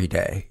every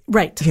day.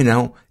 Right.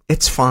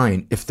 It's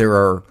fine if there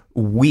are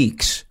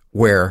weeks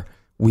where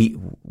we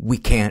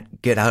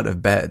can't get out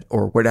of bed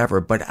or whatever.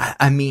 But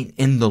I mean,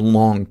 in the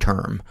long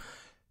term,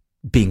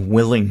 being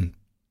willing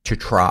to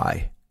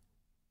try.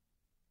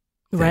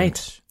 Right.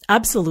 Things.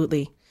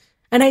 Absolutely.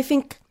 And I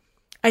think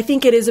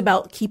it is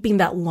about keeping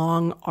that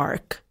long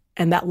arc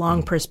and that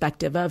long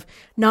perspective of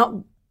not,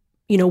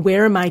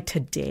 where am I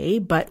today,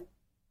 but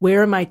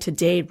where am I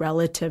today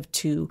relative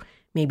to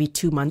maybe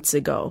 2 months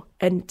ago,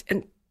 and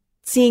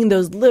seeing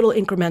those little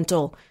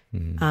incremental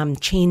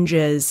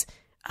changes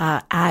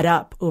add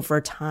up over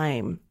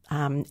time,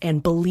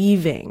 and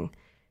believing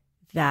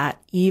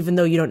that even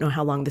though you don't know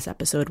how long this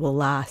episode will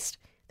last,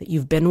 that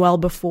you've been well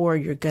before,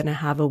 you're going to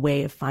have a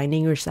way of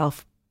finding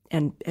yourself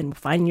and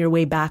finding your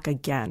way back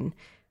again.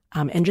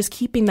 And just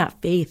keeping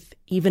that faith,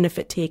 even if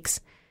it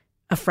takes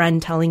a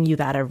friend telling you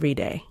that every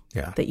day,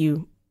 that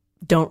you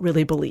don't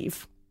really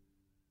believe.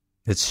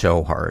 It's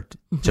so hard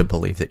to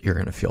believe that you're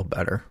going to feel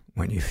better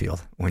when you're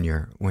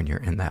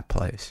in that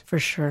place. For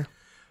sure.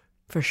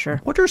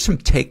 What are some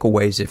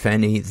takeaways, if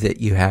any,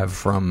 that you have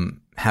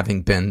from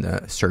having been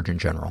the Surgeon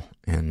General?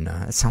 And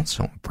it sounds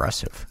so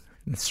impressive,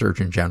 the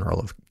Surgeon General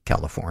of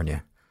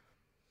California.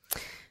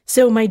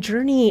 So my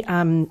journey,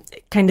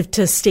 kind of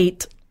to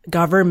state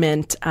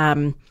government,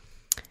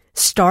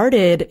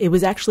 started. It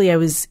was actually I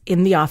was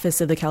in the office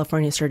of the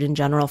California Surgeon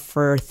General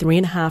for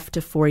 3.5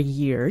 to 4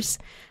 years.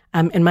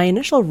 And my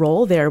initial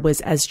role there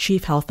was as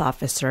chief health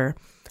officer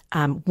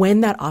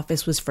when that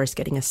office was first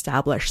getting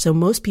established. So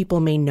most people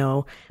may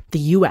know the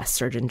U.S.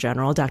 Surgeon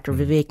General. Dr.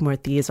 Vivek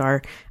Murthy is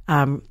our,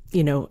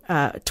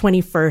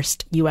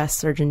 21st U.S.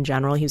 Surgeon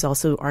General. He's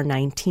also our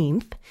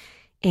 19th.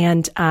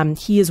 And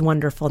he is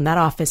wonderful. And that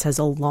office has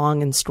a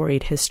long and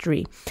storied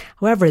history.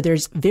 However,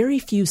 there's very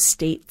few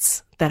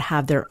states that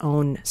have their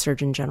own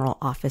Surgeon General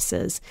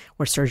offices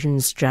or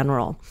Surgeons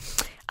General.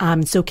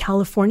 So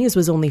California's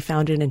was only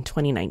founded in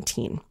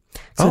 2019.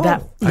 So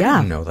I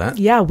didn't know that.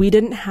 Yeah, we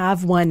didn't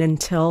have one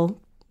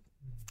until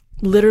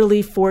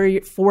literally 4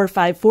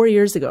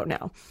 years ago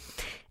now.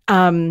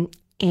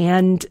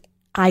 And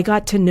I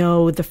got to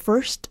know the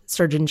first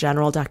Surgeon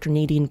General, Dr.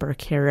 Nadine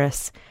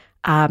Burke-Harris,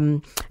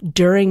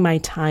 during my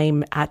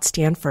time at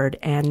Stanford.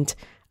 And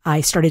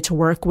I started to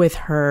work with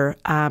her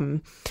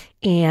and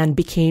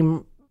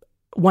became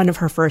one of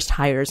her first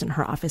hires in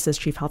her office as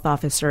chief health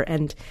officer.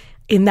 And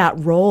in that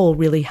role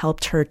really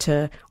helped her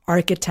to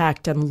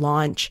architect and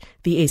launch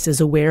the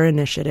ACEs Aware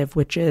Initiative,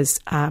 which is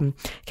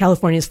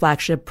California's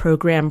flagship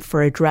program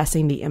for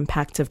addressing the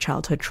impacts of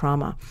childhood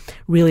trauma,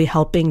 really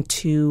helping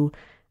to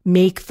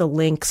make the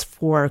links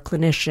for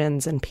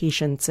clinicians and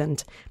patients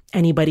and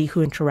anybody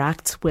who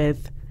interacts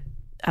with,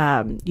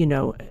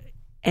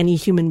 any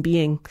human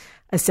being,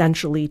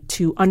 essentially,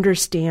 to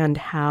understand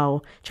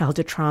how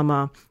childhood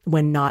trauma,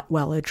 when not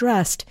well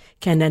addressed,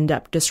 can end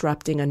up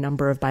disrupting a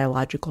number of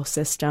biological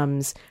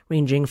systems,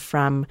 ranging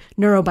from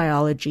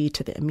neurobiology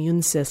to the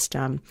immune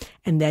system,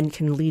 and then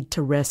can lead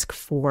to risk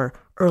for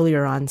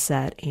earlier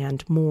onset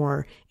and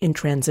more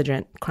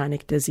intransigent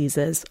chronic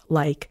diseases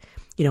like,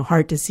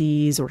 heart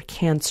disease or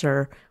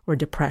cancer or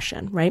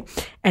depression, right?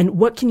 And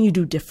what can you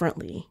do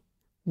differently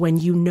when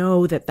you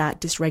know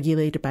that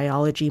dysregulated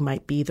biology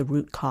might be the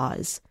root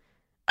cause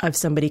of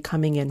somebody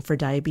coming in for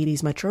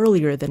diabetes much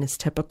earlier than is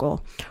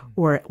typical,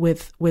 or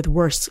with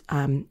worse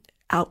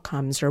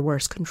outcomes or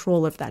worse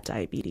control of that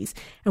diabetes?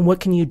 And what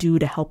can you do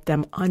to help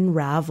them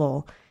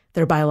unravel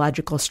their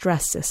biological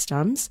stress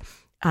systems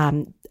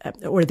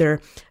or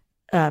their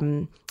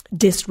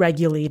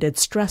dysregulated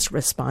stress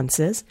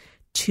responses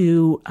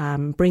to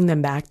bring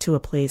them back to a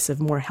place of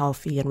more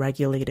healthy and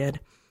regulated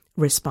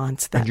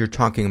response? And you're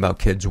talking about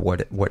kids,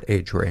 what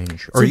age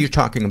range? Or are you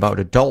talking about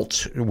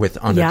adults with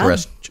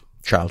unaddressed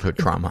childhood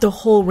trauma? The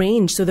whole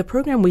range. So the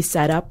program we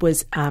set up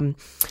was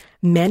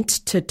meant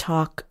to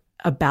talk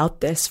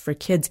about this for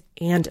kids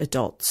and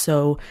adults.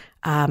 So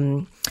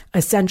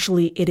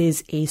essentially, it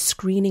is a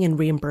screening and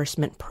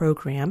reimbursement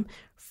program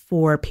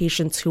for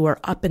patients who are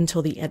up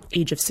until the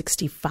age of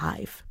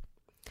 65.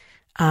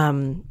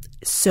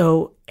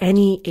 So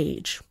any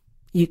age,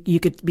 you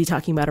could be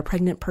talking about a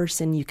pregnant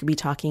person, you could be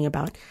talking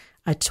about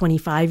a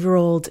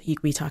 25-year-old, you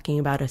could be talking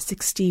about a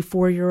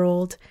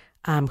 64-year-old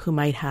who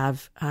might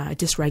have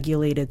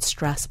dysregulated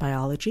stress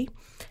biology,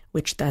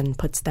 which then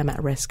puts them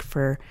at risk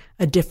for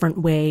a different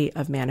way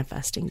of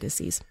manifesting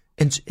disease.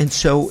 And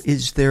so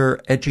is there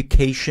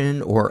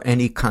education or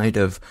any kind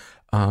of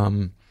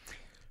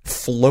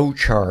flow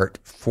chart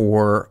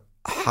for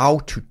how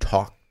to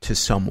talk to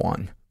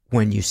someone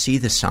when you see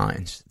the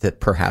signs that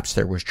perhaps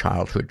there was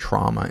childhood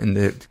trauma? And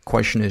the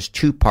question is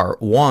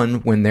two-part.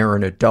 One, when they're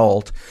an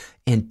adult,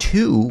 and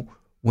two,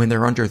 when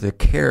they're under the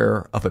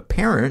care of a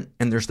parent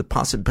and there's the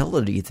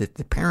possibility that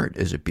the parent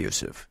is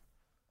abusive.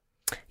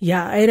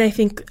 Yeah, and I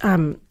think,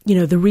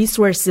 the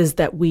resources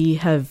that we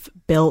have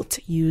built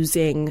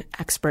using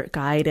expert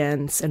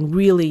guidance and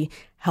really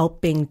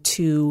helping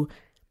to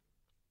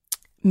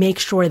make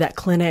sure that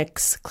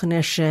clinics,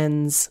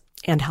 clinicians,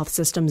 and health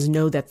systems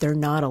know that they're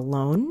not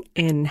alone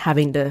in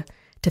having to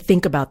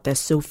think about this.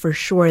 So for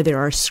sure, there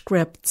are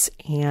scripts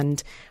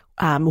and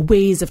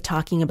ways of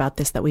talking about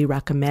this that we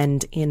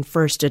recommend in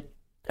first a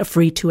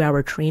free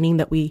 2-hour training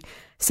that we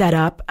set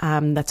up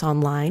that's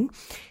online,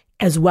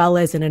 as well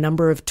as in a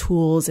number of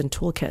tools and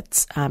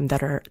toolkits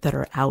that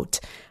are out.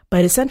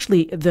 But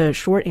essentially, the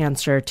short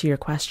answer to your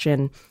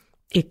question,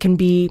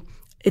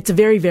 it's a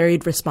very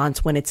varied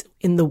response when it's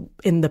in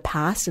the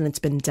past and it's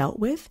been dealt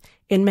with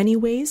in many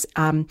ways,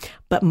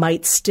 but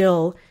might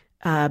still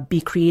be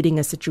creating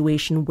a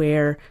situation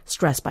where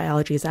stress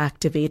biology is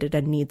activated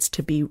and needs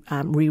to be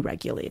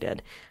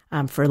re-regulated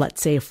for,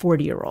 let's say, a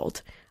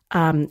 40-year-old.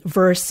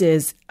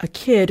 Versus a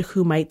kid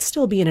who might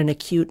still be in an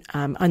acute,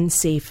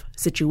 unsafe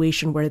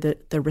situation where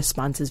the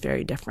response is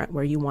very different,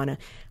 where you want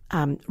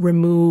to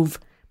remove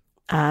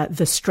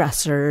the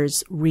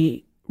stressors,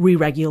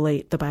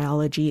 re-regulate the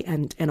biology,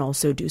 and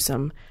also do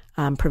some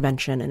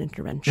prevention and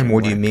intervention. And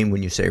what work. do you mean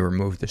when you say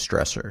remove the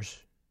stressors?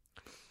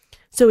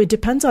 So it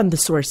depends on the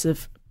source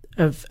of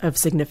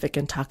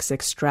significant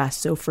toxic stress.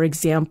 So, for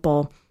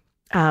example,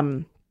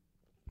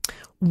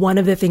 one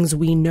of the things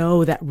we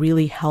know that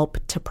really help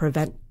to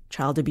prevent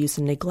child abuse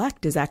and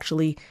neglect is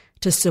actually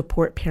to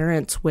support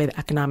parents with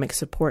economic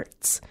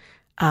supports.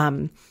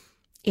 And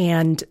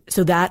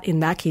so that in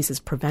that case is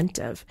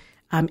preventive.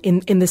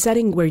 In the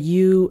setting where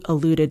you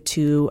alluded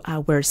to,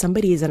 where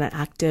somebody is in an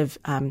active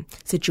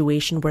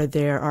situation where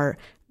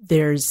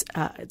there's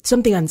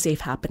something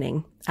unsafe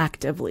happening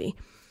actively,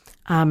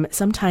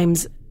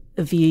 sometimes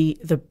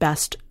the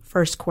best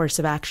first course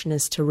of action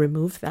is to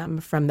remove them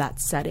from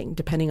that setting,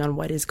 depending on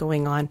what is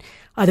going on.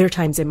 Other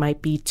times it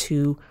might be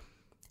to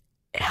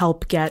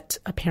help get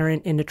a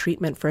parent into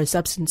treatment for a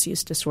substance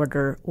use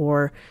disorder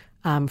or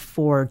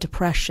for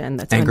depression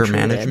that's anger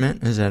untreated.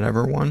 Management, is that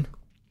ever one?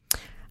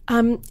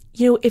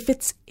 If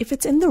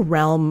it's in the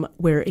realm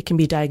where it can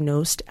be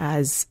diagnosed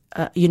as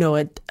a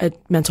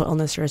mental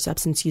illness or a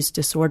substance use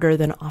disorder,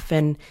 then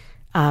often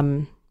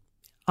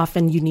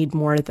you need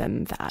more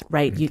than that,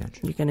 right? You're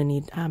going to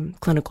need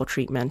clinical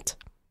treatment.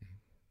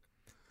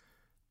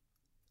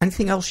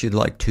 Anything else you'd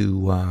like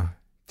to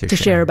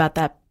share about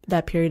that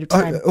period of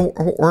time?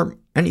 Or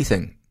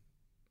anything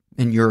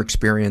in your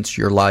experience,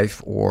 your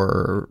life,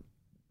 or,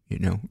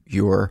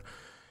 your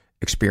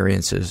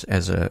experiences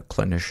as a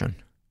clinician?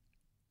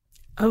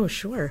 Oh,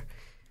 sure.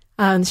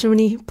 So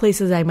many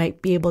places I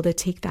might be able to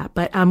take that.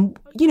 But,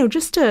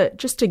 just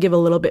to give a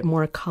little bit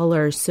more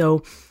color.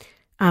 So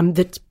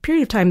the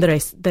period of time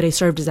that I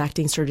served as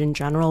acting surgeon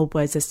general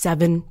was a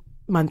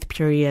 7-month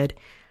period.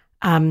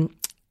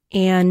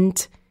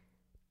 And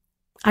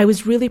I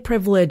was really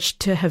privileged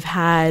to have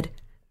had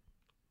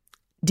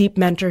deep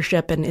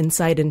mentorship and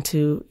insight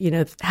into,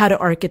 how to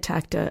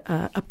architect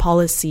a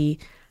policy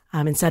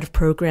and set of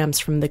programs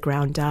from the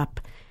ground up.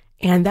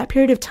 And that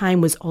period of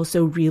time was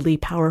also really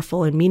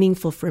powerful and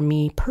meaningful for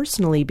me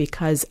personally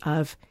because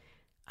of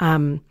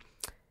the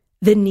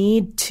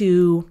need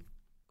to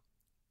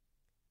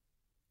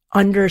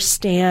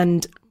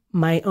understand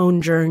my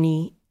own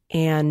journey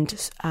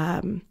and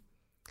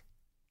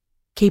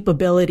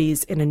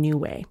capabilities in a new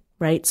way,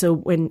 right? So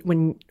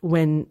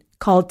when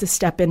called to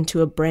step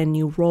into a brand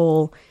new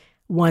role,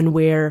 one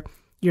where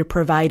you're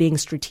providing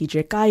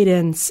strategic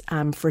guidance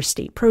for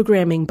state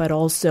programming, but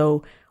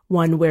also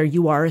one where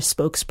you are a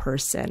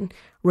spokesperson,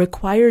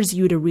 requires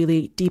you to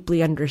really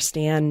deeply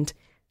understand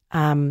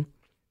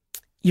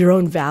your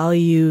own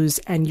values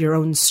and your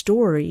own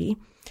story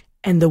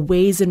and the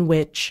ways in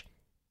which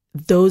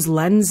those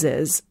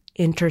lenses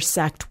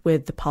intersect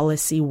with the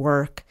policy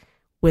work,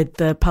 with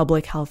the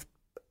public health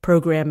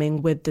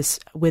programming, with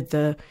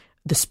the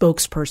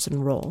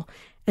spokesperson role.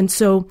 And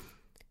so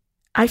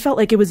I felt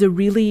like it was a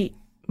really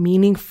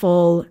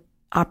meaningful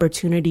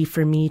opportunity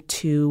for me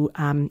to,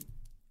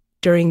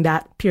 during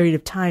that period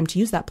of time, to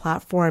use that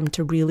platform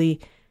to really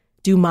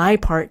do my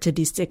part to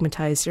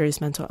destigmatize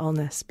serious mental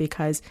illness,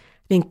 because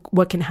I think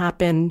what can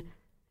happen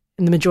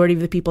in the majority of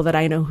the people that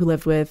I know who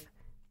live with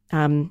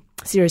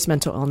serious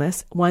mental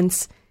illness,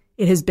 once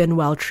it has been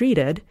well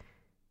treated,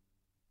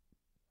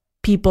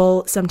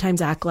 people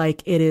sometimes act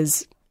like it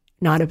is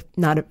not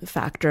a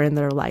factor in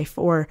their life,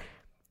 or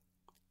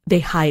they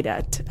hide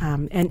it.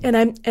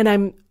 And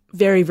I'm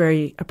very,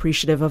 very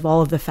appreciative of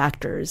all of the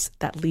factors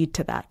that lead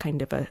to that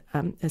kind of a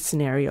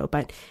scenario.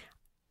 But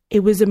it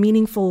was a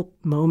meaningful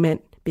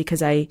moment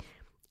because I,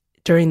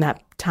 during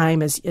that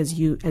time, as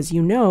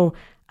you know,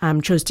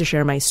 chose to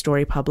share my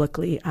story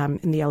publicly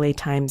in the LA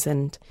Times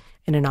and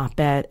in an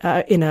op-ed,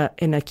 in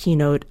a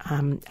keynote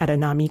at a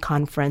NAMI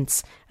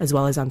conference, as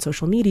well as on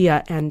social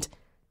media, and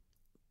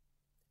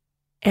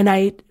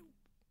I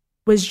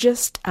was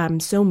just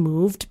so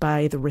moved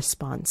by the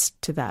response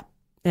to that,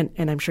 and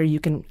I'm sure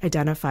you can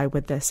identify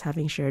with this,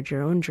 having shared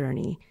your own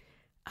journey,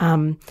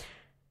 and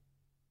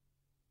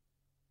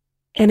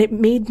it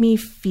made me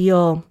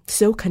feel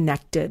so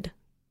connected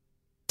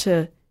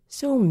to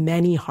so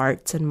many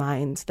hearts and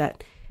minds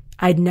that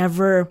I'd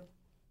never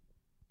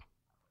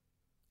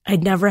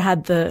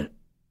had the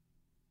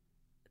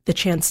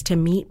chance to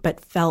meet, but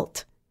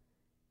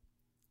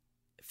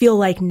feel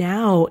like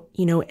now,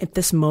 at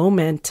this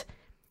moment,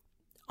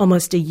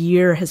 almost a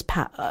year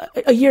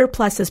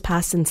plus has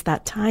passed since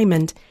that time.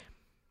 And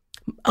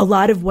a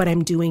lot of what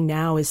I'm doing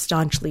now is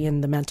staunchly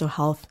in the mental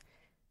health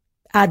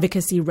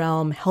advocacy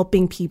realm,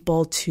 helping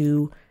people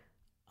to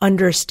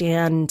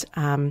understand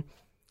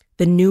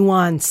the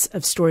nuance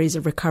of stories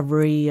of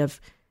recovery, of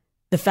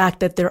the fact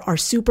that there are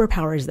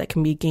superpowers that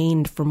can be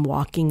gained from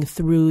walking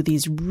through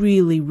these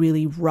really,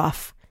 really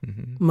rough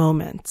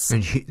moments.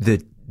 And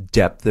the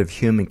depth of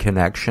human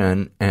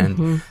connection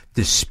and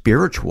the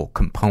spiritual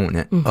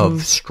component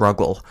of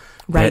struggle.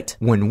 Right. That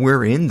when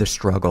we're in the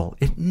struggle,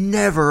 it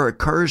never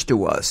occurs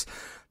to us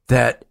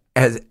that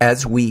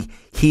as we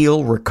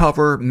heal,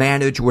 recover,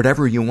 manage,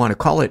 whatever you want to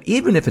call it,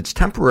 even if it's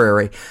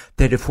temporary,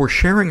 that if we're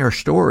sharing our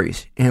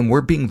stories and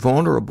we're being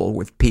vulnerable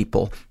with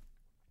people,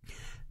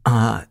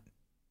 that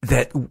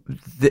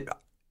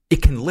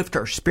it can lift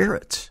our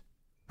spirits,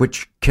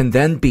 which can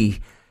then be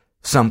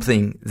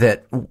something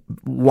that,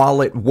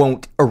 while it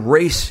won't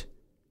erase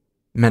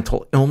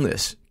mental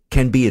illness,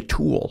 can be a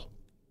tool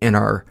in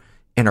our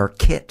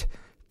kit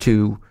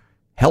to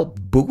help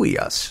buoy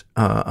us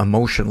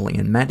emotionally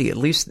and mentally. At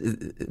least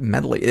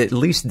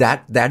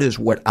that is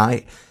what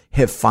I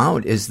have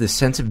found, is the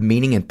sense of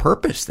meaning and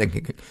purpose that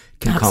can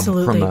come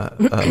from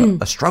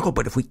a struggle.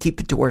 But if we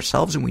keep it to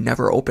ourselves and we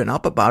never open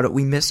up about it,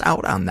 we miss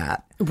out on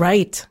that.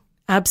 Right.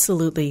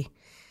 Absolutely.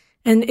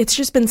 And it's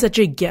just been such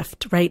a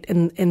gift, right?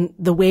 In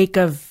the wake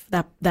of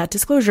that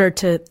disclosure,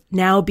 to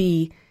now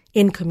be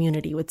in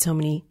community with so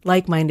many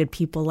like-minded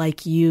people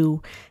like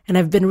you. And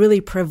I've been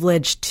really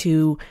privileged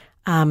to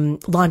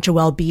launch a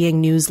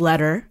well-being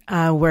newsletter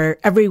where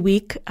every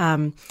week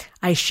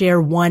I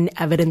share one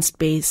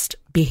evidence-based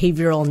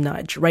behavioral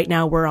nudge. Right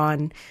now we're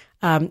on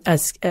a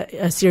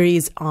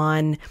series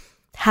on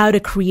how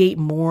to create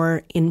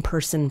more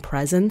in-person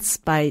presence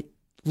by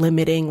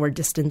limiting or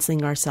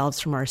distancing ourselves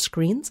from our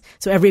screens.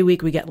 So every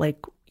week we get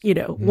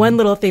one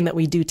little thing that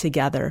we do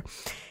together.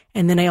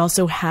 And then I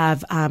also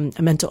have a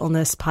mental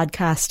illness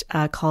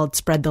podcast called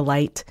Spread the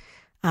Light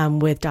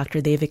with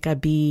Dr.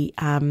 Devika B.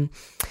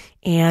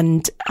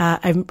 And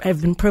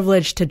I've been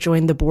privileged to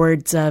join the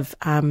boards of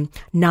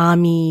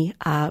NAMI.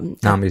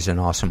 NAMI's an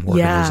awesome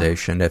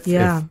organization. If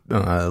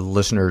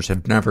listeners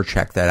have never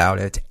checked that out,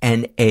 it's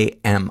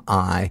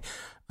NAMI.org,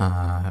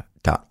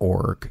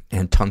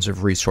 and tons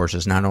of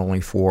resources, not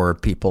only for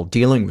people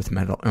dealing with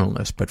mental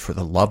illness, but for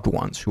the loved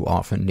ones who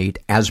often need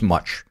as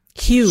much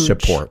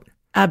support.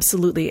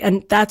 Absolutely.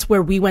 And that's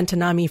where we went to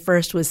NAMI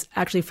first, was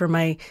actually for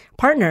my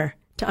partner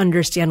to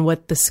understand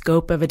what the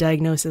scope of a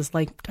diagnosis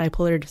like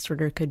bipolar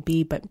disorder could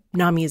be. But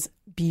NAMI is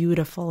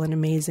beautiful and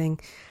amazing.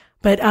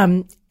 But,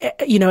 and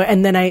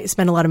then I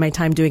spent a lot of my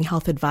time doing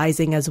health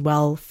advising as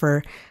well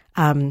for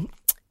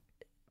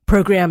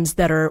programs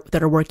that are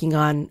working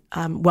on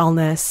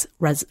wellness,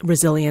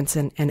 resilience,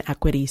 and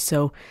equity.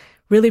 So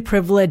really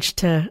privileged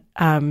to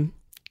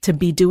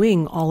be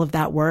doing all of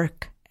that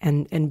work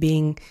and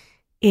being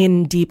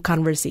in deep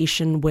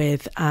conversation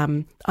with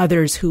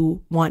others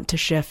who want to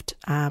shift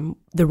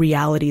the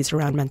realities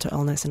around mental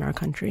illness in our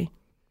country.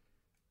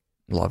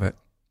 Love it.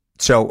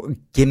 So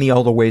give me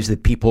all the ways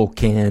that people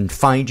can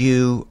find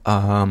you,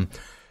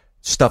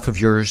 stuff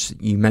of yours.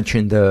 You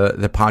mentioned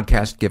the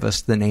podcast. Give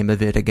us the name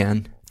of it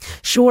again.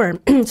 Sure.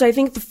 So I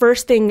think the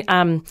first thing,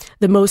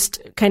 the most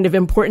kind of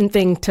important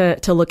thing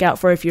to look out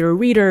for if you're a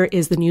reader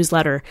is the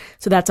newsletter.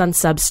 So that's on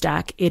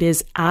Substack. It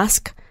is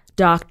Ask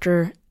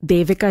Dr.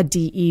 Devika,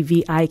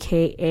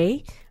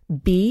 DEVIKA,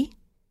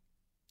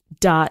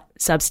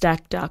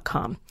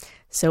 B.substack.com.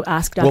 So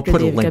ask Dr. We'll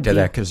put a Devika link to B.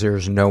 that because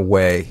there's no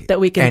way that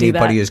we can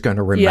anybody do that. is going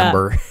to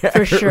remember. Yeah,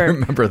 for sure.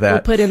 remember that.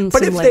 We'll put in but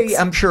some if links.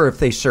 I'm sure if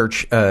they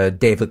search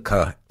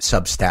Devika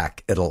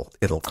Substack, it'll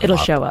come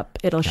up. Show up.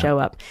 It'll show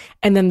up.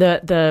 And then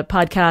the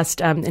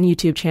podcast and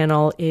YouTube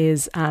channel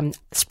is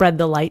Spread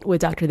the Light with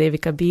Dr.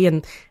 Devika B.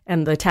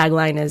 And the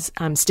tagline is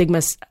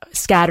Stigma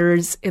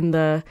scatters in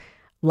the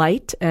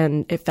light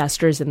and it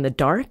festers in the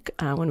dark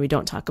when we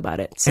don't talk about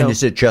it. So, and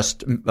is it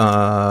just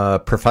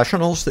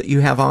professionals that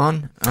you have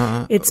on?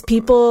 It's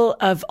people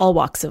of all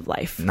walks of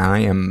life. And I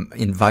am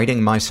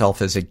inviting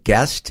myself as a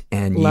guest,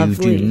 and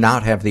Lovely. you do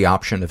not have the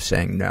option of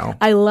saying no.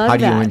 I love How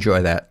that. do you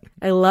enjoy that?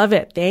 I love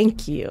it.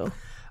 Thank you.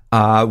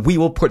 We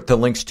will put the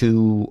links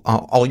to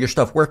all your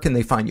stuff. Where can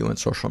they find you on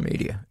social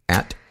media?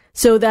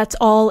 So that's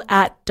all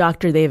at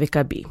Dr.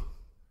 Devika B.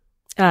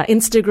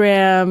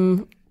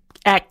 Instagram,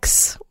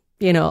 X,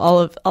 all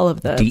of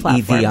the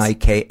platforms.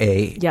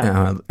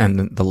 Devika,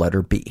 and the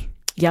letter B.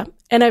 Yeah.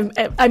 And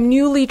I'm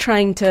newly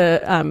trying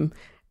to,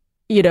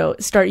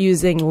 start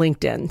using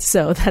LinkedIn.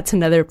 So that's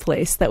another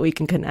place that we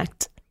can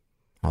connect.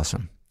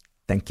 Awesome.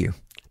 Thank you.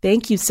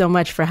 Thank you so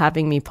much for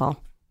having me,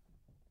 Paul.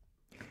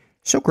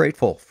 So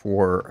grateful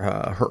for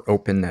her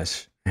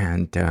openness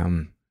and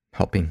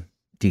helping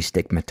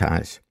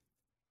destigmatize.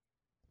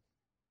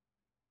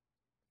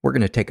 We're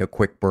going to take a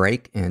quick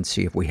break and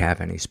see if we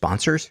have any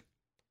sponsors.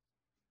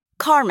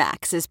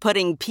 CarMax is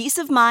putting peace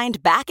of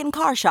mind back in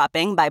car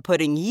shopping by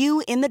putting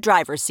you in the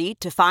driver's seat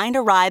to find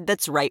a ride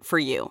that's right for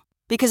you.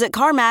 Because at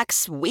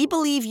CarMax, we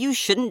believe you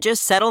shouldn't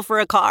just settle for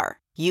a car.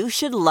 You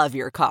should love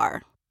your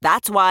car.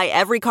 That's why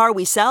every car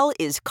we sell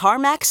is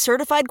CarMax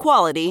certified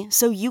quality,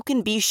 so you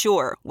can be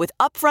sure with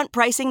upfront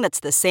pricing that's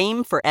the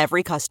same for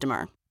every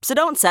customer. So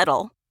don't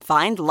settle.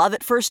 Find love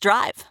at first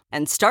drive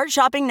and start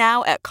shopping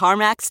now at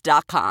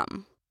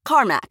CarMax.com.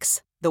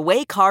 CarMax, the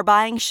way car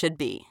buying should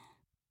be.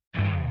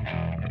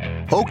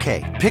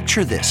 Okay,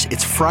 picture this.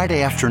 It's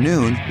Friday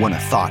afternoon when a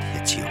thought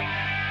hits you.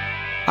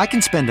 I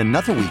can spend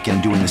another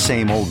weekend doing the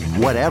same old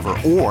whatever,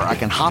 or I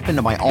can hop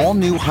into my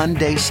all-new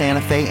Hyundai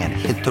Santa Fe and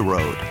hit the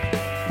road.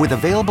 With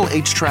available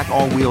H-Track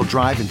all-wheel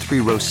drive and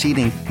 3-row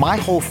seating, my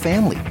whole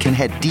family can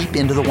head deep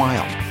into the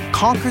wild.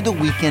 Conquer the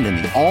weekend in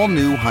the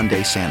all-new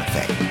Hyundai Santa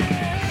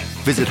Fe.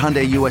 Visit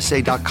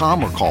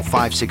HyundaiUSA.com or call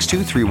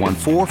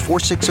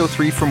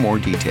 562-314-4603 for more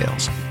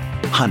details.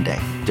 Hyundai,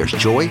 there's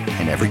joy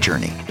in every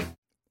journey.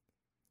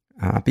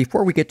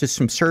 Before we get to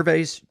some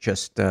surveys,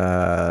 just,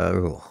 I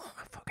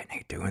fucking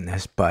hate doing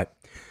this, but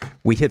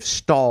we have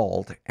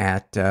stalled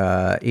at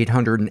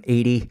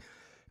 880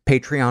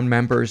 Patreon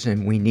members,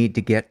 and we need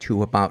to get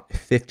to about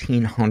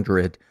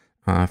 1,500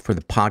 for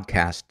the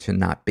podcast to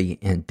not be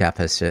in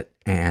deficit,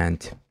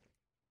 and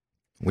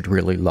would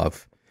really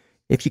love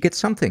if you get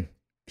something.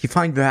 If you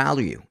find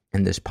value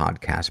in this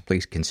podcast,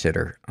 please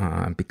consider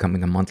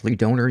becoming a monthly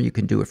donor. You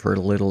can do it for as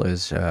little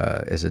as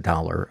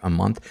 $1 a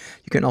month.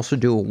 You can also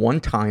do a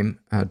one-time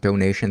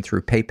donation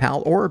through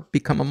PayPal, or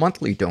become a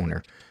monthly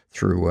donor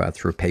through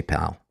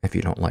PayPal if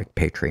you don't like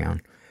Patreon.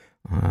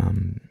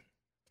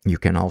 You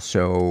can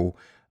also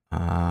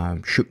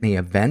shoot me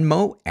a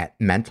Venmo at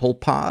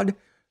MentalPod.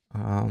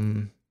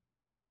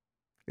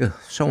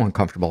 So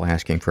uncomfortable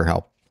asking for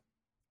help.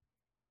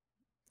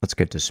 Let's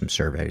get to some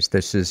surveys.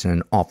 This is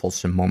an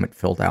awfulsome moment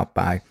filled out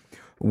by a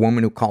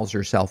woman who calls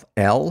herself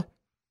L.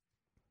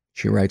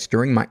 She writes,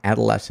 during my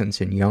adolescence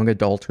and young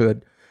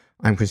adulthood,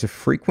 I was a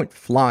frequent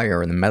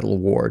flyer in the mental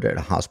ward at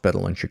a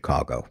hospital in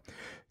Chicago.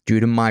 Due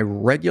to my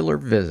regular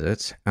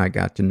visits, I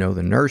got to know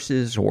the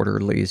nurses,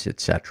 orderlies,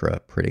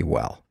 etc. pretty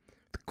well.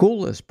 The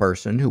coolest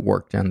person who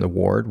worked on the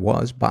ward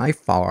was by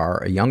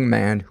far a young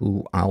man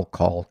who I'll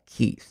call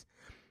Keith.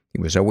 He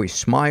was always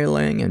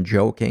smiling and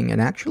joking and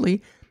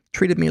actually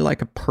treated me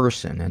like a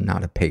person and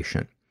not a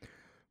patient.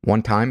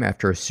 One time,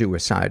 after a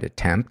suicide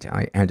attempt,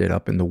 I ended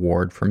up in the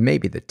ward for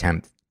maybe the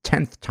 10th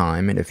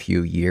time in a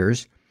few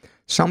years.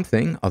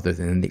 Something, other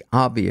than the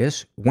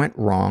obvious, went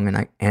wrong, and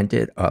I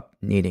ended up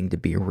needing to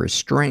be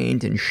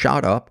restrained and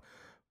shot up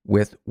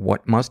with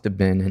what must have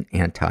been an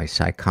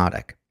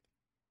antipsychotic.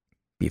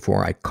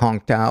 Before I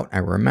conked out, I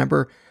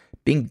remember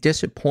being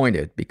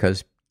disappointed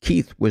because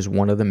Keith was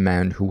one of the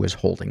men who was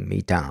holding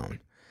me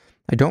down.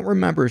 I don't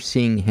remember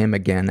seeing him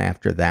again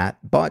after that,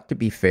 but to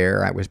be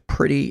fair, I was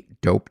pretty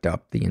doped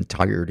up the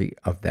entirety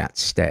of that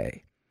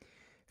stay.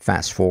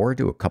 Fast forward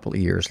to a couple of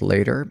years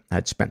later,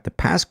 I'd spent the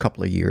past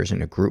couple of years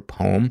in a group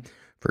home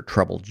for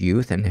troubled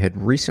youth and had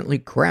recently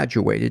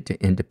graduated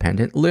to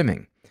independent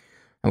living.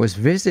 I was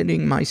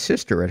visiting my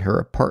sister at her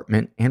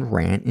apartment and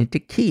ran into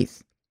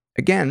Keith.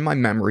 Again, my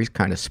memory's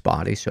kind of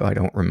spotty, so I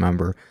don't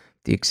remember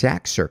the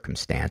exact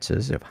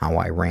circumstances of how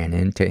I ran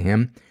into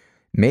him.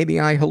 Maybe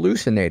I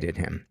hallucinated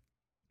him,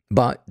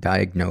 but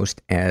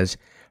diagnosed as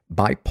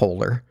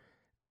bipolar,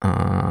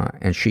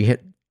 and she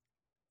had,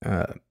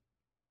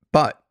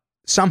 but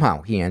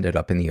somehow he ended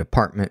up in the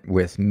apartment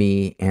with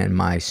me and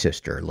my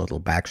sister. A little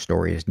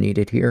backstory is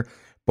needed here.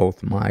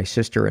 Both my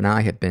sister and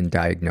I had been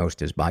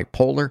diagnosed as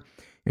bipolar,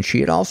 and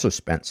she had also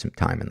spent some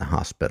time in the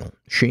hospital.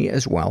 She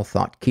as well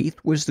thought Keith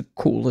was the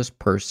coolest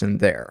person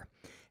there.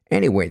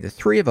 Anyway, the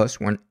three of us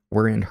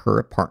were in her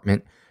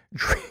apartment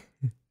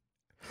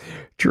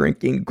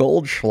drinking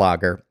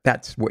Goldschlager.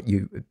 That's what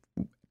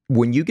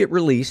when you get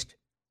released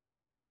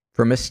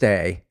from a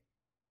stay,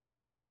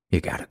 you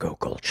gotta go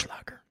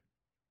Goldschlager.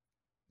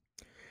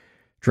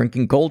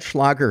 Drinking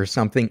Goldschlager or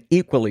something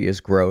equally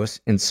as gross,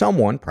 and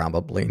someone,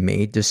 probably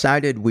me,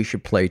 decided we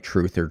should play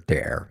Truth or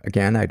Dare.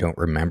 Again, I don't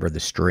remember the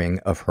string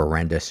of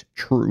horrendous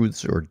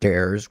truths or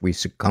dares we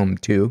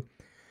succumbed to.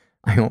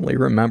 I only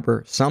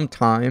remember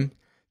sometime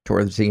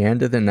towards the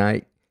end of the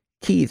night,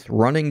 Keith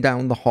running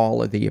down the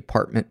hall of the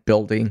apartment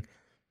building,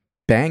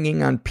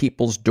 banging on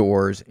people's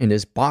doors in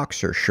his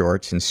boxer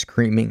shorts and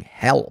screaming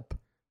help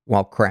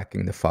while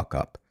cracking the fuck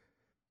up.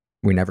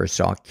 We never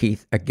saw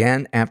Keith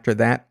again after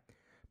that,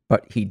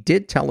 but he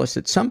did tell us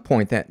at some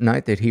point that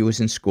night that he was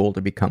in school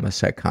to become a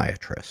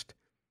psychiatrist.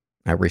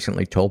 I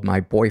recently told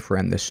my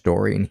boyfriend this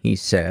story, and he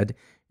said,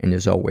 in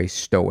his always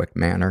stoic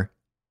manner,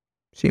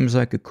 "Seems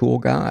like a cool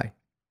guy."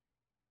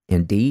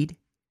 Indeed,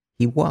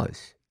 he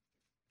was.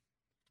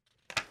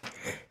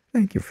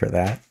 Thank you for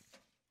that.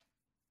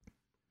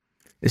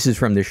 This is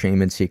from the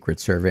Shame and Secret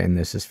survey, and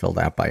this is filled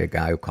out by a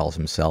guy who calls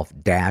himself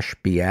Dash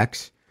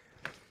BX.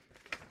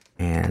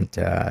 And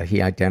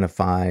he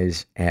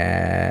identifies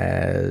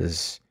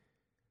as,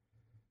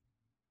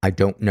 I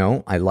don't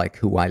know, I like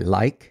who I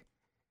like.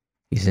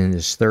 He's in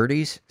his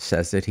 30s,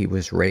 says that he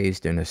was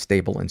raised in a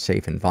stable and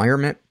safe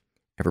environment.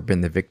 Ever been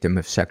the victim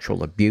of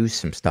sexual abuse?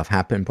 Some stuff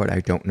happened, but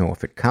I don't know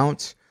if it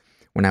counts.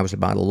 When I was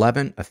about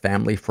 11, a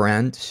family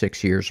friend,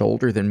 6 years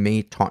older than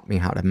me, taught me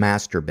how to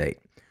masturbate.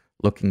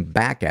 Looking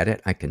back at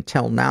it, I can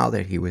tell now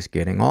that he was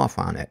getting off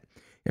on it.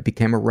 It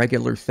became a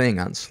regular thing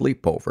on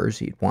sleepovers.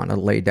 He'd want to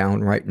lay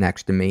down right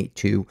next to me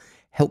to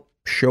help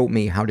show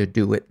me how to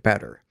do it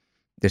better.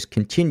 This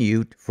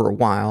continued for a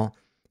while.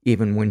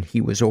 Even when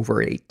he was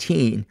over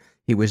 18,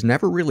 he was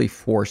never really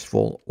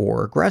forceful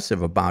or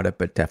aggressive about it,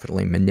 but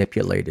definitely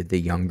manipulated the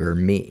younger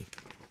me.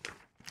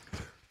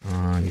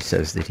 He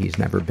says that he's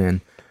never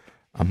been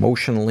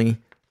emotionally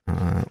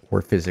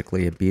or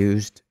physically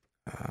abused.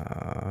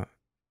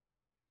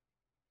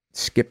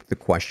 Skipped the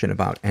question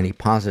about any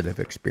positive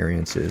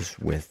experiences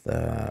with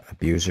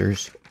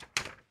abusers.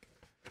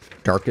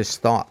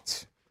 Darkest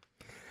thoughts.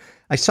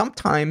 I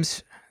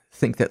sometimes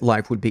think that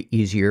life would be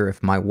easier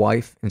if my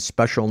wife and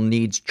special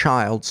needs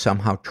child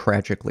somehow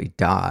tragically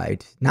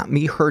died. Not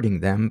me hurting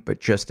them, but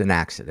just an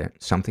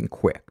accident. Something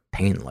quick,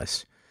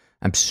 painless.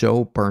 I'm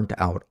so burnt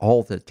out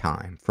all the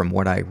time from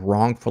what I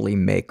wrongfully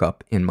make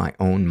up in my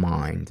own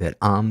mind that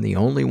I'm the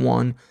only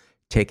one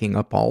taking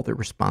up all the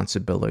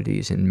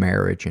responsibilities in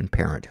marriage and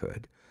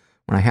parenthood.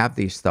 When I have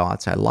these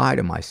thoughts, I lie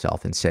to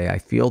myself and say I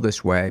feel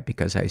this way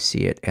because I see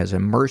it as a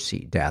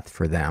mercy death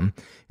for them,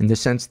 in the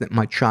sense that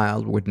my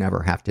child would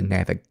never have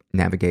to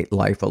navigate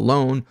life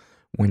alone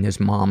when his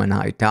mom and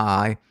I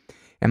die,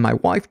 and my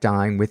wife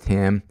dying with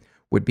him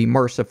would be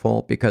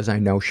merciful because I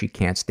know she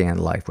can't stand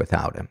life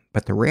without him.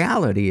 But the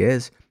reality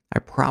is, I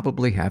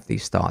probably have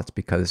these thoughts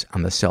because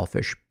I'm a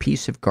selfish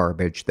piece of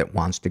garbage that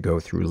wants to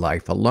go through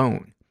life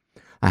alone.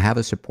 I have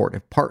a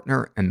supportive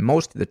partner, and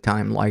most of the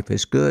time life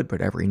is good, but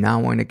every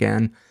now and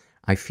again,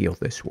 I feel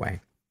this way.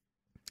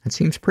 It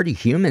seems pretty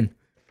human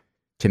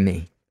to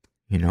me.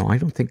 You know, I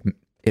don't think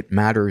it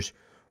matters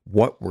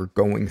what we're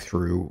going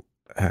through.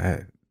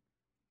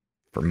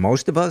 For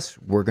most of us,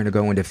 we're going to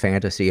go into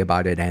fantasy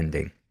about it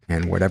ending.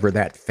 And whatever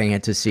that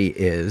fantasy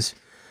is,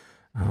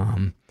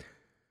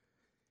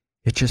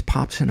 it just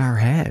pops in our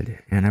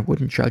head. And I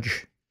wouldn't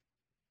judge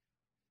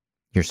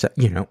yourself.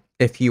 You know,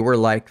 if you were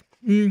like,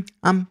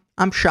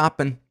 I'm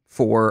shopping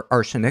for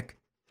arsenic,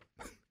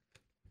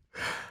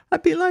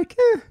 I'd be like,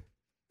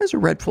 there's a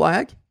red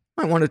flag.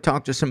 I want to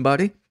talk to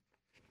somebody.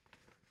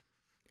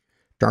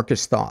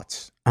 Darkest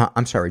thoughts.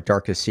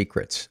 Darkest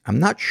secrets. I'm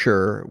not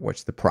sure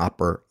what's the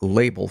proper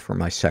label for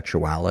my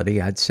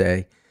sexuality. I'd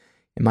say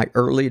in my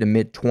early to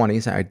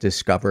mid-20s, I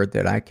discovered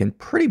that I can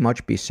pretty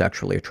much be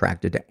sexually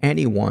attracted to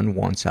anyone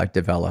once I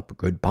develop a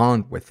good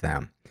bond with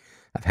them.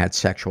 I've had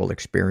sexual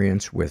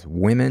experience with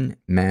women,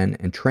 men,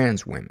 and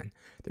trans women.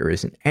 There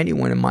isn't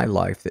anyone in my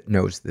life that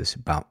knows this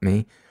about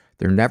me.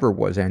 There never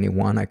was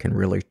anyone I can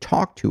really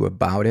talk to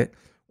about it,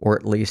 or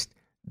at least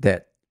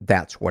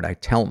that's what I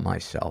tell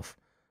myself.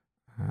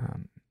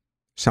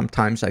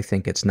 Sometimes I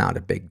think it's not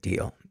a big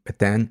deal. But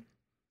then,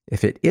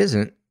 if it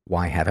isn't,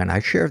 why haven't I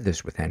shared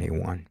this with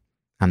anyone?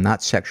 I'm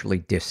not sexually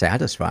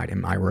dissatisfied in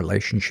my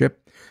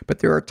relationship, but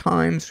there are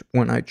times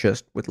when I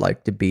just would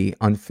like to be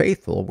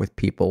unfaithful with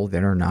people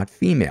that are not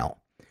female.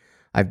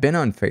 I've been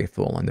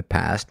unfaithful in the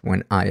past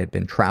when I had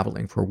been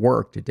traveling for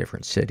work to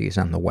different cities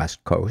on the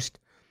West Coast.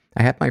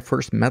 I had my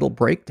first mental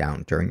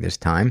breakdown during this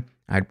time.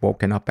 I'd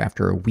woken up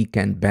after a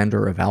weekend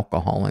bender of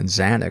alcohol and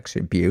Xanax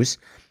abuse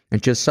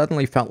and just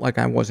suddenly felt like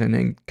I wasn't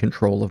in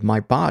control of my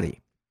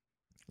body.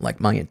 Like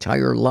my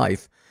entire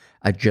life,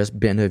 I'd just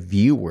been a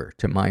viewer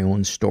to my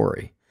own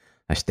story.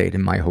 I stayed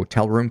in my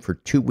hotel room for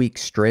 2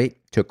 weeks straight,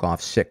 took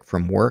off sick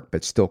from work,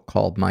 but still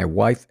called my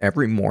wife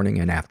every morning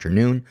and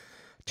afternoon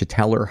to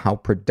tell her how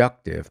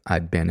productive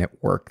I'd been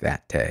at work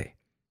that day.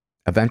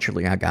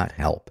 Eventually, I got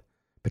help.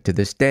 But to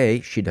this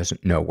day, she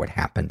doesn't know what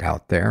happened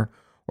out there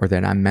or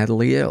that I'm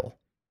mentally ill.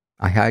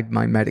 I hide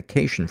my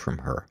medication from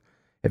her.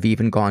 Have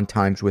even gone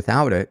times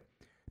without it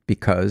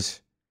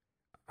because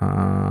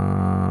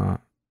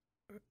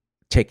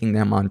taking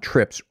them on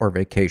trips or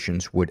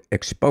vacations would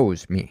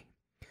expose me.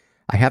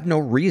 I have no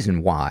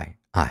reason why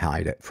I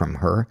hide it from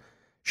her.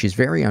 She's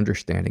very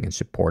understanding and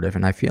supportive,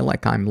 and I feel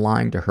like I'm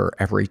lying to her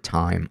every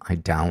time I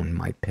down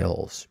my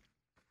pills.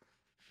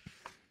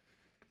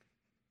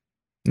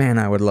 Man,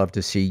 I would love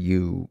to see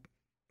you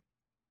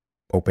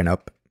open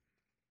up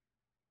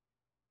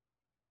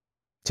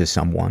to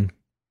someone.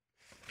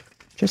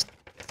 Just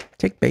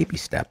take baby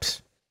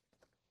steps.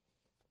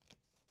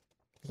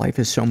 Life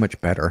is so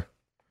much better.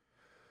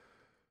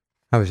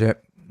 I was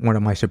at one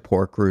of my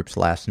support groups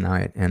last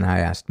night, and I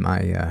asked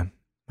my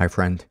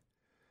friend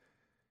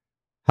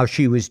how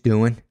she was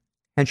doing,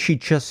 and she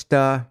just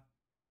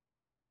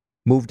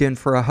moved in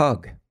for a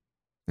hug,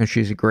 and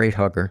she's a great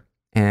hugger,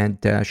 and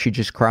she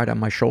just cried on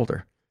my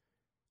shoulder,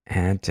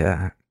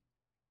 and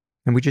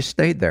we just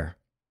stayed there,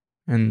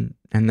 and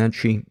then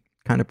she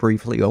kind of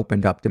briefly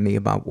opened up to me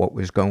about what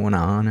was going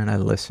on, and I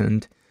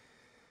listened,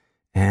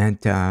 and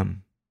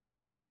man,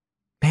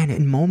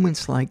 in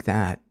moments like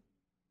that,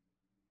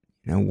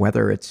 you know,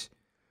 whether it's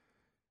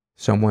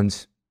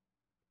someone's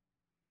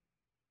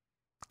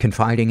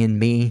confiding in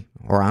me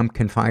or I'm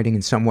confiding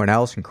in someone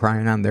else and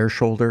crying on their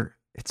shoulder,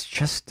 it's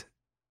just,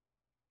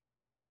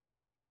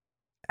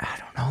 I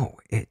don't know,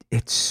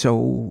 it's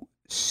so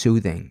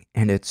soothing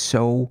and it's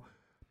so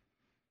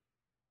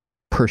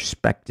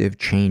perspective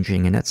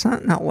changing, and it's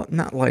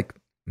not like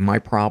my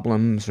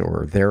problems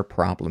or their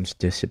problems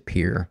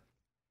disappear,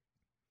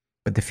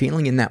 but the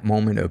feeling in that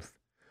moment of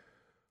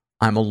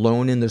I'm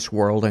alone in this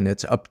world and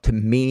it's up to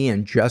me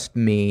and just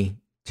me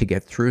to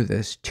get through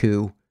this,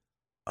 to,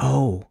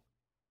 oh,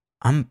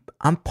 I'm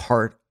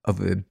part of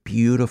a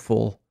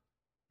beautiful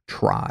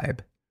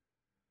tribe.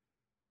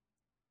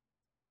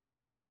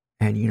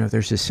 And, you know,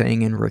 there's a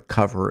saying in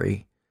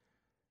recovery,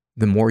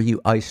 the more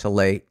you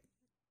isolate,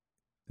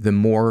 the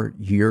more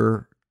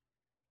you're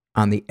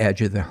on the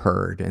edge of the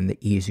herd and the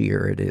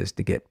easier it is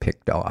to get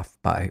picked off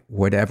by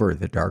whatever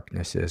the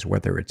darkness is,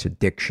 whether it's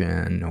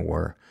addiction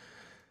or,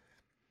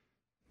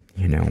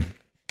 you know,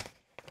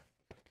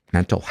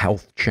 mental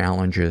health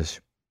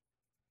challenges.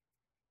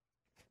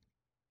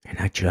 And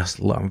I just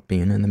love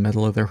being in the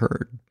middle of the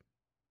herd.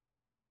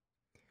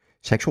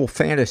 Sexual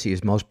fantasy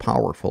is most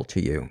powerful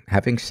to you.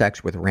 Having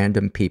sex with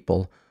random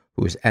people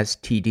whose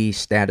STD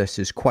status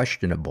is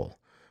questionable.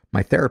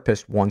 My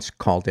therapist once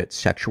called it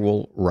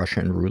sexual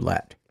Russian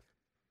roulette.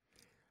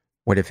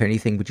 What, if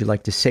anything, would you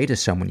like to say to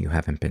someone you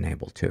haven't been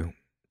able to?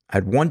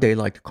 I'd one day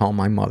like to call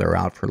my mother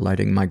out for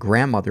letting my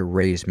grandmother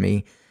raise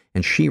me,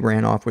 and she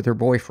ran off with her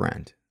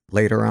boyfriend.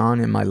 Later on,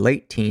 in my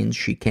late teens,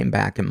 she came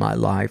back in my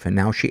life, and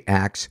now she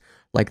acts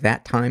like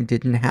that time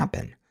didn't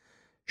happen.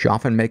 She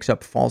often makes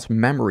up false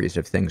memories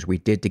of things we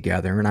did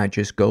together, and I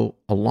just go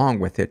along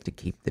with it to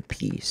keep the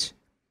peace.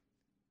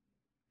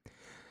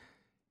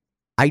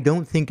 I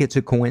don't think it's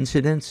a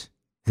coincidence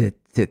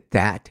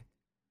that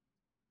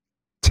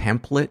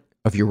template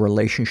of your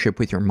relationship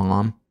with your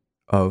mom,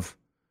 of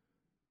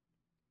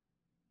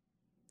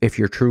if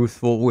you're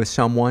truthful with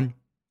someone,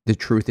 the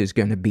truth is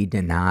going to be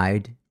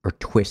denied or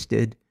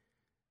twisted,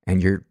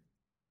 and you're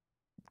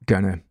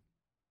going to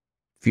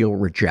feel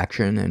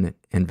rejection and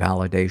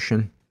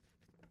invalidation.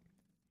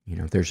 You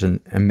know, there's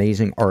an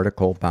amazing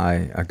article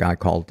by a guy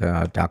called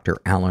Dr.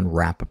 Alan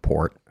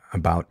Rappaport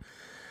about,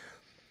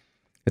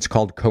 it's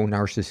called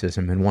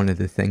Co-Narcissism, and one of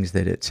the things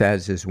that it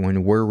says is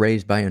when we're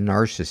raised by a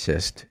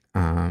narcissist,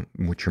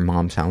 which your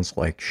mom sounds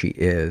like she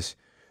is,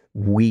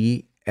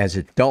 we as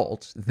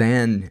adults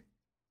then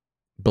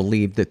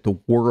believe that the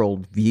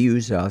world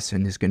views us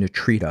and is going to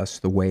treat us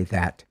the way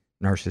that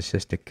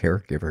narcissistic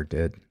caregiver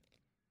did.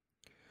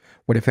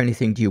 What, if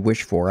anything, do you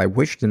wish for? I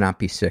wish to not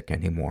be sick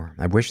anymore.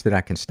 I wish that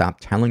I can stop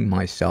telling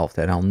myself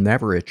that I'll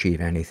never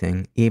achieve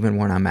anything, even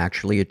when I'm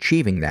actually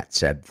achieving that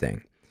said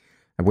thing.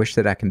 I wish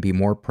that I can be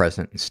more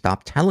present and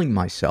stop telling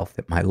myself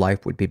that my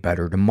life would be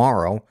better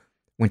tomorrow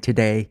when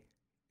today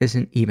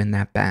isn't even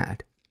that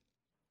bad.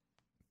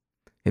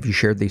 Have you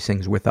shared these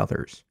things with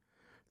others?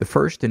 The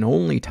first and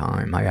only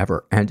time I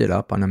ever ended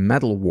up on a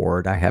mental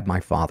ward, I had my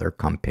father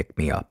come pick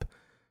me up.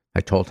 I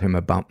told him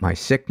about my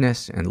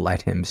sickness and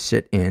let him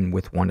sit in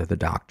with one of the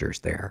doctors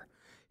there.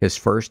 His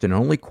first and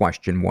only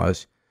question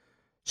was,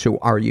 so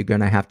are you going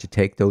to have to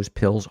take those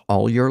pills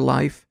all your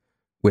life?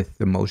 With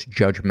the most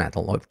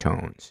judgmental of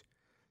tones.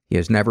 He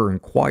has never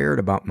inquired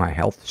about my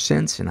health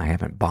since, and I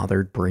haven't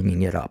bothered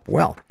bringing it up.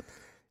 Well,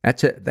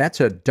 that's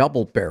a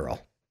double barrel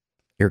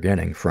you're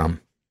getting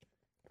from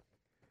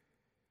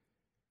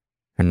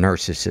a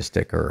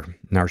narcissistic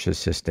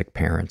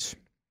parents.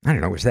 I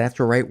don't know, is that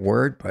the right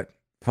word? But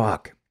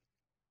fuck.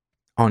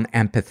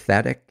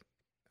 Unempathetic,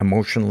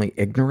 emotionally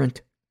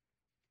ignorant,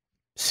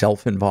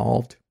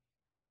 self-involved.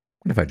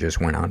 What if I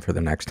just went on for the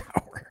next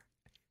hour?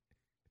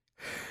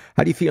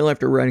 How do you feel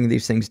after writing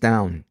these things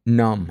down?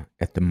 Numb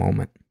at the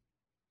moment.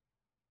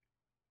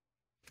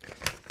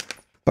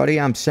 Buddy,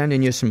 I'm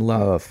sending you some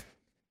love,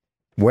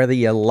 whether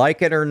you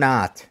like it or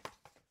not.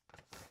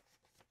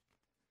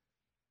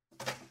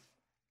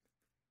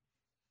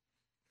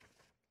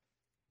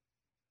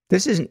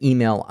 This is an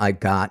email I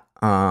got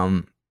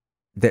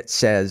that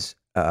says,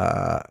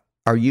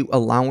 are you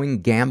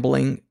allowing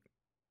gambling,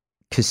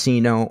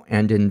 casino,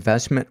 and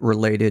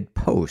investment-related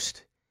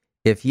posts?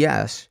 If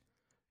yes,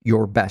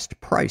 your best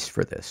price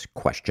for this, ?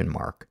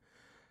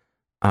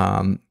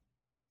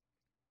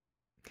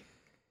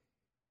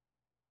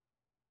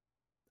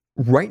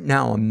 Right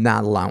now, I'm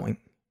not allowing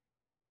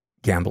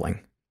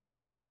gambling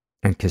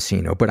and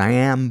casino, but I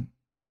am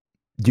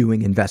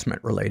doing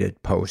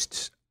investment-related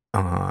posts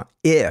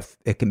if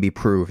it can be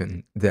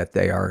proven that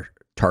they are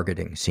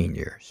targeting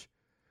seniors.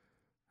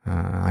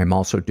 I'm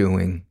also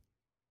doing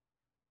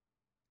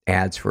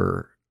ads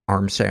for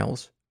arms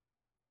sales,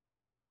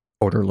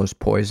 odorless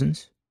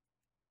poisons,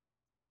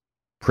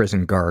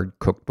 prison guard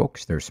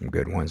cookbooks. There's some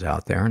good ones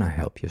out there, and I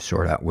help you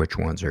sort out which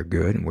ones are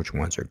good and which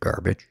ones are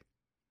garbage.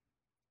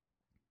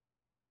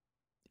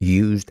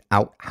 Used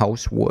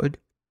outhouse wood,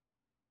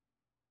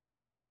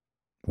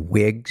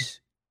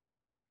 wigs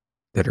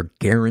that are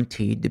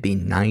guaranteed to be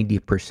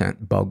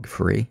 90%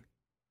 bug-free.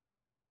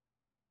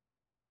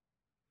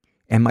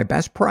 And my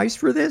best price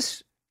for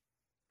this?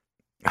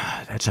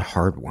 That's a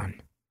hard one.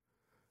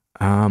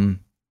 I'll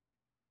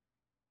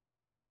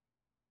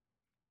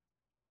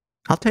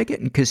take it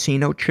in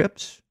casino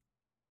chips.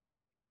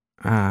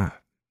 I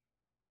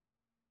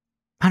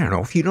don't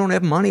know. If you don't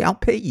have money, I'll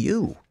pay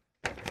you.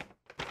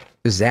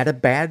 Is that a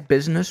bad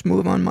business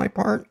move on my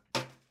part?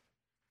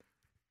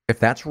 If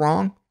that's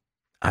wrong,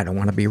 I don't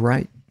want to be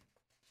right.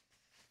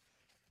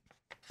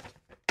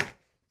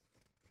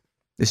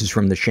 This is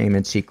from the Shame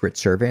and Secret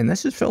survey, and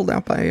this is filled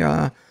out by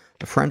a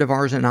friend of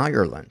ours in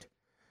Ireland.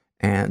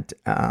 And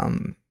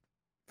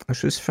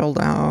this was filled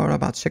out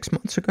about 6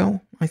 months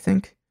ago, I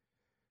think.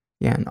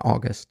 Yeah, in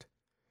August.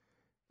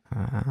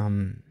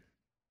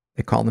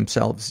 They call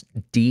themselves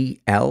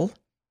DL.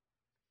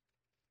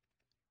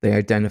 They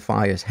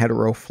identify as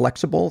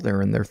hetero-flexible.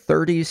 They're in their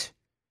 30s.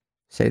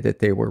 Say that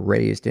they were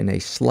raised in a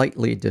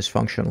slightly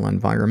dysfunctional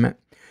environment.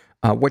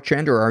 What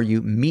gender are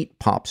you? Meat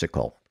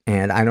popsicle.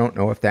 And I don't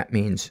know if that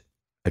means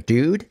a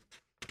dude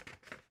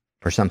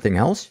or something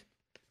else.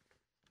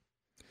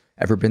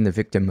 Ever been the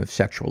victim of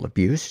sexual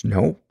abuse?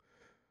 No.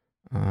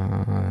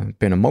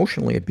 Been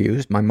emotionally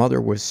abused. My mother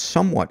was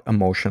somewhat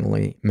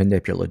emotionally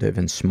manipulative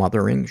and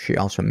smothering. She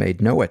also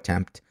made no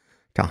attempt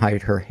to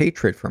hide her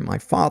hatred for my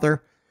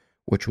father,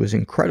 which was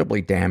incredibly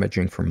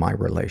damaging for my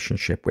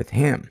relationship with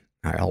him.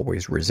 I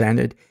always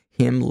resented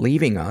him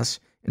leaving us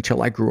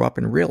until I grew up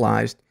and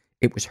realized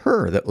it was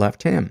her that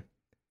left him.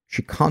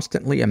 She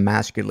constantly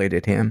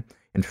emasculated him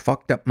and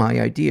fucked up my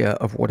idea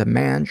of what a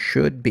man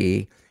should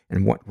be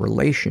and what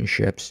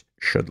relationships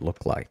should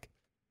look like.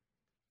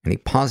 Any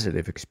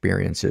positive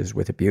experiences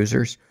with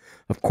abusers?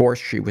 Of course,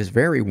 she was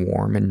very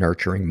warm and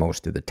nurturing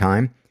most of the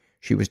time.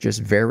 She was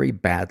just very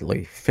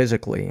badly,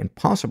 physically, and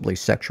possibly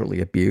sexually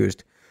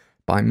abused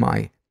by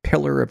my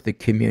pillar of the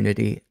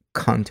community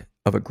cunt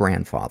of a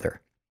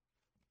grandfather.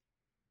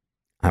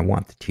 I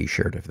want the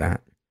t-shirt of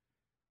that.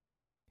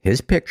 His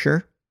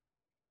picture,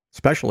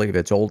 especially if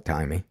it's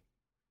old-timey.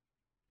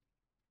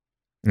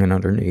 And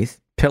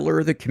underneath, pillar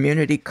of the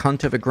community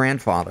cunt of a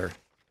grandfather.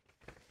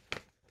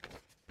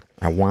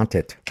 I want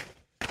it.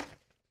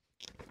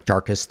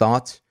 Darkest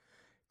thoughts?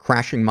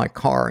 Crashing my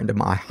car into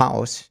my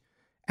house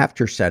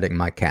after setting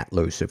my cat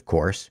loose, of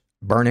course.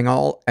 Burning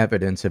all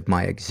evidence of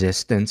my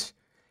existence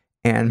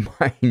and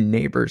my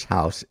neighbor's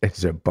house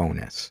as a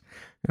bonus.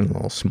 And a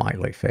little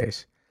smiley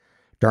face.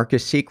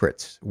 Darkest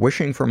secrets?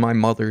 Wishing for my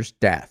mother's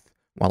death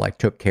while I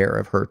took care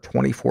of her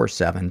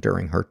 24/7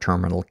 during her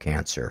terminal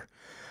cancer.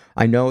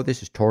 I know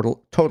this is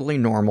totally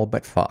normal,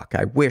 but fuck,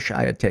 I wish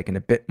I had taken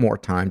a bit more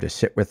time to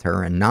sit with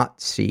her and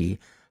not see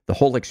the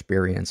whole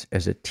experience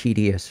as a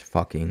tedious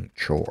fucking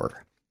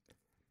chore.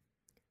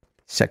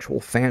 Sexual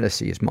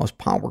fantasy is most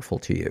powerful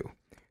to you.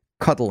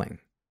 Cuddling,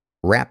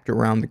 wrapped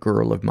around the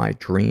girl of my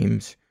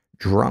dreams,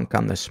 drunk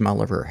on the smell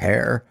of her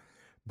hair,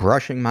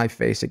 brushing my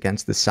face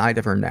against the side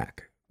of her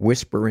neck,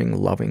 whispering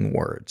loving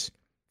words,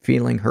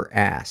 feeling her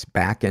ass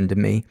back into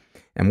me,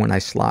 and when I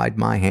slide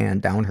my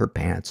hand down her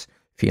pants,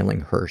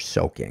 feeling her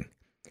soaking.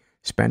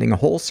 Spending a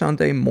whole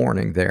Sunday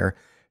morning there,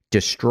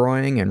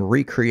 destroying and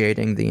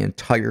recreating the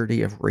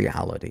entirety of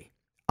reality.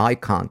 Eye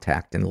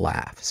contact and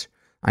laughs.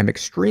 I'm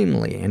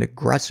extremely and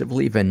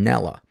aggressively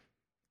vanilla.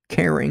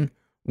 Caring,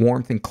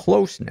 warmth, and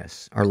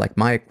closeness are like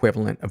my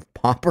equivalent of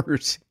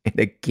poppers and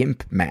a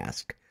gimp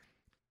mask.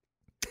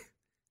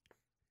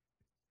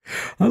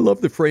 I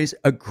love the phrase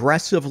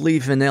aggressively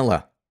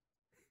vanilla.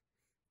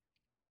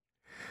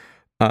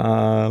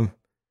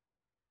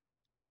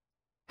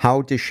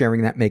 How does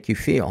sharing that make you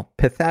feel?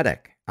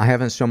 Pathetic. I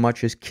haven't so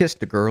much as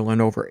kissed a girl in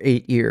over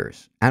 8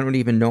 years. I don't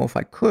even know if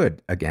I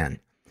could again.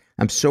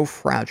 I'm so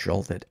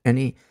fragile that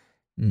any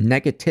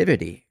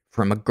negativity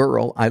from a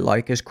girl I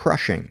like is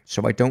crushing,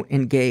 so I don't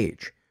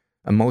engage.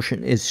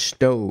 Emotion is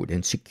stowed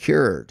and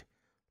secured.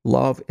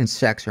 Love and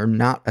sex are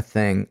not a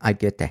thing I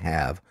get to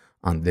have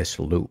on this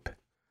loop?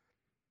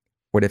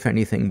 What, if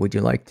anything, would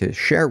you like to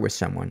share with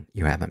someone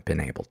you haven't been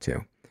able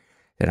to?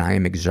 That I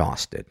am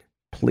exhausted.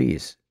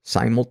 Please,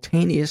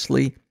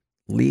 simultaneously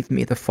leave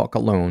me the fuck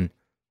alone,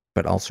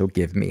 but also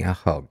give me a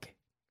hug.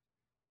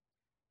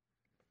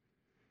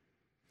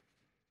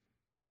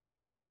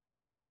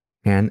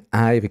 And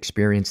I've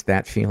experienced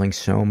that feeling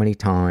so many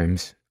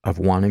times of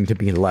wanting to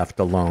be left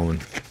alone,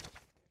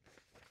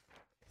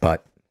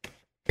 but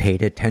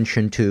paid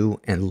attention to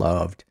and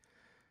loved.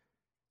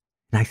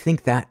 And I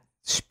think that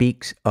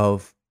speaks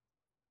of,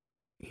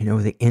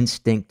 the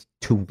instinct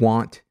to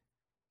want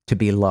to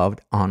be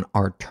loved on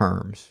our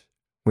terms,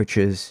 which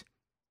is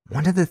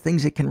one of the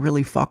things that can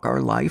really fuck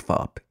our life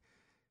up,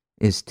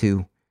 is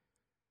to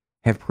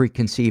have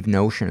preconceived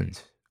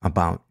notions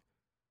about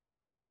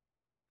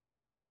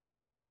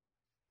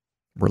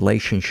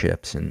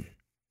relationships and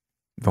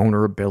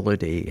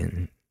vulnerability.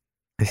 And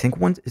I think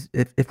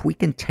if we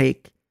can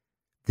take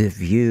the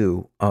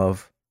view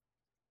of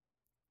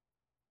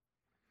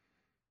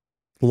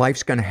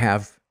life's going to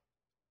have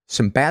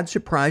some bad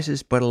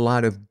surprises, but a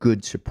lot of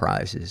good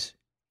surprises,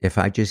 if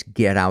I just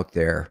get out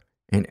there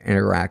and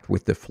interact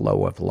with the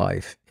flow of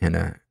life in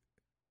a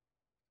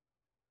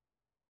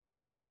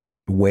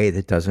way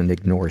that doesn't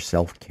ignore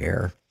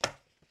self-care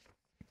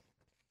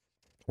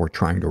or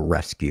trying to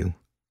rescue.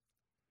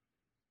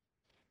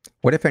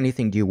 What, if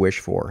anything, do you wish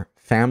for?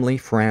 Family,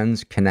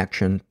 friends,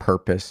 connection,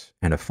 purpose,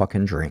 and a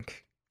fucking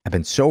drink. I've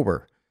been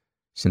sober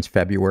since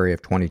February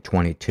of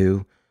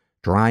 2022.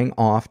 Drying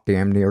off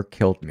damn near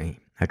killed me.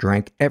 I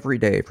drank every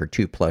day for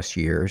 2+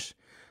 years.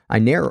 I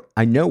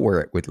know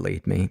where it would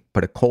lead me,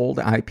 but a cold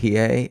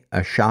IPA,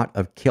 a shot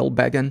of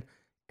Kilbeggan,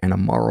 and a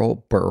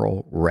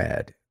Marlboro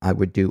Red. I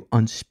would do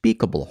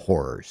unspeakable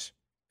horrors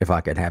if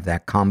I could have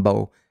that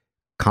combo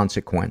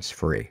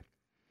consequence-free.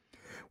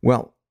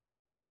 Well,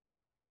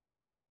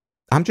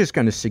 I'm just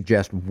going to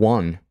suggest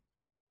one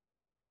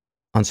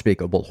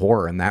unspeakable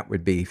horror, and that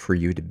would be for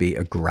you to be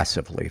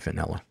aggressively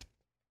vanilla.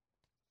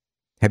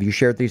 Have you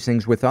shared these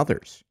things with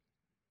others?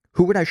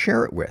 Who would I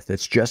share it with?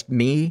 It's just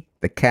me,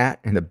 the cat,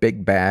 and a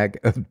big bag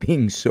of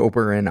being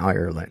sober in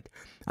Ireland.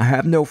 I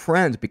have no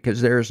friends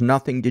because there's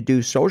nothing to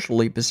do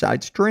socially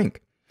besides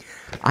drink.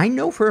 I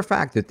know for a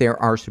fact that there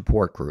are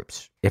support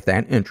groups, if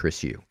that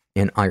interests you,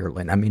 in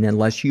Ireland. I mean,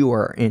 unless you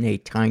are in a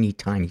tiny,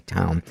 tiny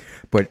town.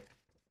 But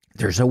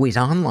there's always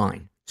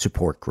online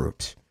support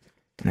groups.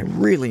 And I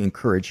really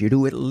encourage you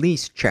to at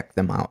least check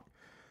them out.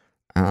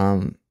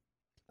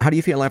 How do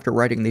you feel after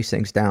writing these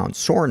things down?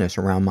 Soreness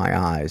around my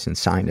eyes and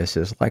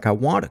sinuses, like I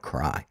want to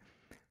cry.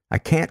 I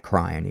can't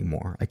cry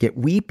anymore. I get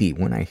weepy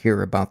when I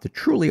hear about the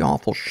truly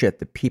awful shit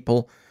that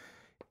people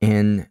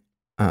in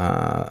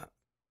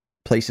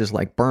places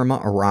like Burma,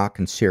 Iraq,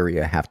 and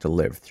Syria have to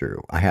live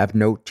through. I have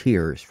no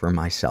tears for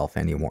myself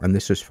anymore. And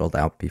this was filled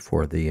out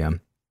before the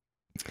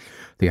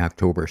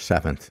October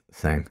 7th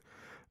thing.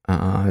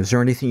 Is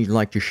there anything you'd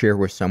like to share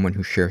with someone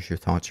who shares your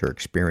thoughts or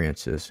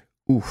experiences?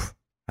 Oof.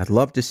 I'd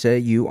love to say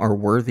you are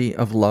worthy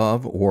of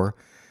love or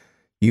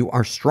you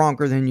are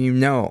stronger than you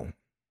know,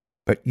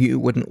 but you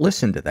wouldn't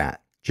listen to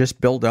that. Just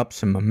build up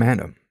some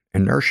momentum.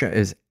 Inertia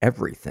is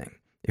everything.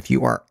 If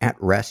you are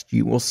at rest,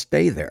 you will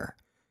stay there.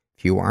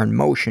 If you are in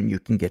motion, you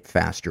can get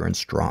faster and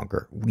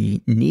stronger.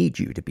 We need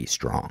you to be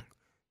strong.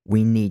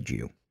 We need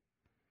you.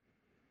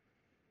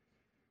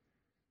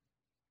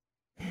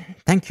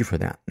 Thank you for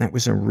that. That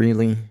was a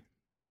really,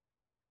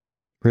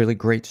 really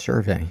great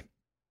survey.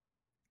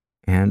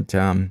 And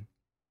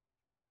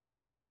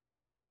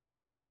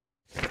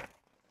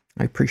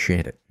I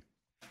appreciate it.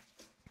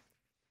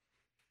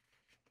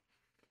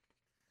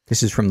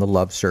 This is from the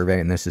Love Survey,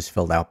 and this is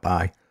filled out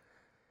by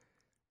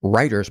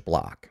Writer's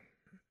Block.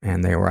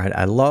 And they write,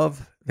 I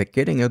love that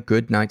getting a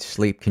good night's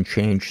sleep can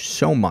change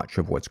so much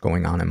of what's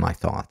going on in my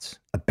thoughts.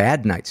 A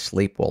bad night's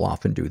sleep will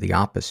often do the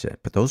opposite,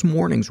 but those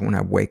mornings when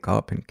I wake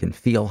up and can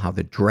feel how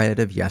the dread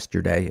of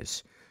yesterday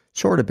has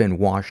sort of been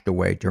washed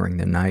away during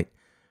the night,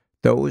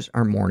 those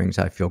are mornings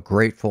I feel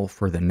grateful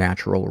for the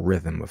natural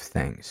rhythm of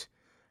things.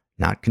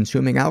 Not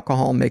consuming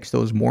alcohol makes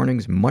those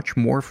mornings much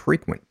more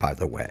frequent, by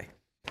the way.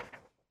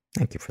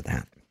 Thank you for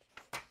that.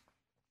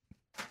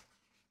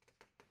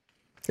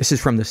 This is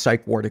from the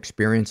Psych Ward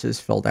Experiences,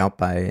 filled out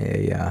by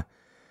a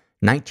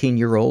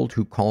 19-year-old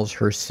who calls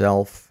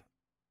herself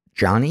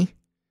Johnny.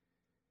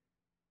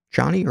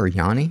 Johnny or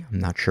Yanni? I'm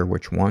not sure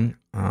which one.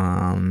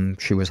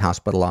 She was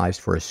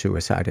hospitalized for a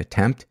suicide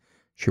attempt.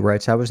 She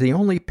writes, I was the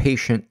only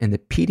patient in the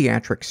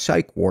pediatric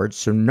psych ward,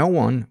 so no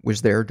one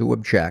was there to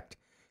object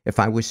if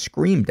I was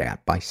screamed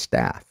at by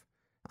staff.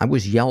 I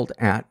was yelled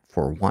at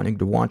for wanting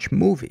to watch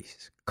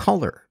movies,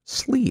 color,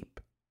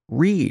 sleep,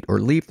 read, or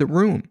leave the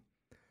room.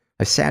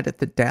 I sat at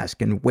the desk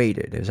and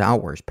waited as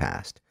hours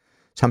passed.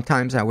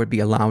 Sometimes I would be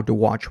allowed to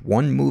watch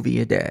one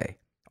movie a day.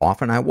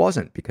 Often I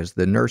wasn't because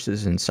the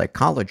nurses and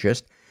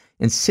psychologists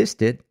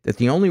insisted that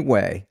the only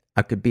way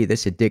I could be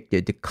this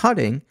addicted to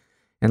cutting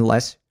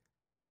unless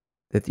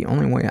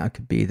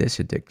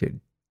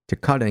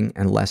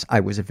I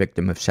was a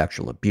victim of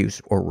sexual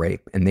abuse or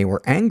rape, and they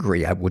were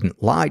angry I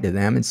wouldn't lie to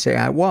them and say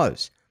I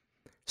was.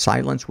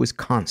 Silence was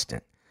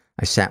constant.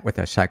 I sat with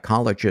a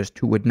psychologist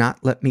who would not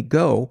let me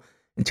go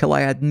until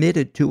I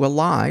admitted to a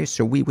lie,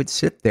 so we would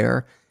sit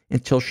there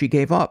until she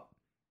gave up.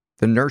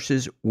 The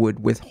nurses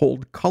would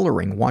withhold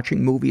coloring,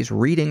 watching movies,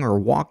 reading, or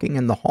walking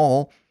in the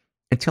hall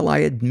until I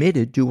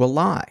admitted to a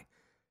lie.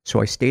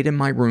 So I stayed in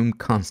my room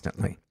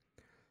constantly.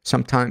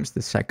 Sometimes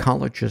the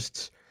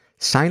psychologist's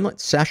silent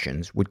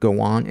sessions would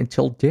go on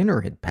until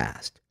dinner had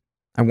passed.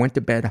 I went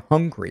to bed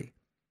hungry.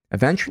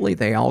 Eventually,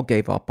 they all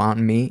gave up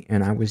on me,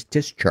 and I was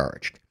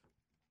discharged.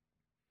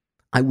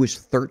 I was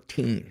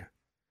 13.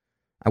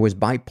 I was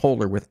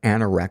bipolar with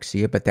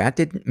anorexia, but that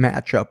didn't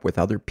match up with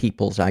other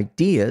people's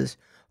ideas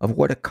of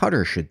what a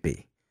cutter should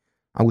be.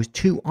 I was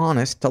too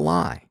honest to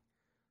lie.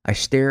 I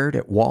stared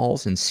at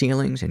walls and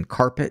ceilings and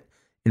carpet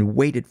and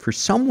waited for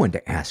someone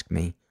to ask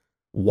me,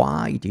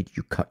 why did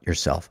you cut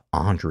yourself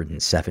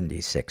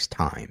 176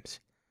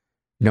 times?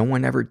 No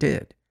one ever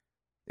did.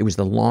 It was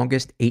the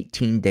longest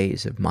 18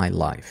 days of my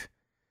life.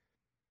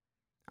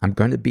 I'm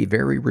going to be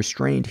very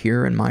restrained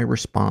here in my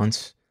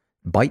response.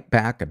 Bite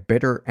back a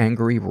bitter,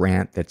 angry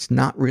rant that's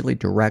not really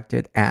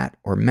directed at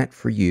or meant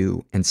for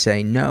you and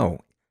say, no,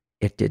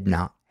 it did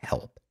not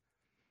help.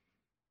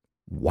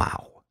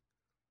 Wow.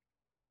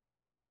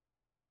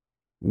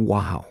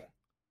 Wow.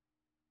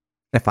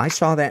 If I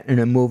saw that in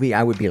a movie,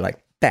 I would be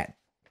like,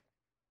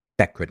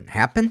 that couldn't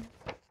happen.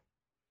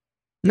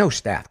 No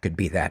staff could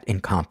be that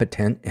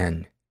incompetent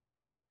and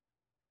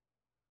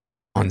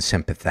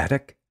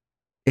unsympathetic.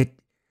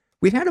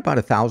 We've had about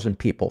 1,000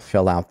 people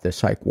fill out the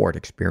psych ward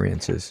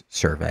experiences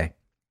survey.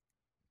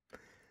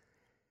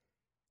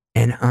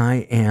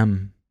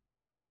 And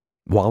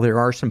while there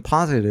are some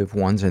positive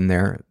ones in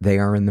there, they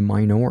are in the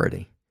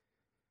minority.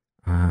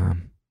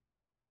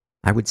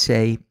 I would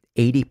say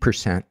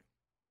 80%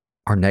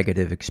 are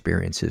negative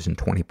experiences and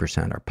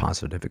 20% are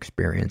positive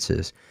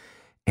experiences.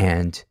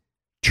 And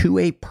to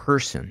a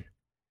person,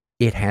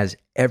 it has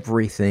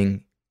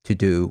everything to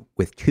do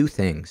with two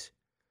things: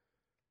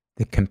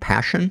 the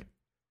compassion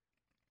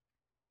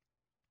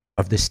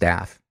of the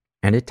staff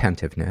and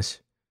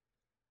attentiveness,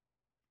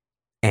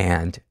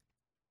 and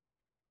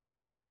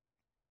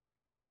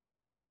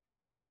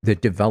the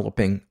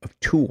developing of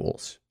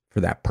tools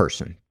for that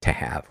person to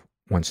have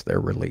once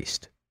they're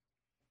released.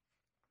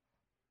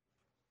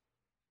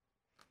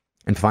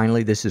 And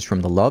finally, this is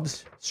from the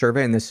Loves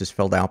survey, and this is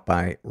filled out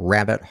by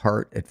Rabbit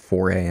Heart at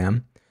 4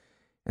 a.m.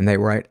 And they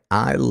write,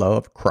 I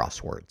love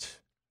crosswords.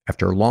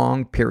 After a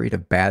long period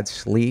of bad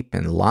sleep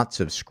and lots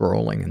of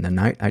scrolling in the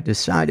night, I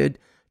decided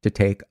to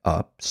take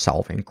up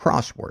solving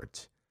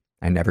crosswords.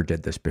 I never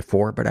did this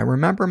before, but I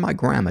remember my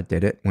grandma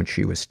did it when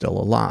she was still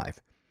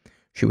alive.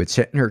 She would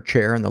sit in her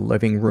chair in the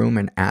living room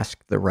and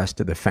ask the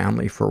rest of the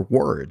family for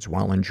words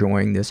while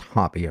enjoying this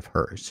hobby of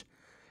hers.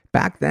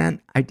 Back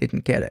then, I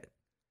didn't get it.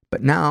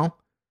 But now,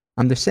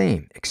 I'm the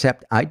same,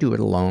 except I do it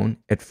alone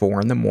at 4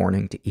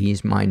 a.m. to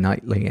ease my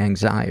nightly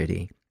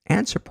anxiety.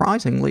 And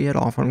surprisingly, it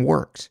often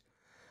works.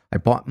 I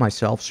bought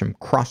myself some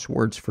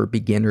Crosswords for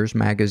Beginners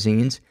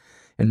magazines,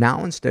 and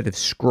now instead of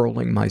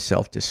scrolling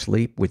myself to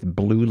sleep with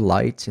blue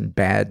lights and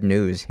bad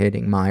news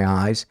hitting my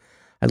eyes,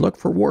 I look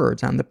for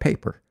words on the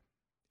paper.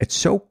 It's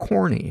so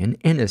corny and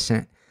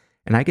innocent,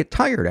 and I get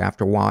tired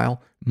after a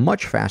while,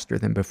 much faster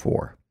than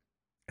before.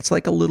 It's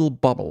like a little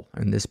bubble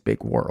in this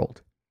big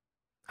world.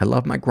 I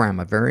love my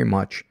grandma very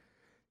much,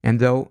 and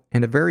though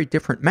in a very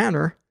different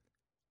manner,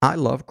 I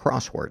love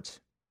crosswords.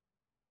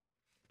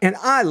 And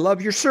I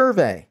love your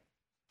survey.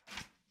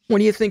 What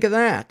do you think of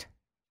that?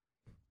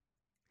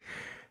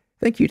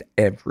 Thank you to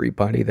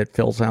everybody that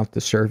fills out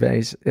the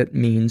surveys. It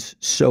means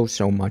so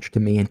much to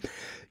me. And,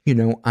 you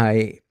know,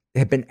 I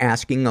have been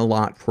asking a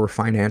lot for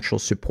financial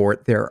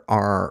support. There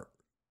are,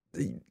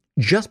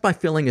 just by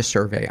filling a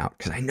survey out,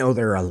 because I know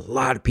there are a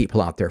lot of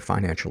people out there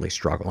financially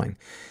struggling.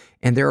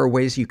 And there are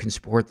ways you can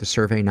support the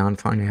survey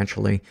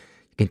non-financially.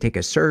 You can take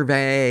a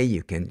survey,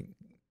 you can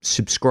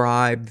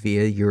subscribe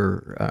via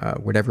your,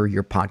 whatever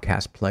your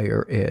podcast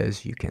player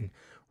is. You can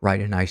write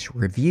a nice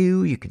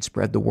review. You can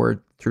spread the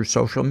word through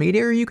social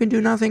media, or you can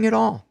do nothing at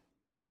all.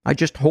 I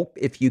just hope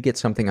if you get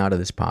something out of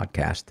this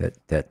podcast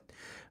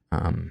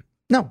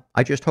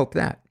I just hope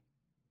that.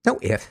 No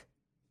if.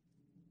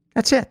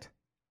 That's it.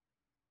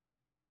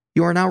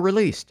 You are now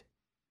released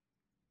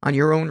on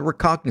your own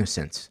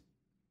recognizance.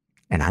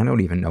 And I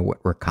don't even know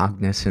what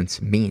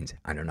recognizance means.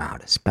 I don't know how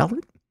to spell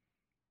it.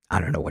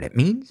 I don't know what it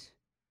means.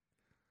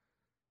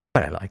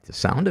 But I like the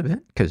sound of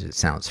it because it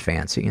sounds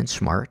fancy and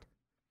smart.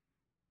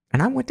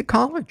 And I went to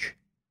college.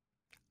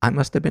 I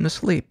must have been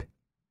asleep.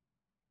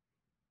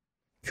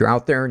 If you're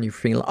out there and you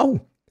feel,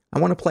 I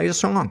want to play a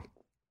song.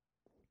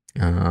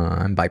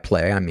 And by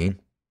play, I mean,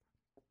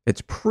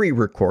 it's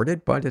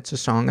pre-recorded, but it's a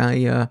song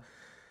I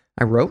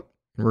wrote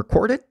and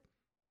recorded.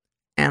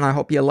 And I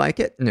hope you like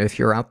it. And if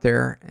you're out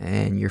there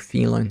and you're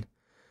feeling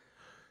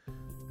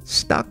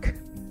stuck,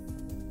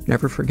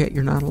 never forget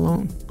you're not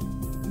alone.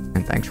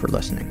 And thanks for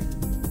listening.